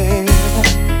it better.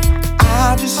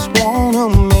 I just wanna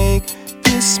make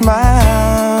you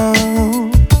smile.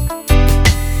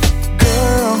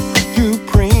 Girl, you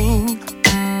bring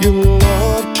your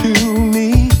love to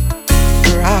me.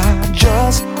 Girl, I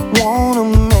just wanna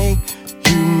make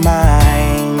you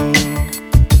mine.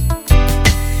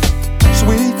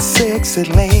 Sweet, sexy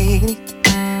lady,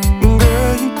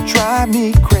 girl, you drive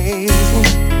me crazy.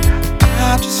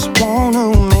 I just wanna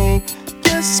make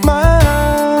you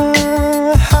smile.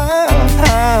 I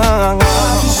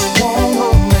just wanna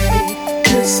make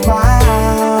you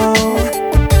smile.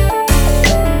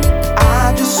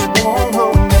 I just wanna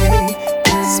make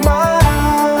you smile.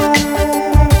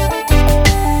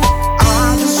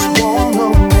 I just wanna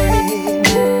make,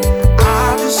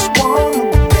 I just wanna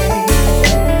make,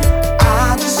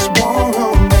 I just wanna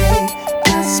make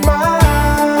you smile.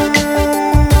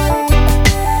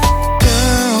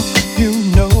 Girl, you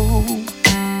know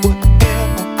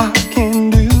whatever I can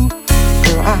do.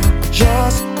 Girl, I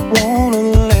just wanna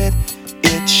let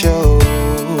it show.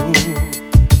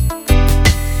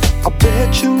 I bet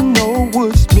you know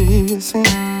what's missing,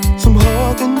 some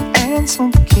hugging and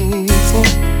some kissing.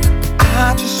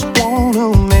 I just wanna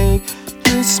make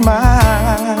you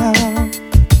smile.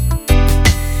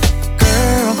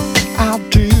 Girl, I'll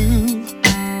do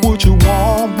what you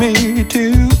want me to.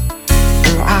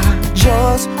 Girl, I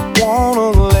just wanna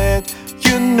let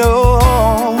you know.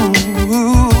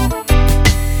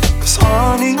 'Cause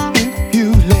honey, if you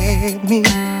let me,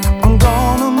 I'm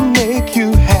gonna make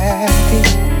you happy.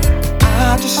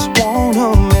 I just wanna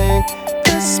make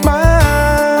you smile.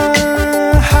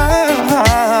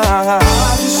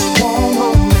 I just wanna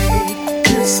make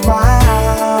you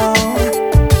smile.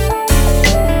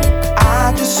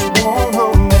 I just wanna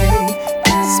make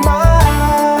you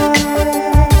smile.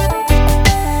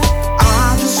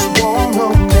 I just wanna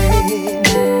make,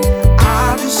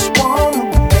 I just wanna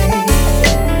make,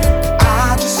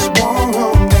 I just wanna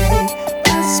make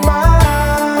you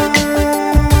smile.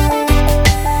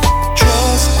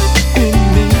 Trust in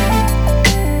me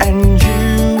and you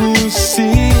will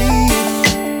see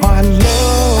my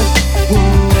love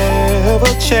will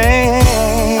never change.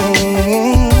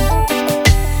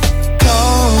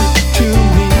 Come to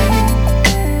me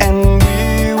and we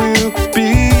will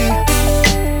be.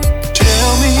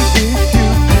 Tell me if you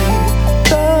feel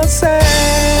the same.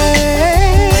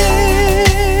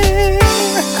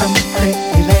 Come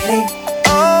pretty lady,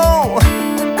 oh,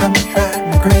 come drive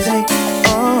me crazy.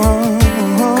 Come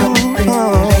pretty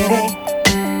lady,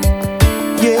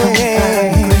 yeah.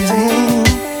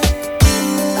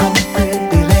 Come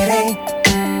pretty lady,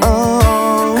 oh,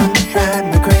 come drive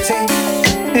me crazy,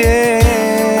 yeah.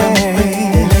 Come pretty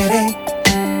lady,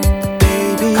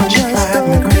 baby, just drive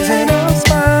me crazy.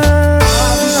 Smile, I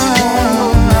just wanna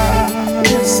make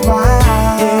you smile,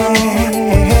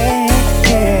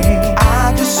 yeah. I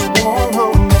just wanna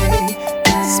make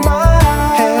you smile.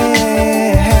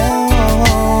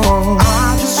 I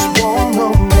just wanna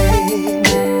make,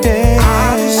 I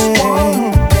just wanna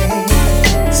make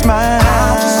smile. I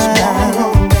just wanna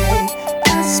make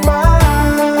you smile.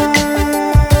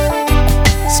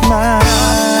 Smile.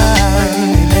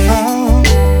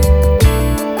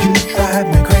 You drive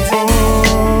me crazy.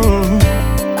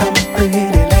 Come pretty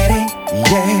lady,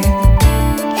 yeah.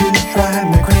 You drive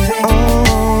me crazy.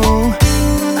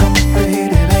 Come pretty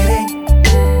lady,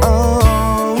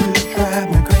 you drive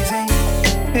me crazy,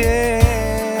 yeah.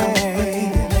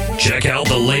 Check out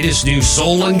the latest new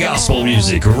soul and gospel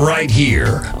music right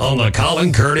here on the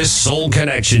Colin Curtis Soul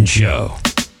Connection Show.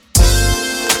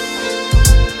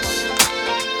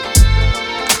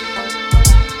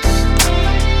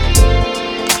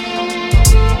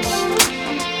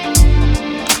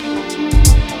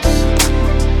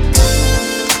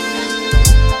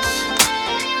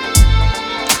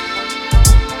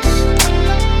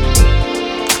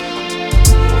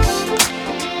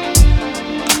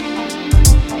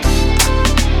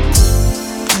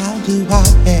 do I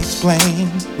explain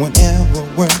whenever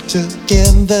we're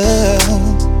together?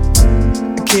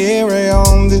 I carry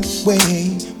on this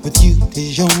way with you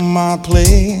 'cause you're my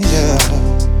pleasure.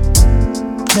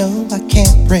 No, I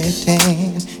can't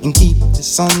pretend and keep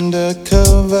this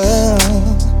undercover.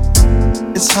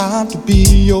 It's hard to be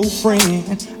your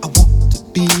friend, I want to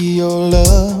be your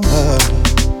lover.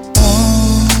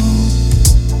 Oh,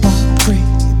 my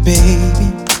pretty baby,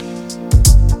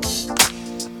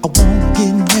 I wanna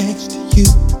get next to you.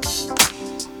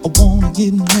 I wanna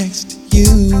get next to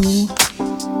you.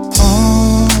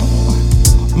 Oh,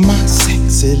 my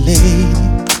sexy lady,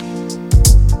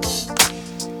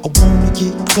 I wanna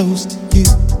get close to you.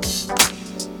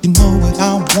 You know what I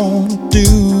wanna do.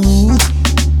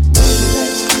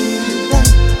 Let's get it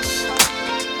right.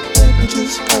 Let me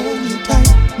just hold you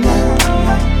tight now.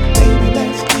 Baby,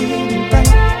 let's get it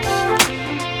right.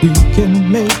 We can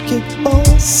make it all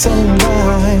so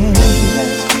right. Baby,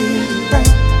 let's get it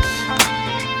right.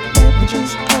 Let me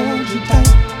just hold you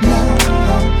tight now.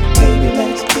 Baby,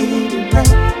 let's get it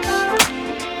right.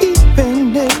 Even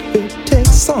if it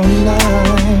takes all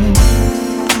night.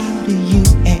 How do you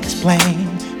explain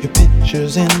your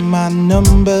pictures and my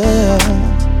number?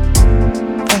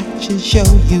 That should show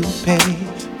you pay.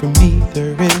 For me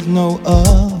there is no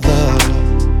other.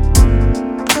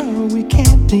 Girl, we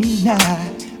can't deny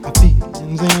our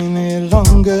feelings any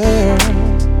longer.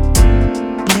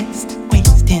 Let's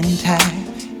waste in time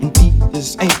and beat this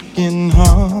aching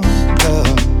hunger.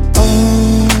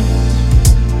 Oh,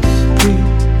 pretty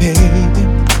baby,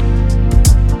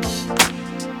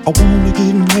 I wanna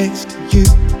get next to you.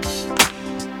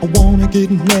 I wanna get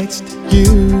next to you.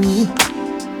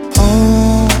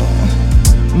 Oh,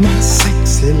 my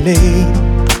sexy lady,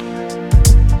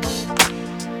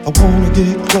 I wanna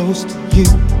get close to you.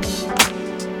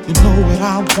 You know what I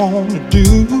wanna do.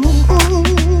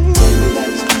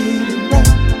 Let's get it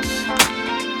right.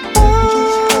 Oh,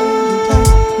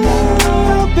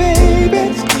 baby,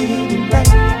 let's get it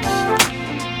right.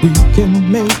 We can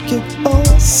make it all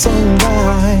so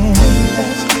right.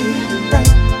 Let's get it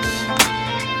right.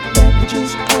 Let me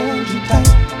just hold you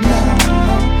tight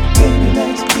now. Baby,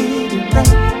 let's get it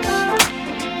right.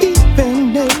 Even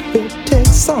if it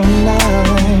takes all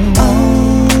night. Oh,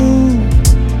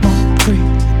 my pretty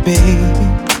baby,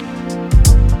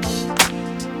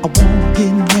 I wanna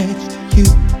get next to you.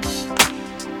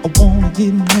 I wanna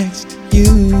get next to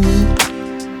you.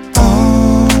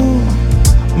 Oh,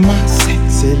 my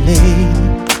sexy lady,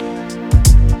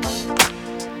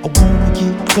 I wanna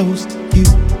get close to you.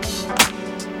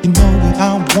 You know what I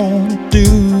wanna do.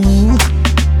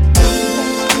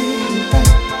 Let's get it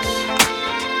right.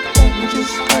 Let me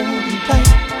just hold you tight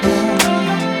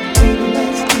now. Baby,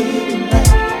 let's get it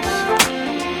right.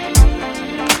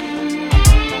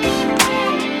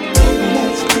 Baby,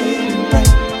 let's get it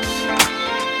right.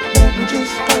 Let me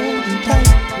just hold you tight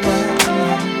now.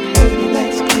 Baby,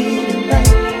 let's get it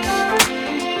right. Baby,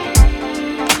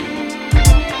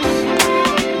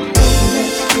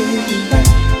 let's get it right.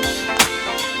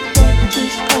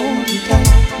 Just hold you tight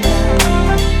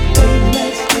now. Baby,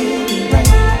 let's get it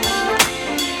right.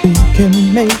 We can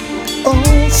make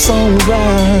all so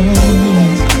right.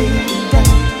 Let's get it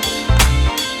right.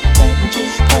 Let me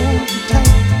just hold you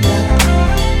tight now.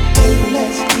 Baby,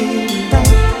 let's get it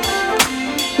right.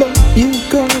 Love you,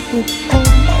 girl, with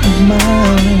all my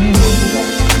mind. Baby,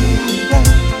 let's get it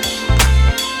right.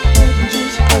 Let me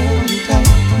just hold you tight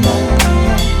now.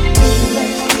 Baby,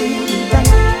 let's get it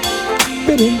right.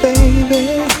 Pretty baby,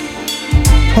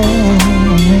 oh,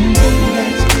 baby,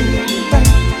 let's get it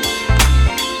right.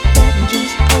 Let me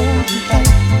just hold you tight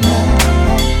now.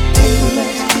 Baby,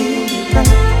 let's get it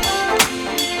right.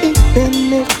 Even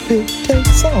if it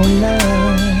takes all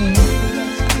night.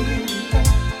 Let's get it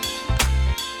right.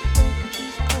 Let me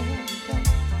just hold you tight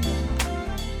now.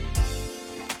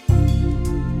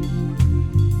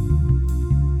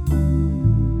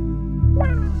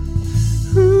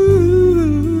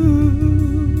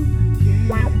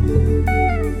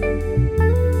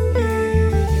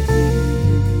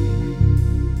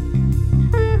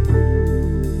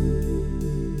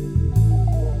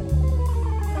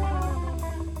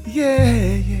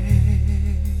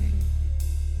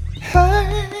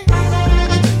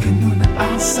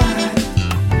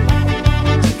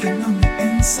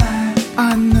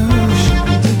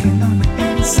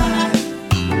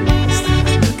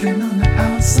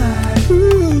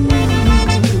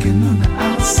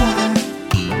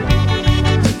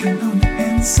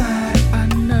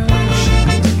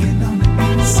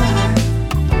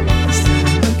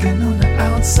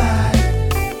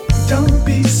 Don't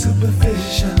be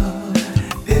superficial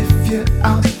if you're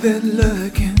out there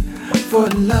looking for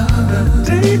love. The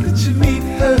day that you meet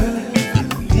her,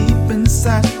 deep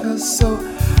inside her soul,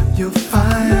 you'll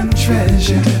find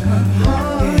treasure.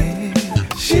 Yeah.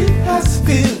 She has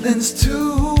feelings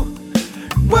too.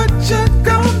 What you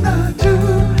gonna do?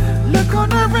 Look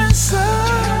on her inside.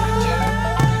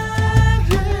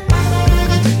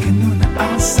 Looking on the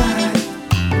outside.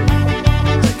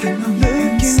 Looking on the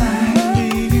inside.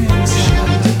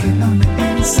 Looking on the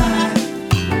inside.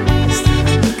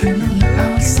 Looking on the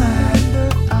outside.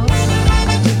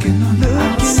 Looking on the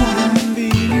outside.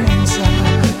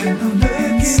 Looking on the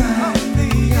inside.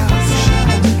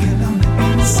 Looking on the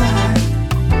inside.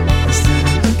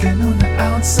 Looking on the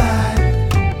outside.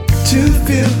 To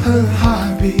feel her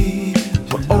heartbeat,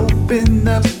 will open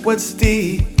up what's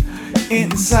deep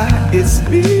inside. It's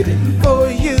beating for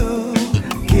you.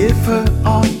 Give her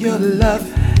all your love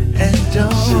and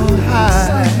don't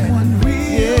hide. Someone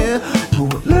real who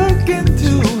will look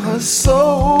into her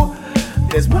soul.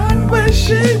 There's one way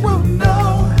she will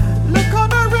know. Look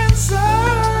on her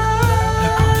inside.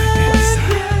 Look on the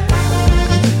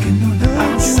inside. Looking on the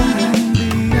outside.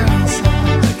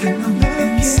 Looking on the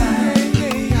inside.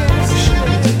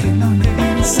 Looking on the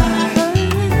inside.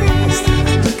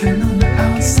 Looking on the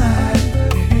outside.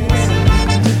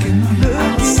 Looking on the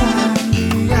outside.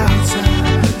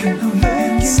 Looking on the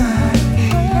inside.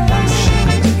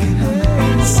 Looking on the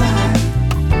inside.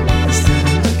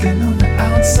 Looking on the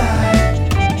outside.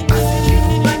 I see you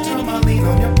like tourmaline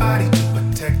on your body to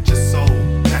protect your soul.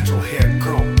 Natural hair,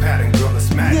 curl, pattern, girl, it's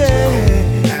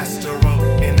magical. Astro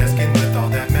in that skin with all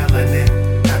that melanin.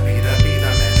 Happy to be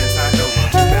the man inside your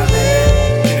world. You got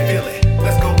it. Can you feel it?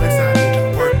 Let's go inside and do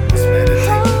work. Let's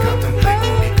meditate, contemplate,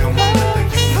 when we come on with the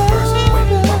universe. When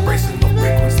vibration, no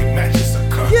frequency matches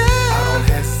occur. I don't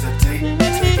hesitate to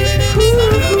get inside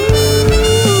of her.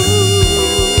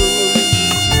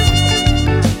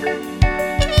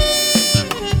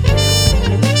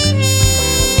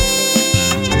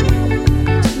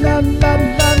 La la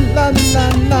la la la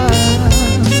la.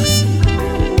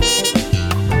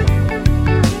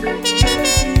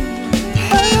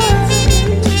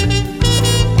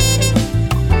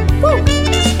 Woo.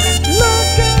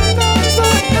 Looking on the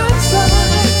outside.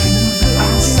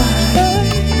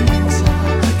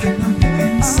 Looking on the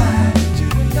inside.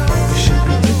 You should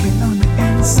be looking on the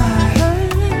inside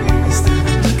instead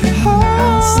of looking on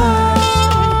the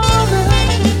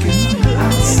outside. Looking on the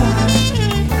outside.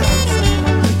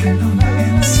 Looking on the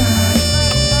inside.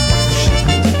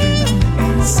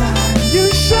 You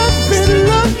should be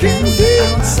looking deep on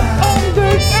the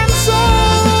inside.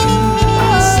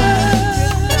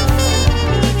 Looking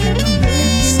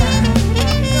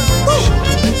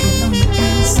on the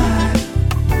inside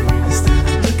instead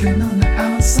of looking on the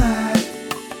outside.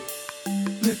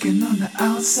 Looking on the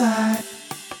outside.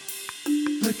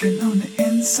 Looking on the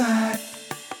inside.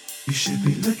 You should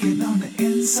be looking on the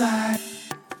inside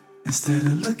instead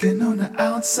of looking on the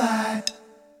outside.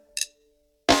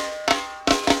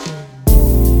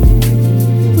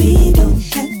 We don't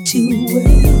have to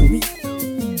worry.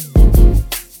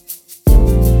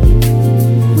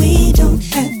 We don't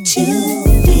have to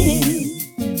fear.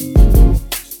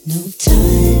 No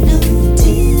time, no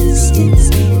distance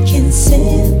can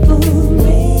separate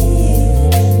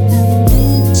the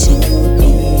meant to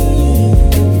be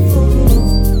for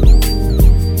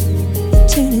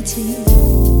eternity.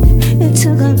 It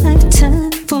took a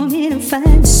lifetime for me to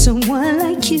find someone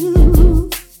like you.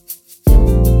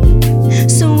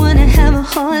 Someone to have a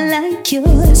heart like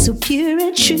yours, so pure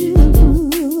and true.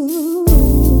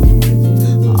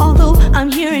 Although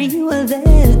I'm here and you are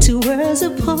there, 2 worlds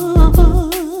apart.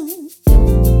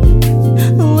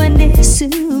 One day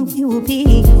soon we will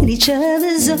be in each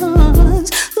other's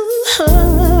arms. Ooh,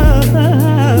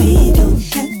 we don't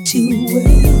have to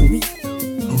worry.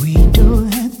 We don't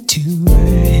have to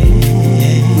worry.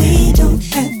 We don't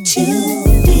have to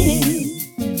fear.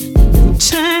 No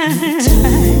time,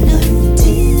 no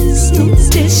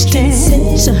distance can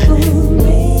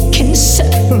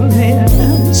separate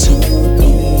us.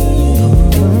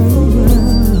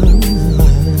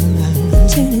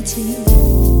 Eternity.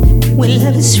 When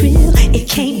love is real, it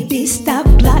can't be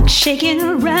stopped like shaking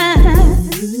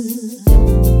around.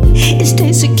 It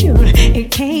stays secure, it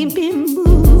can't be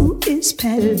moved, it's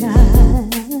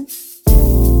paralyzed.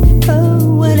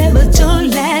 Oh, whatever don't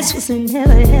last was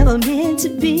never ever meant to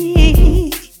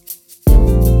be.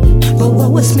 But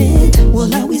what was meant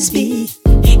will always be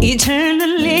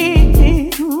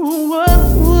eternally. Whoa,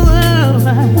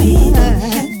 whoa. We don't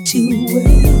have to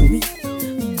worry.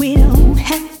 We don't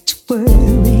have to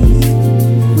worry.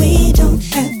 We don't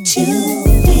have to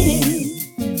fear.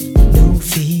 No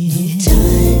fear. No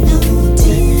time. No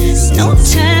distance. No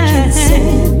time.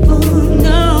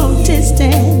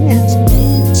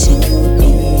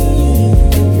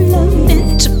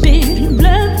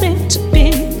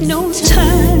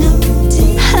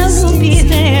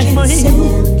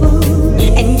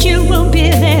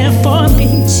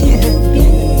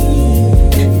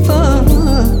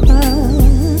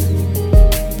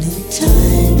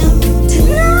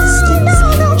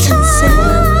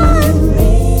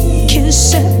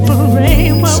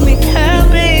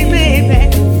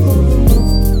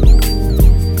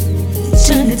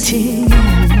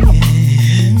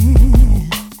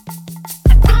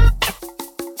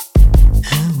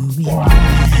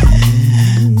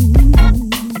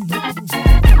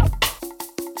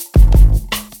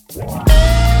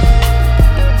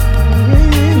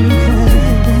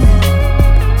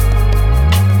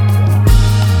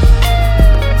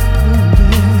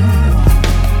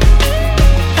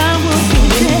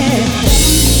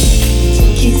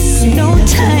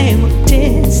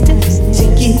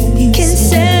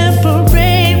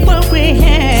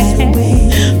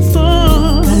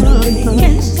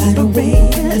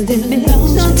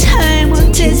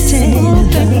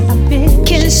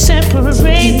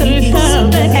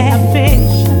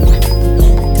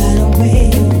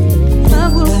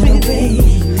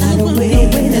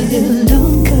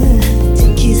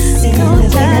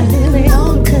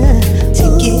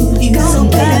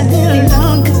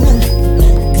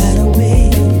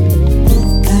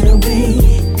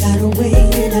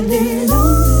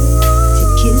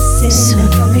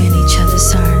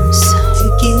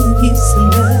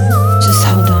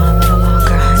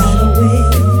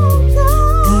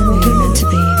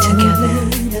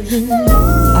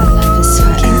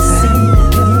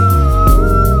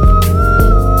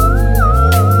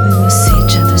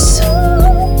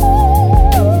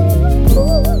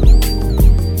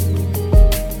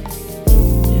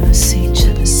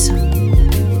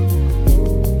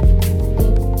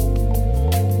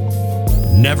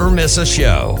 Miss a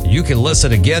show, you can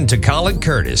listen again to Colin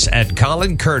Curtis at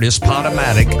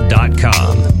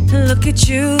ColinCurtisPodomatic.com. Look at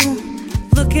you,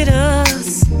 look at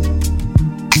us.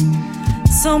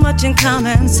 So much in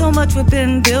common, so much we've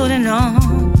been building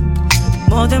on.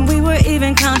 More than we were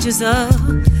even conscious of.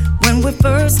 When we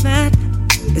first met,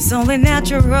 it's only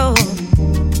natural.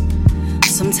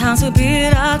 Sometimes we'll be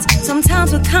at odds,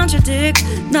 sometimes we'll contradict.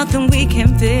 Nothing we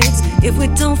can fix if we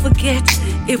don't forget,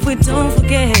 if we don't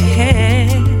forget.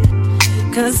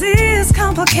 'Cause it's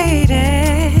complicated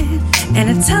and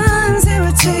at times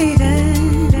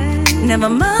irritating. Never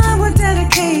mind, we're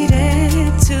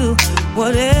dedicated to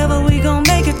whatever we gon'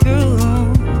 make it through.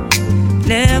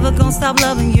 Never gon' stop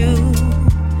loving you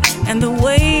and the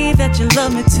way that you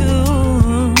love me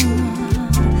too.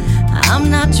 I'm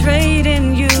not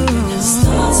trading you. The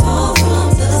stars fall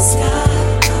from the sky.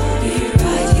 I'll be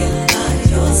right here by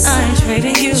your side. I ain't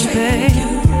trading you, babe.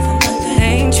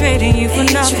 Ain't trading you for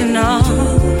nothing, no.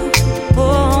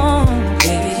 Oh,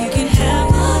 baby, you can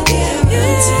have my guarantee.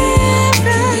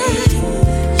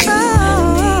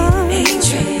 Oh, ain't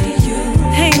trading you.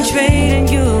 Ain't trading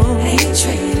you. Ain't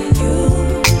trading you.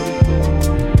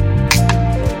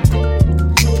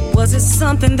 Was it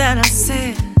something that I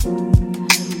said?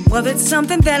 Was it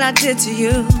something that I did to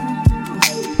you?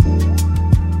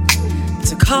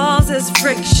 To cause this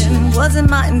friction wasn't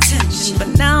my intention, but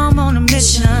now I'm on a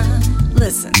mission.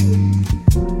 Listen,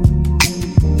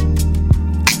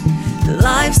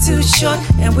 life's too short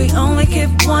and we only get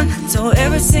one. So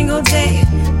every single day,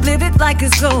 live it like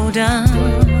it's golden.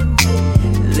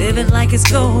 Live it like it's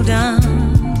golden.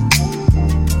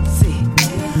 See,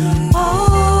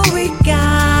 all we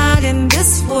got in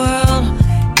this world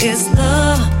is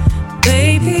love.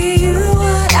 Baby, you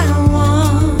what I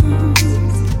want.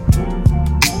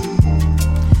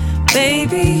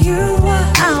 Baby, you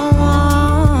what I want.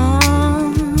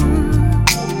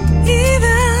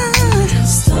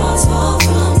 Stars fall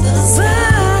from the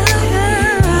sky.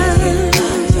 Right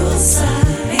by your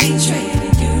side. Ain't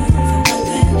trading you for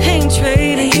nothing. Ain't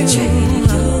trading you.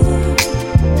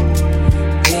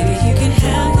 Baby, you can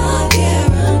have my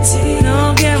guarantee.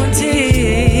 No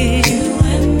guarantee. You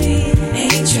and me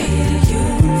ain't trading you.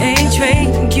 Ain't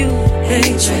trading you.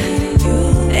 Ain't trading you.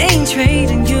 Ain't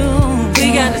trading you. We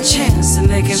got a chance to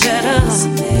make it better.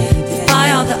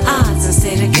 Defy all the odds and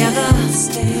stay together.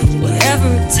 Whatever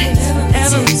it takes,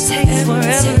 whatever it takes,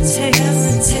 wherever it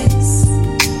takes.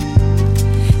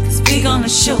 'Cause we gonna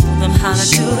show them how to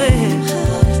do it.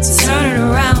 Turn it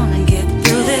around and get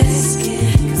through this.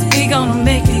 'Cause we gonna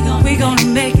make it, we gonna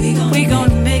make it, we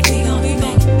gonna make it, we gonna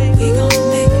make it, we gonna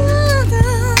make it.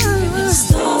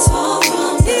 Stars fall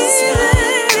from the sky.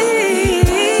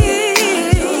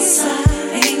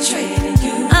 Ain't trading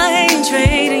you. I ain't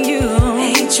trading you.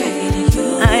 Ain't trading you.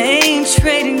 I ain't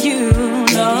trading you.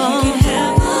 No.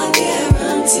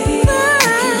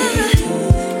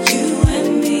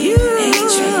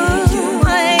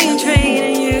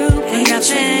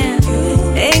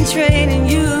 Trading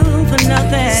you for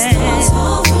nothing. Stars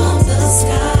fall from the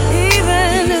sky.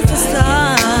 Even if the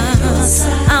stars,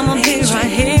 I'ma be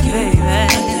right here, baby.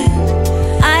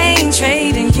 I ain't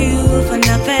trading you for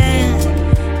nothing.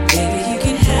 Baby, you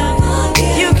can have my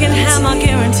guarantee. You can have my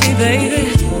guarantee, baby.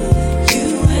 You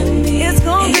and me. It's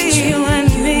gonna be you and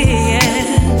me,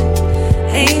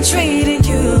 yeah. Ain't trading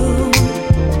you.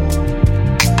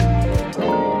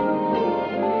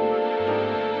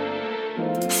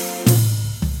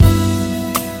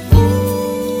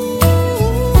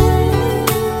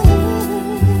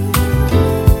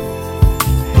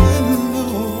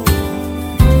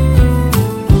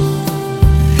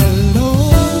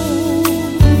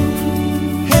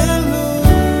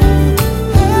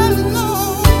 Hello,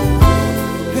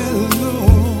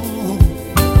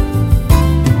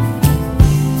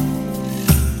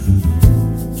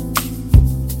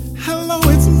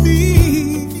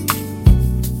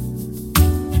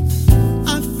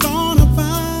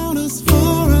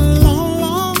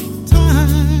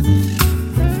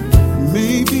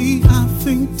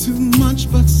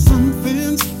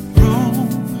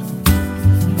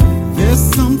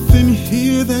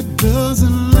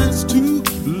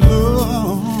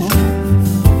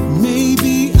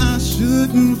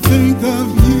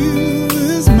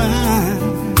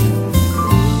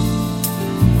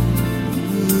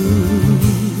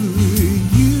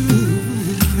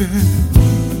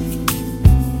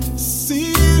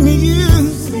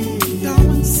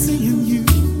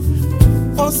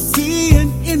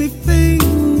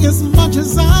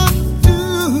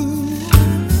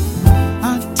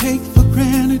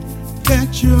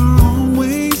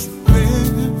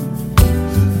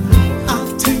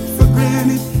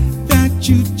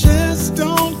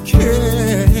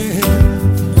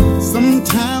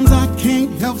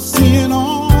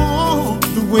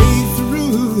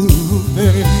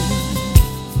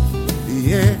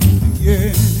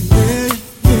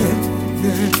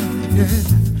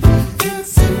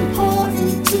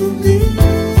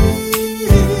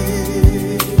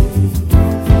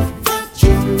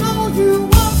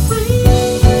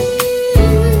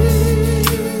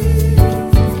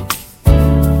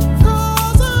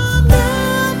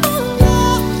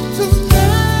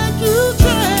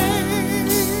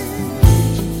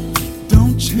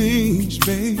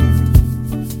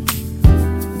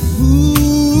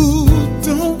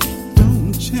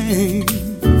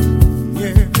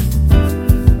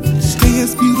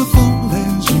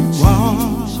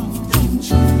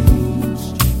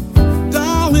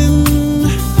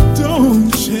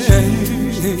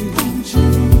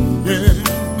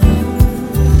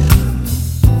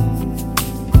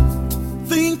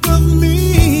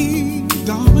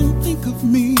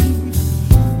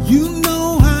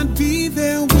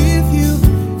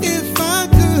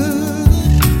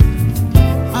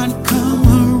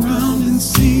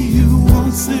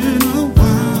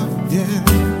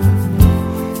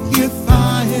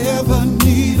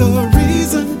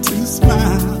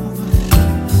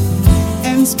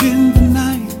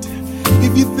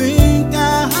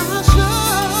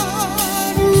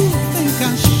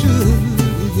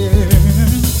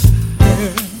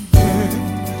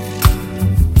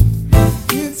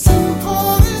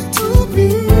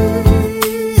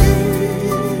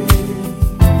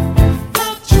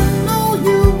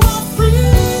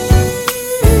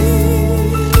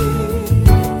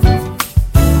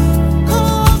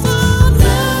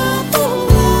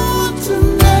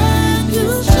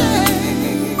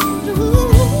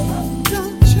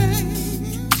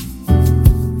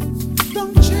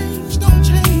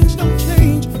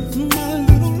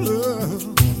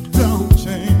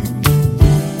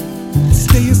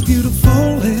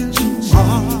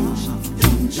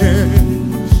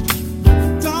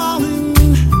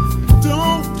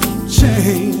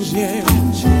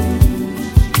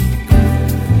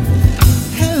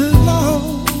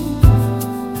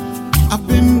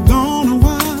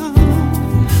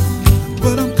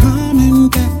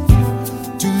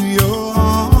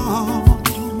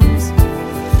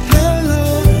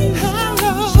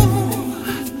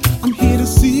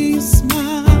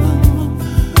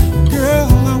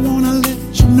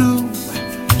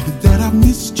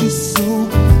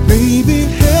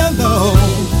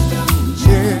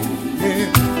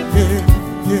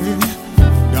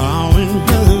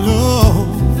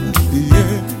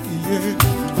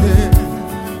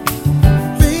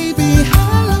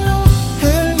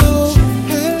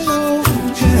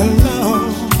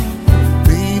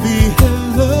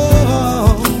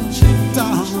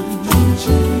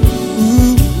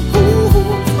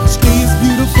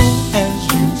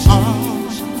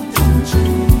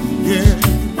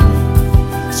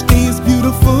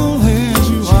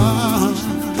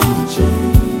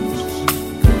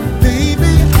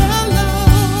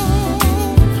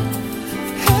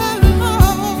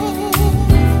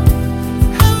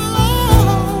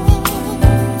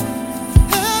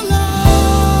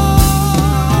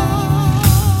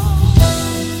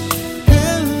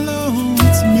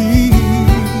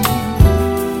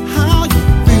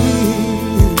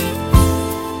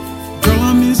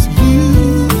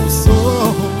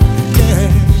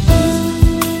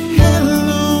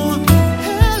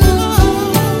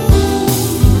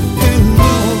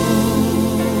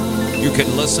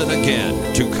 can listen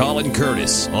again to Colin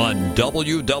Curtis on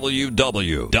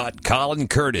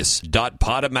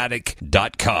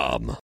www.colincurtis.podomatic.com.